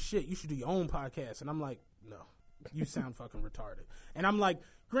funny as shit. You should do your own podcast. And I'm like, no, you sound fucking retarded. And I'm like,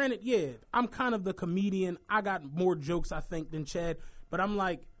 granted, yeah, I'm kind of the comedian. I got more jokes, I think, than Chad. But I'm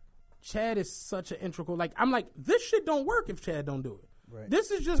like, Chad is such an integral. Like, I'm like, this shit don't work if Chad don't do it. Right.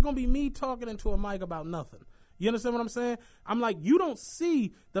 This is just going to be me talking into a mic about nothing. You understand what I'm saying? I'm like, you don't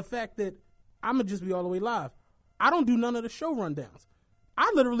see the fact that I'm going to just be all the way live. I don't do none of the show rundowns.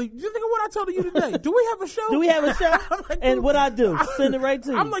 I literally, you think of what I told you today. Do we have a show? Do we have a show? Like, and what I do, send it right to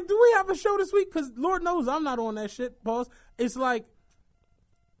you. I'm like, do we have a show this week? Because Lord knows I'm not on that shit, boss. It's like,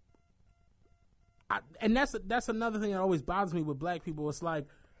 and that's another thing that always bothers me with black people. It's like,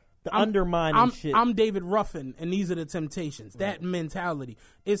 the undermining shit. I'm David Ruffin, and these are the Temptations. Right. That mentality.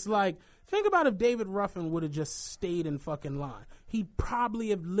 It's like, think about if David Ruffin would have just stayed in fucking line. He'd probably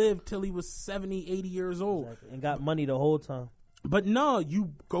have lived till he was 70, 80 years old. Exactly. And got money the whole time. But no,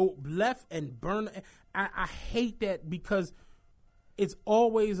 you go left and burn. I hate that because it's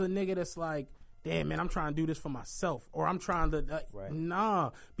always a nigga that's like, damn, man, I'm trying to do this for myself. Or I'm trying to, right. Nah.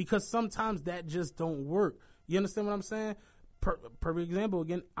 Because sometimes that just don't work. You understand what I'm saying? Perfect example,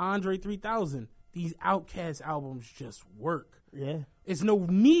 again, Andre 3000. These Outkast albums just work. Yeah. It's no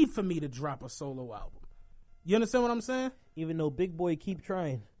need for me to drop a solo album. You understand what I'm saying? Even though Big Boy keep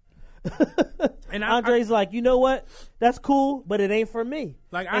trying. And Andre's like, you know what? That's cool, but it ain't for me.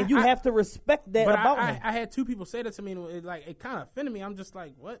 Like, and you have to respect that about him. I had two people say that to me, and it kind of offended me. I'm just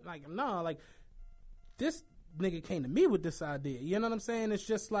like, what? Like, no, like, this nigga came to me with this idea. You know what I'm saying? It's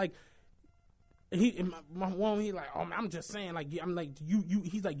just like, he like, oh, I'm just saying, like, I'm like,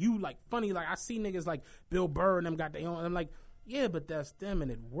 he's like, you like funny. Like, I see niggas like Bill Burr and them got their own. I'm like, yeah, but that's them,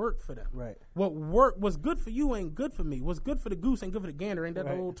 and it worked for them. Right. What was good for you ain't good for me. What's good for the goose ain't good for the gander. Ain't that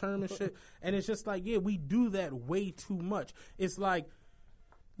the old term and shit? And it's just like, yeah, we do that way too much. It's like,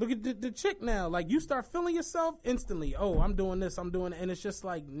 look at the chick now. Like, you start feeling yourself instantly. Oh, I'm doing this, I'm doing it. And it's just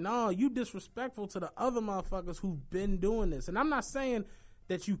like, no, you disrespectful to the other motherfuckers who've been doing this. And I'm not saying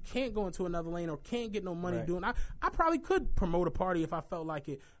that you can't go into another lane or can't get no money doing it. I probably could promote a party if I felt like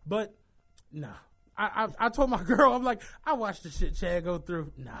it. But, nah. I told my girl, I'm like, I watched the shit Chad go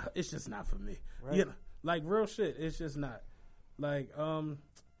through. Nah, it's just not for me. Right. You know, like, real shit, it's just not. Like,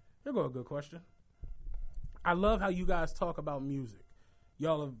 here go a good question. I love how you guys talk about music.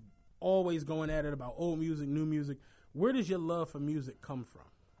 Y'all are always going at it about old music, new music. Where does your love for music come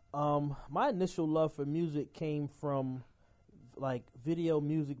from? My initial love for music came from, like, Video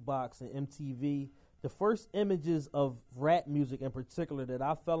Music Box and MTV. The first images of rap music in particular that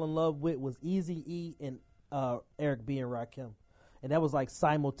I fell in love with was Eazy-E and Eric B. and Rakim. And that was like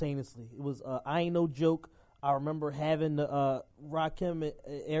simultaneously. It was I Ain't No Joke. I remember having the Rakim and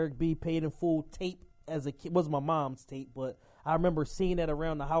Eric B. Paid in Full tape as a kid. It was my mom's tape, but I remember seeing that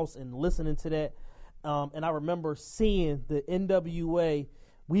around the house and listening to that. And I remember seeing the NWA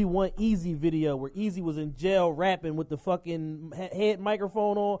We Want Easy video where Easy was in jail rapping with the fucking head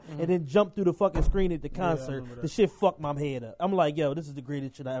microphone on and then jumped through the fucking screen at the concert. The shit fucked my head up. I'm like, yo, this is the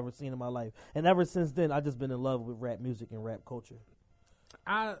greatest shit I ever seen in my life. And ever since then, I just been in love with rap music and rap culture.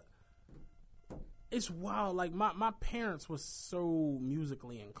 It's wild. Like, my parents were so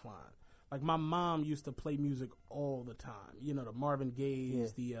musically inclined. Like, my mom used to play music all the time. You know, the Marvin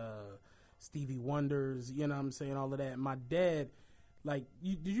Gayes, the Stevie Wonders, you know what I'm saying, all of that. My dad... Like,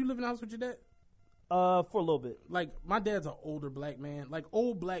 did you live in the house with your dad? For a little bit. Like, my dad's an older black man. Like,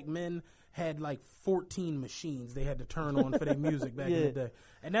 old black men had, like, 14 machines they had to turn on for their music back in the day.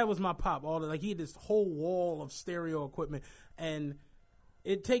 And that was my pop. He had this whole wall of stereo equipment. And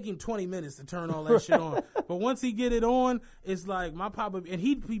it'd take him 20 minutes to turn all that shit on. But once he get it on, it's like, my pop would, and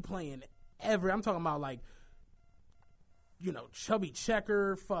he'd be playing I'm talking about, like, you know, Chubby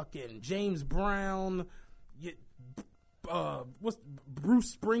Checker, fucking James Brown, what's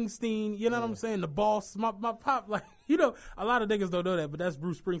Bruce Springsteen, you know what I'm saying? The Boss. My pop, like, you know, a lot of niggas don't know that, but that's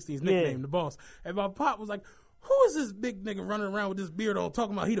Bruce Springsteen's nickname, The Boss. And my pop was like, who is this big nigga running around with this beard on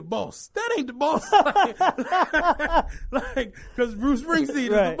talking about he the boss? That ain't the boss. Like, cause Bruce Springsteen is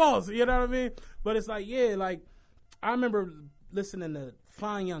the boss, you know what I mean? But it's like, yeah, like, I remember listening to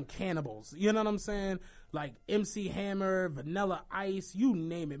Fine Young Cannibals, you know what I'm saying? Like MC Hammer, Vanilla Ice, you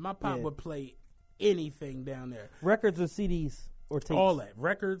name it. My pop would play anything down there. Records or CDs or tapes? All that.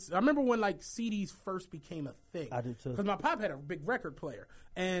 Records. I remember when, like, CDs first became a thing. I do too. Because my pop had a big record player.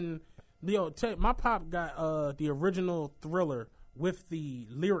 And, my pop got the original Thriller with the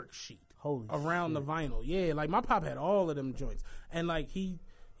lyric sheet around the vinyl. Yeah, like, my pop had all of them joints. And, like, he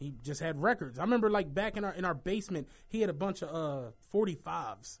He just had records. I remember like back in our basement, he had a bunch of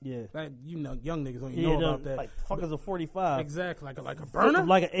 45s. Yeah, like young niggas don't know about that. Like fuck is a 45? Exactly, like a burner,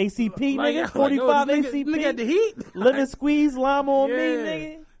 like an ACP nigga. 45 like, ACP. Nigga had the heat. Lemon squeeze lime on me,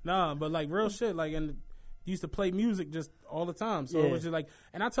 nigga. Nah, but like real shit. Like and used to play music just all the time. So it was just like,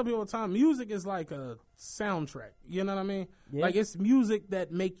 and I tell people all the time, music is like a soundtrack. You know what I mean? Yeah. Like it's music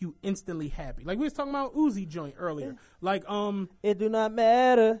that make you instantly happy. Like we was talking about Uzi joint earlier. Like it do not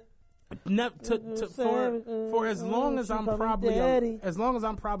matter. For as long as I'm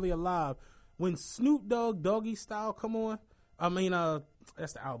probably alive, when Snoop Dogg Doggy Style come on, I mean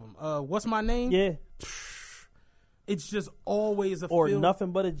that's the album. What's My Name? Yeah. It's just always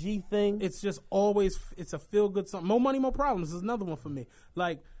Nothing But a G thing. It's just always it's a feel good song. More Money, More Problems is another one for me.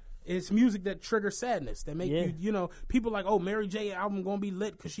 Like it's music that triggers sadness that make you know people like, oh, Mary J album gonna be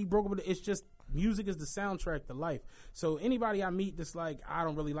lit because she broke up with it. It's just music is the soundtrack to life. So anybody I meet that's like, I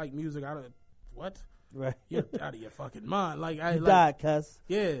don't really like music. What? Right. You're out of your fucking mind. Like I died, cuz.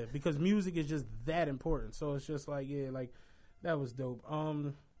 Yeah, because music is just that important. So it's just like like that was dope.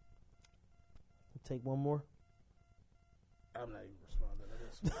 Take one more. I'm not even responding to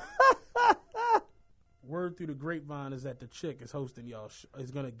this. Word through the grapevine is that the chick is hosting y'all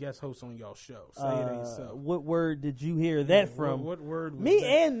is gonna guest host on y'all show. Say it ain't so. What word did you hear that from? What word? Was Me that?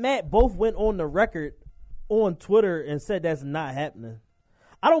 and Matt both went on the record on Twitter and said that's not happening.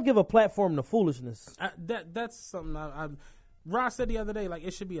 I don't give a platform to foolishness. That's something Ross said the other day. Like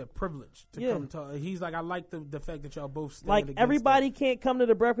it should be a privilege to come talk. He's like, I like the fact that y'all both stand like against everybody that. Can't come to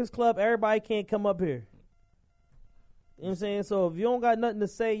the Breakfast Club. Everybody can't come up here. You know what I'm saying? So if you don't got nothing to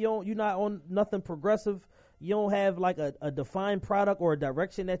say, you're not on nothing progressive, you don't have like a defined product or a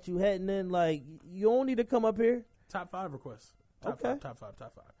direction that you heading in, like you don't need to come up here. Top 5 requests. Top five.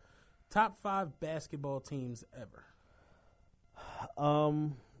 Top 5 basketball teams ever.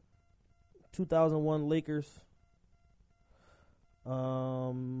 2001 Lakers.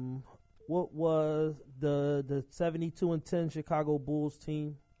 What was the 72-10 Chicago Bulls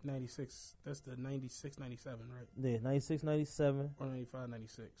team? 96. That's the 96, 97, right? Yeah, 96, 97. Or 95,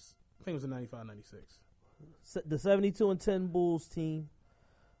 96. I think it was the 95, 96. The 72-10 Bulls team.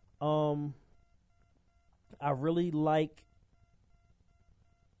 I really like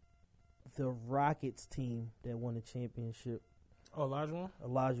the Rockets team that won the championship. Oh, Olajuwon?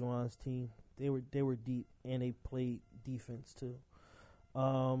 Olajuwon's team. They were deep and they played defense too.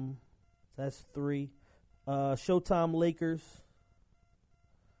 That's 3. Showtime Lakers.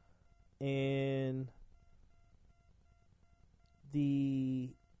 And the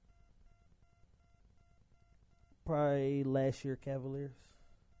probably last year Cavaliers.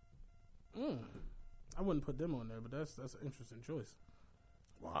 I wouldn't put them on there, but that's an interesting choice.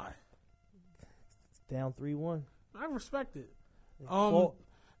 Why? It's down 3-1. I respect it. Well,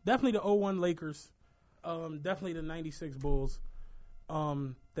 definitely the 01 Lakers. Definitely the 96 Bulls.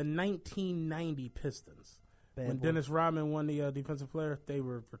 The 1990 Pistons. When Dennis Rodman won the defensive player, they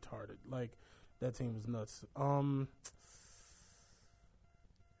were retarded. Like, that team was nuts. I'm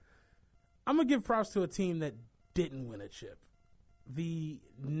going to give props to a team that didn't win a chip. The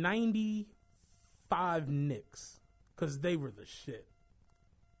 95 Knicks, because they were the shit.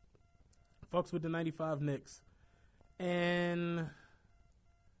 Fucks with the 95 Knicks. And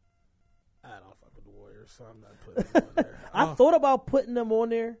I don't fuck with the Warriors, so I'm not putting them on there. I thought about putting them on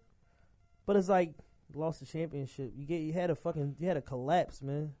there, but it's like, lost the championship. You had a collapse,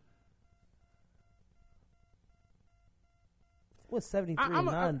 man. What's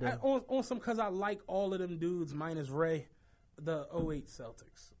 73-9 on some, because I like all of them dudes minus Ray, the 08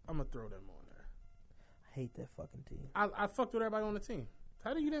 Celtics. I'm gonna throw them on there. I hate that fucking team. I fucked with everybody on the team.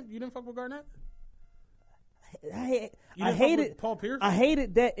 How do you didn't fuck with Garnett? I hated Paul Pierce. I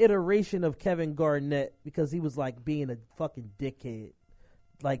hated that iteration of Kevin Garnett because he was like being a fucking dickhead.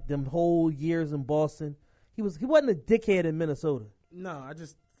 Like them whole years in Boston, he wasn't a dickhead in Minnesota. No, I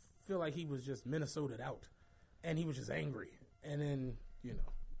just feel like he was just Minnesota'd out, and he was just angry. And then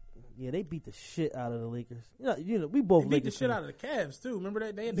yeah, they beat the shit out of the Lakers. We both beat the shit out of the Cavs too. Remember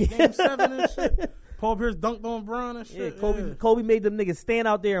that they had the game 7 and shit. Paul Pierce dunked on Bron and shit. Yeah, Kobe made them niggas stand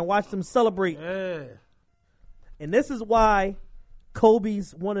out there and watch them celebrate. Yeah, and this is why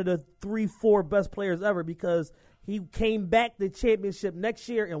Kobe's one of the 3-4 best players ever, because he came back to championship next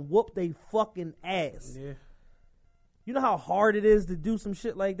year and whooped they fucking ass. Yeah. You know how hard it is to do some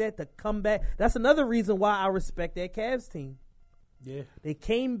shit like that, to come back? That's another reason why I respect that Cavs team. Yeah. They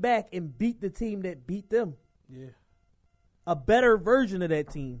came back and beat the team that beat them. Yeah. A better version of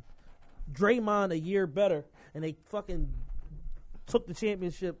that team. Draymond a year better. And they fucking took the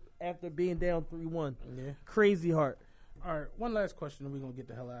championship after being down 3-1. Yeah. Crazy heart. All right, one last question, and we're gonna get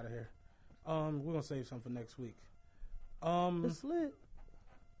the hell out of here. We're gonna save something for next week. It's lit.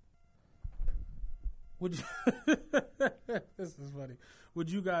 Would you this is funny.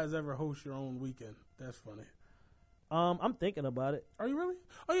 Would you guys ever host your own weekend? That's funny. I'm thinking about it. Are you really?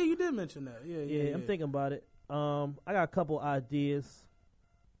 Oh yeah, you did mention that. Yeah. I'm thinking about it. I got a couple ideas.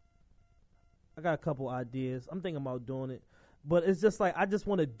 I'm thinking about doing it, but it's just like I just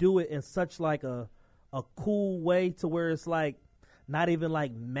want to do it in such like a cool way to where it's like not even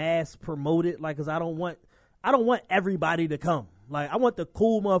like mass promoted. Like, cause I don't want everybody to come. Like, I want the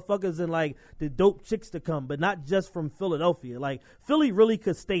cool motherfuckers and like the dope chicks to come, but not just from Philadelphia. Like, Philly really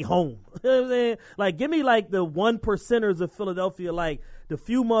could stay home. You know what I'm saying? Like, give me like the 1%ers of Philadelphia, like the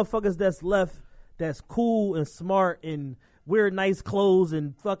few motherfuckers that's left that's cool and smart and wear nice clothes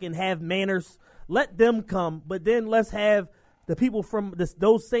and fucking have manners. Let them come, but then let's have the people from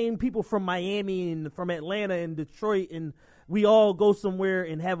those same people from Miami and from Atlanta and Detroit, and we all go somewhere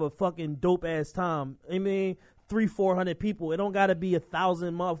and have a fucking dope ass time. I mean, 300-400 people. It don't gotta be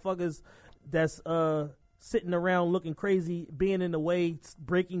 1,000 motherfuckers that's sitting around looking crazy, being in the way,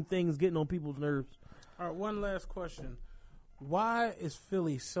 breaking things, getting on people's nerves. All right, one last question. Why is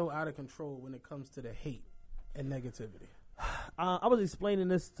Philly so out of control when it comes to the hate and negativity? I was explaining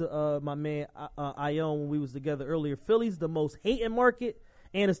this to my man Ion when we was together earlier. Philly's the most hating market,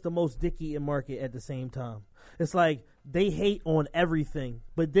 and it's the most dick-eating market at the same time. It's like they hate on everything,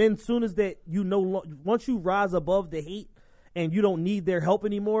 but then soon as that once you rise above the hate and you don't need their help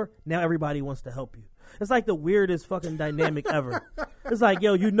anymore, now everybody wants to help you. It's like the weirdest fucking dynamic ever. It's like,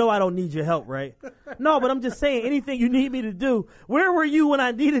 yo, I don't need your help, right? No, but I'm just saying, anything you need me to do, where were you when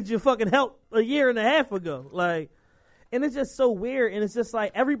I needed your fucking help a year and a half ago? Like. And it's just so weird, and it's just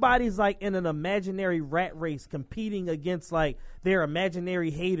like everybody's like in an imaginary rat race competing against like their imaginary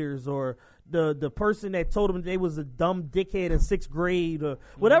haters or the person that told them they was a dumb dickhead in 6th grade or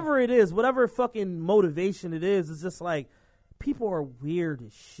whatever it is, whatever fucking motivation it is. It's just like people are weird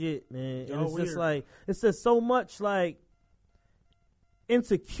as shit, man. And it's just like it's just so much like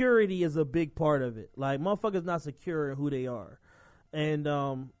insecurity is a big part of it. Like motherfuckers not secure in who they are,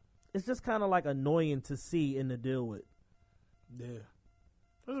 and it's just kind of like annoying to see and to deal with. Yeah,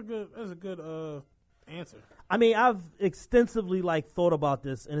 that's a good answer. I mean, I've extensively like thought about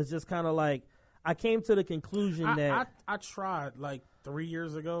this, and it's just kind of like I came to the conclusion that I tried like 3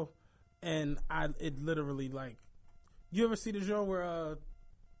 years ago, and it literally like you ever see the show where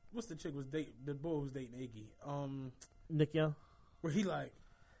what's the chick was dating the boy who was dating Iggy Nick Young, where he like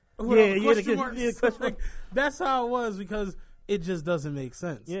question like, that's how it was because it just doesn't make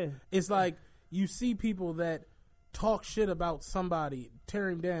sense. Yeah, it's like you see people that talk shit about somebody, tear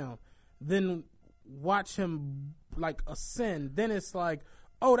him down, then watch him like ascend. Then it's like,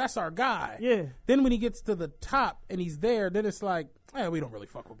 oh, that's our guy. Yeah. Then when he gets to the top and he's there, then it's like, we don't really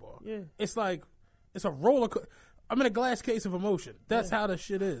fuck with ball. Yeah. It's like, it's a roller coaster. I'm in a glass case of emotion. That's how the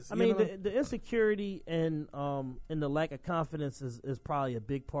shit is. I mean, the insecurity and the lack of confidence is probably a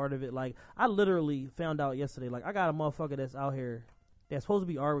big part of it. Like, I literally found out yesterday, like, I got a motherfucker that's out here that's supposed to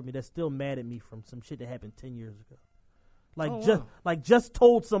be arguing with me that's still mad at me from some shit that happened 10 years ago. Like, just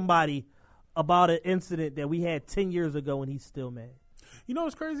told somebody about an incident that we had 10 years ago and he's still mad. You know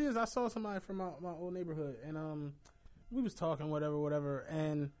what's crazy is I saw somebody from my old neighborhood and we was talking whatever,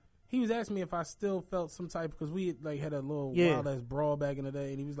 and he was asking me if I still felt some type, because we like had a little wild ass brawl back in the day,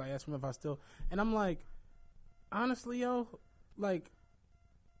 and he was like asking me if I still, and I'm like, honestly, yo, like,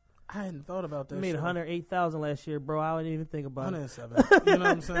 I hadn't thought about that. I made 108,000 last year, bro. I didn't even think about 107. It. You know what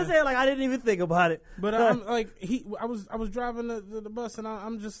I'm saying? Like, I didn't even think about it. But I'm like, I was driving the bus, and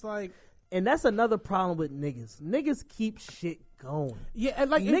I'm just like, and that's another problem with niggas. Niggas keep shit going. Yeah,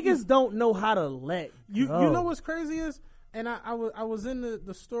 like niggas don't know how to let you. go. You know what's crazy is, and I was in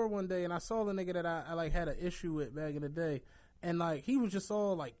the store one day, and I saw the nigga that I like had an issue with back in the day, and like he was just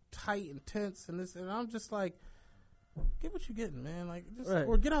all like tight and tense, and this, and I'm just like, get what you getting, man. Like, just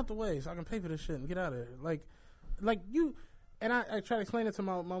or get out the way so I can pay for this shit and get out of here. Like you, and I try to explain it to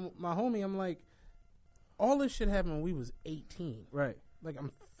my homie. I'm like, all this shit happened when we was 18. Right. Like,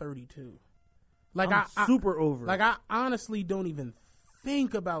 I'm 32. Like, I'm super over. Like, I honestly don't even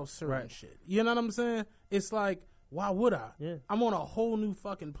think about certain shit. You know what I'm saying? It's like, why would I? Yeah. I'm on a whole new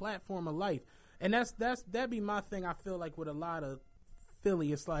fucking platform of life. And that'd be my thing, I feel like, with a lot of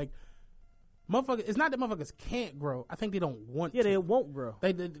Philly. It's like, motherfuckers, it's not that motherfuckers can't grow. I think they don't want to. Yeah, they won't grow.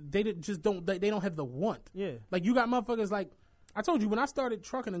 They just don't, they don't have the want. Yeah. Like, you got motherfuckers like, I told you, when I started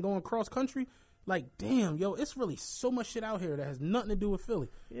trucking and going cross country, like, damn, yo, it's really so much shit out here that has nothing to do with Philly.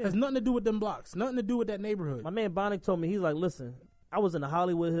 Yeah. Has nothing to do with them blocks. Nothing to do with that neighborhood. My man Bonnick told me, he's like, listen, I was in the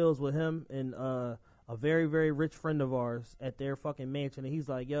Hollywood Hills with him and a a very, very rich friend of ours at their fucking mansion, and he's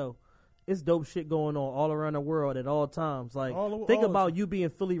like, yo, it's dope shit going on all around the world at all times. Like, think about you being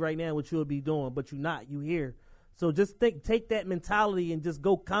Philly right now, what you would be doing, but you're not. You here. So just take that mentality and just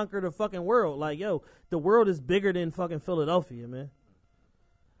go conquer the fucking world. Like, yo, the world is bigger than fucking Philadelphia, man.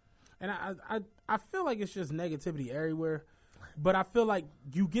 And I feel like it's just negativity everywhere, but I feel like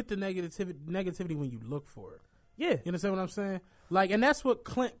you get the negativity when you look for it. Yeah. You understand what I'm saying? Like, and that's what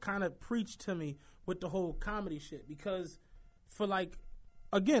Clint kind of preached to me with the whole comedy shit, because for like,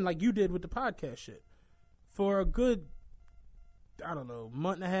 again, like you did with the podcast shit, for a good, I don't know,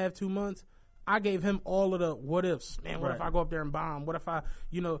 month and a half, 2 months, I gave him all of the what ifs. Man, what if I go up there and bomb? What if I,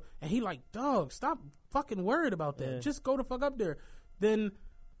 and he like, dog, stop fucking worried about that. Yeah. Just go the fuck up there. Then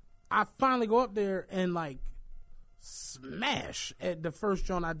I finally go up there and like smash at the first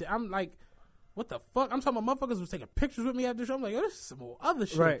joint I did. I'm like, what the fuck? I'm talking about motherfuckers was taking pictures with me after the show. I'm like, oh, this is some more other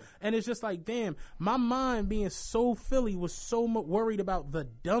shit. Right. And it's just like, damn, my mind being so Philly was so worried about the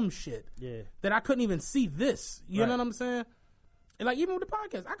dumb shit that I couldn't even see this. You know what I'm saying? And like, even with the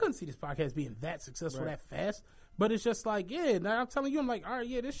podcast, I couldn't see this podcast being that successful that fast. But it's just like, yeah, now I'm telling you, I'm like, all right,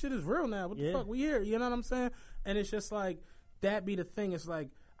 yeah, this shit is real now. What the fuck? We here. You know what I'm saying? And it's just like, that be the thing. It's like,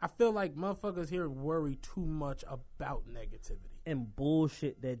 I feel like motherfuckers here worry too much about negativity. And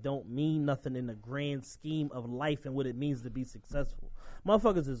bullshit that don't mean nothing in the grand scheme of life and what it means to be successful.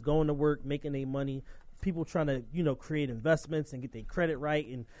 Motherfuckers is going to work, making their money. People trying to, create investments and get their credit right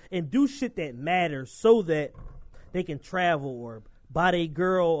and do shit that matters so that they can travel or buy their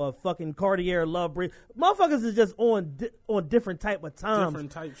girl a fucking Cartier love bracelet. Motherfuckers is just on different type of times.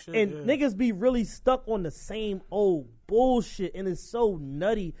 Different type shit. And niggas be really stuck on the same old bullshit, and it's so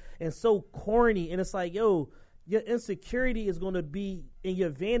nutty and so corny. And it's like, yo, your insecurity is going to be, and your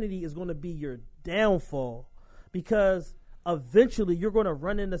vanity is going to be your downfall, because eventually you're going to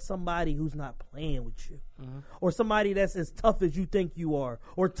run into somebody who's not playing with you, or somebody that's as tough as you think you are,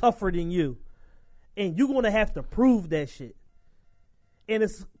 or tougher than you. And you're going to have to prove that shit. And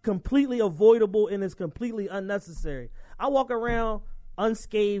it's completely avoidable, and it's completely unnecessary. I walk around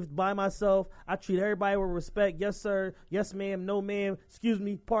unscathed by myself. I treat everybody with respect. Yes, sir. Yes, ma'am. No, ma'am. Excuse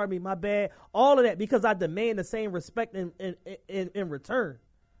me. Pardon me. My bad. All of that because I demand the same respect in return.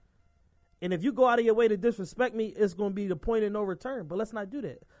 And if you go out of your way to disrespect me, it's going to be the point of no return. But let's not do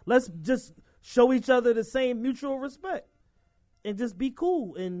that. Let's just show each other the same mutual respect and just be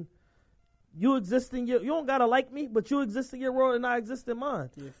cool. And you exist in you don't got to like me, but you exist in your world and I exist in mine.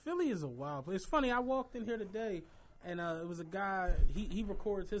 Yeah, Philly is a wild place. It's funny. I walked in here today. And it was a guy, he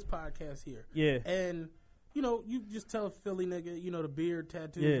records his podcast here. Yeah. And, you just tell a Philly nigga, the beard,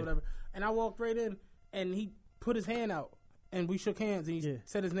 tattoos, whatever. And I walked right in, and he put his hand out, and we shook hands, and he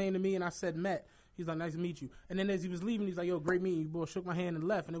said his name to me, and I said, Matt. He's like, nice to meet you. And then as he was leaving, he's like, yo, great meeting you, boy. Shook my hand and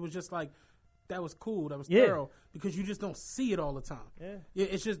left. And it was just like, that was cool. That was thorough. Because you just don't see it all the time. Yeah.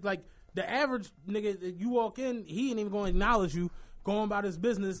 It's just like, the average nigga, you walk in, he ain't even going to acknowledge you. Going about his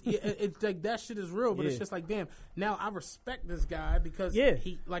business, it's like that shit is real, but it's just like, damn, now I respect this guy because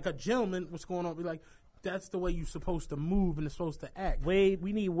he, like a gentleman, what's going on, be like, that's the way you're supposed to move and it's supposed to act. We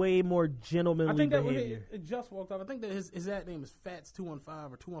need way more gentlemanly behavior. I think that it just walked off. I think that his ad name is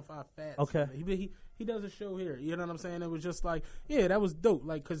Fats215 or 215 Fats. Okay. He does a show here. You know what I'm saying? It was just like, yeah, that was dope.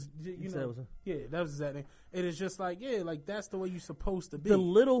 Like, cause that was his ad name. It is just like, yeah, like that's the way you're supposed to be. The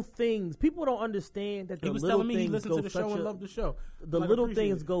little things, people don't understand that. He was telling me he listened to the show and loved the show. The little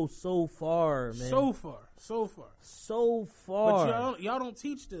things go so far, man. So far. But y'all don't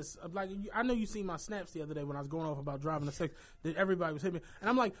teach this. Like, I know you seen my snaps the other day when I was going off about driving a sex. That everybody was hitting me, and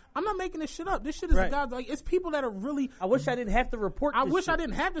I'm like, I'm not making this shit up. This shit is a god. Like, it's people that are really. I wish I didn't have to report. I wish I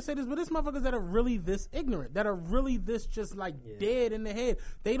didn't have to say this, but it's motherfuckers that are really this ignorant, that are really this just like dead in the head.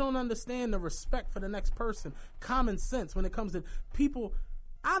 They don't understand the respect for the next person, common sense when it comes to people.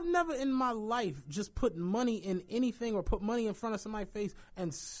 I've never in my life just put money in anything or put money in front of somebody's face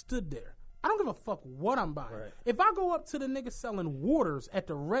and stood there. I don't give a fuck what I'm buying. Right. If I go up to the nigga selling waters at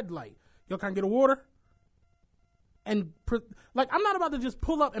the red light, yo, can I get a water? And I'm not about to just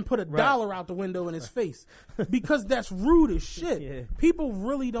pull up and put $1 out the window in his face because that's rude as shit. Yeah. People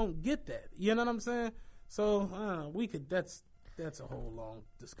really don't get that. You know what I'm saying? So that's a whole long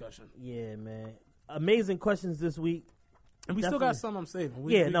discussion. Yeah, man. Amazing questions this week. And we still got some I'm saving.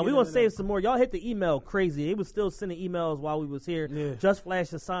 We going to save some more. Y'all hit the email crazy. They was still sending emails while we was here. Yeah. Just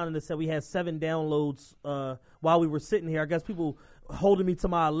flashed a sign that said we had 7 downloads while we were sitting here. I guess people holding me to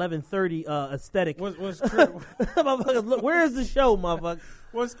my 11:30 aesthetic. What's crazy? Motherfuckers, look, where is the show, motherfucker?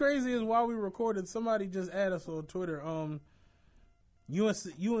 What's crazy is while we recorded, somebody just added us on Twitter. UNC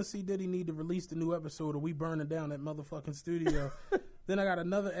Diddy need to release the new episode or we burning down that motherfucking studio. Then I got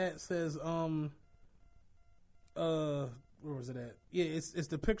another ad says, where was it at? Yeah, it's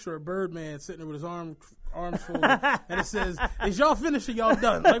the picture of Birdman sitting there with his arms folded, and it says, "Is y'all finished or y'all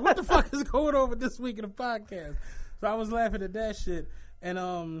done?" Like, what the fuck is going on with this week in the podcast? So I was laughing at that shit,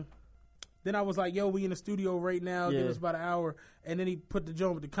 and then I was like, "Yo, we in the studio right now. Give us about an hour." And then he put the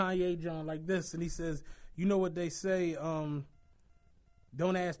joint with the Kanye joint like this, and he says, "You know what they say?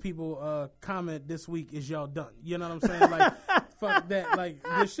 Don't ask people. Comment this week. Is y'all done?" You know what I'm saying? Like, fuck that. Like,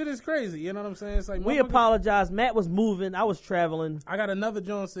 this shit is crazy. You know what I'm saying? It's like, we apologize. Matt was moving. I was traveling. I got another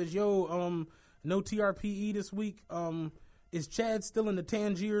joint says, "Yo, no TRPE this week. Is Chad still in the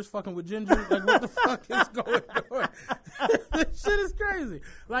Tangiers fucking with Ginger?" Like, what the fuck is going on? This shit is crazy.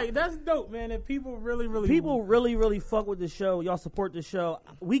 Like, that's dope, man. That people really fuck with the show. Y'all support the show.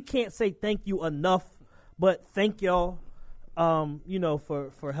 We can't say thank you enough, but thank y'all,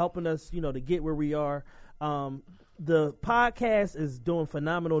 for helping us, to get where we are. The podcast is doing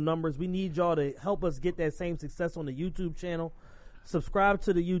phenomenal numbers. We need y'all to help us get that same success on the YouTube channel. Subscribe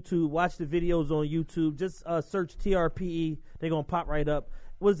to the YouTube. Watch the videos on YouTube. Just search TRPE. They're going to pop right up.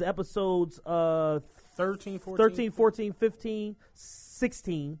 What is the episodes? 13, 14, 15,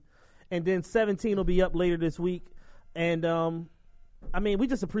 16. And then 17 will be up later this week. And, we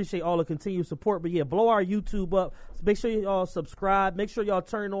just appreciate all the continued support. But, yeah, blow our YouTube up. Make sure y'all subscribe. Make sure y'all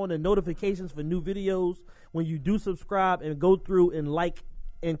turn on the notifications for new videos when you do subscribe. And go through and like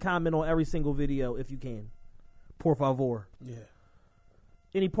and comment on every single video if you can. Por favor. Yeah.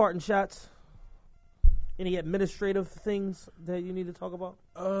 Any parting shots? Any administrative things that you need to talk about?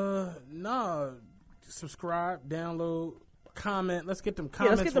 No. Subscribe, download, comment. Let's get them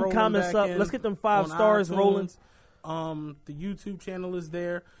comments. Let's get them comments up. Let's get them 5 stars rolling. The YouTube channel is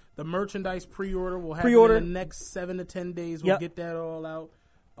there. The merchandise pre-order will happen in the next 7 to 10 days. We'll get that all out.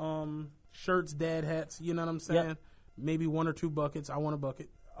 Shirts, dad hats. You know what I'm saying? Yep. Maybe 1 or 2 buckets. I want a bucket.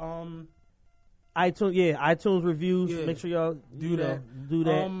 iTunes reviews. Yeah. Make sure y'all do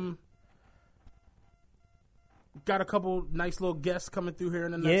that. Got a couple nice little guests coming through here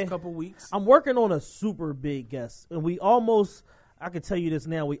in the next couple weeks. I'm working on a super big guest, and I can tell you this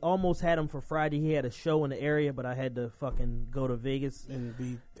now, we almost had him for Friday. He had a show in the area, but I had to fucking go to Vegas and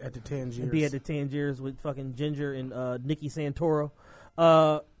be at the Tangiers. With fucking Ginger and Nikki Santoro.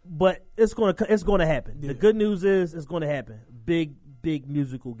 But it's gonna happen. Yeah. The good news is it's gonna happen. Big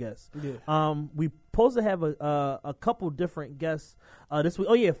musical guest. Yeah. We supposed to have a couple different guests this week.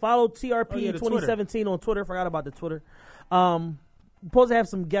 Oh yeah, follow TRP in 2017 on Twitter. Forgot about the Twitter. Supposed to have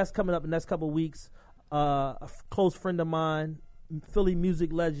some guests coming up in the next couple weeks. A close friend of mine, Philly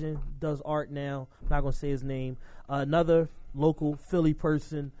music legend, does art now. I'm not gonna say his name. Another local Philly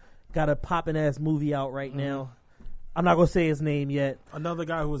person got a poppin' ass movie out right now. I'm not gonna say his name yet. Another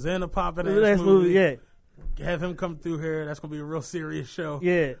guy who was in a poppin' ass movie. Yeah. Have him come through here. That's gonna be a real serious show.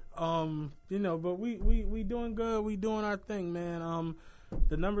 Yeah. But we doing good. We doing our thing, man.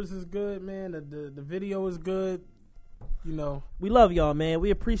 The numbers is good, man. The video is good. We love y'all, man.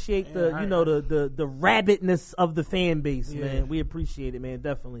 We appreciate the rabidness of the fan base, man. We appreciate it, man.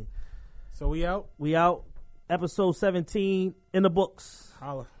 Definitely. So we out. Episode 17 in the books.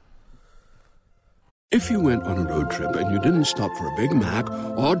 Holla. If you went on a road trip and you didn't stop for a Big Mac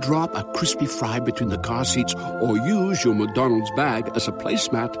or drop a crispy fry between the car seats or use your McDonald's bag as a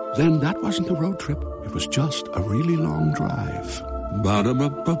placemat, then that wasn't a road trip. It was just a really long drive.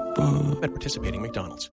 Ba-da-ba-ba-ba. At participating McDonald's.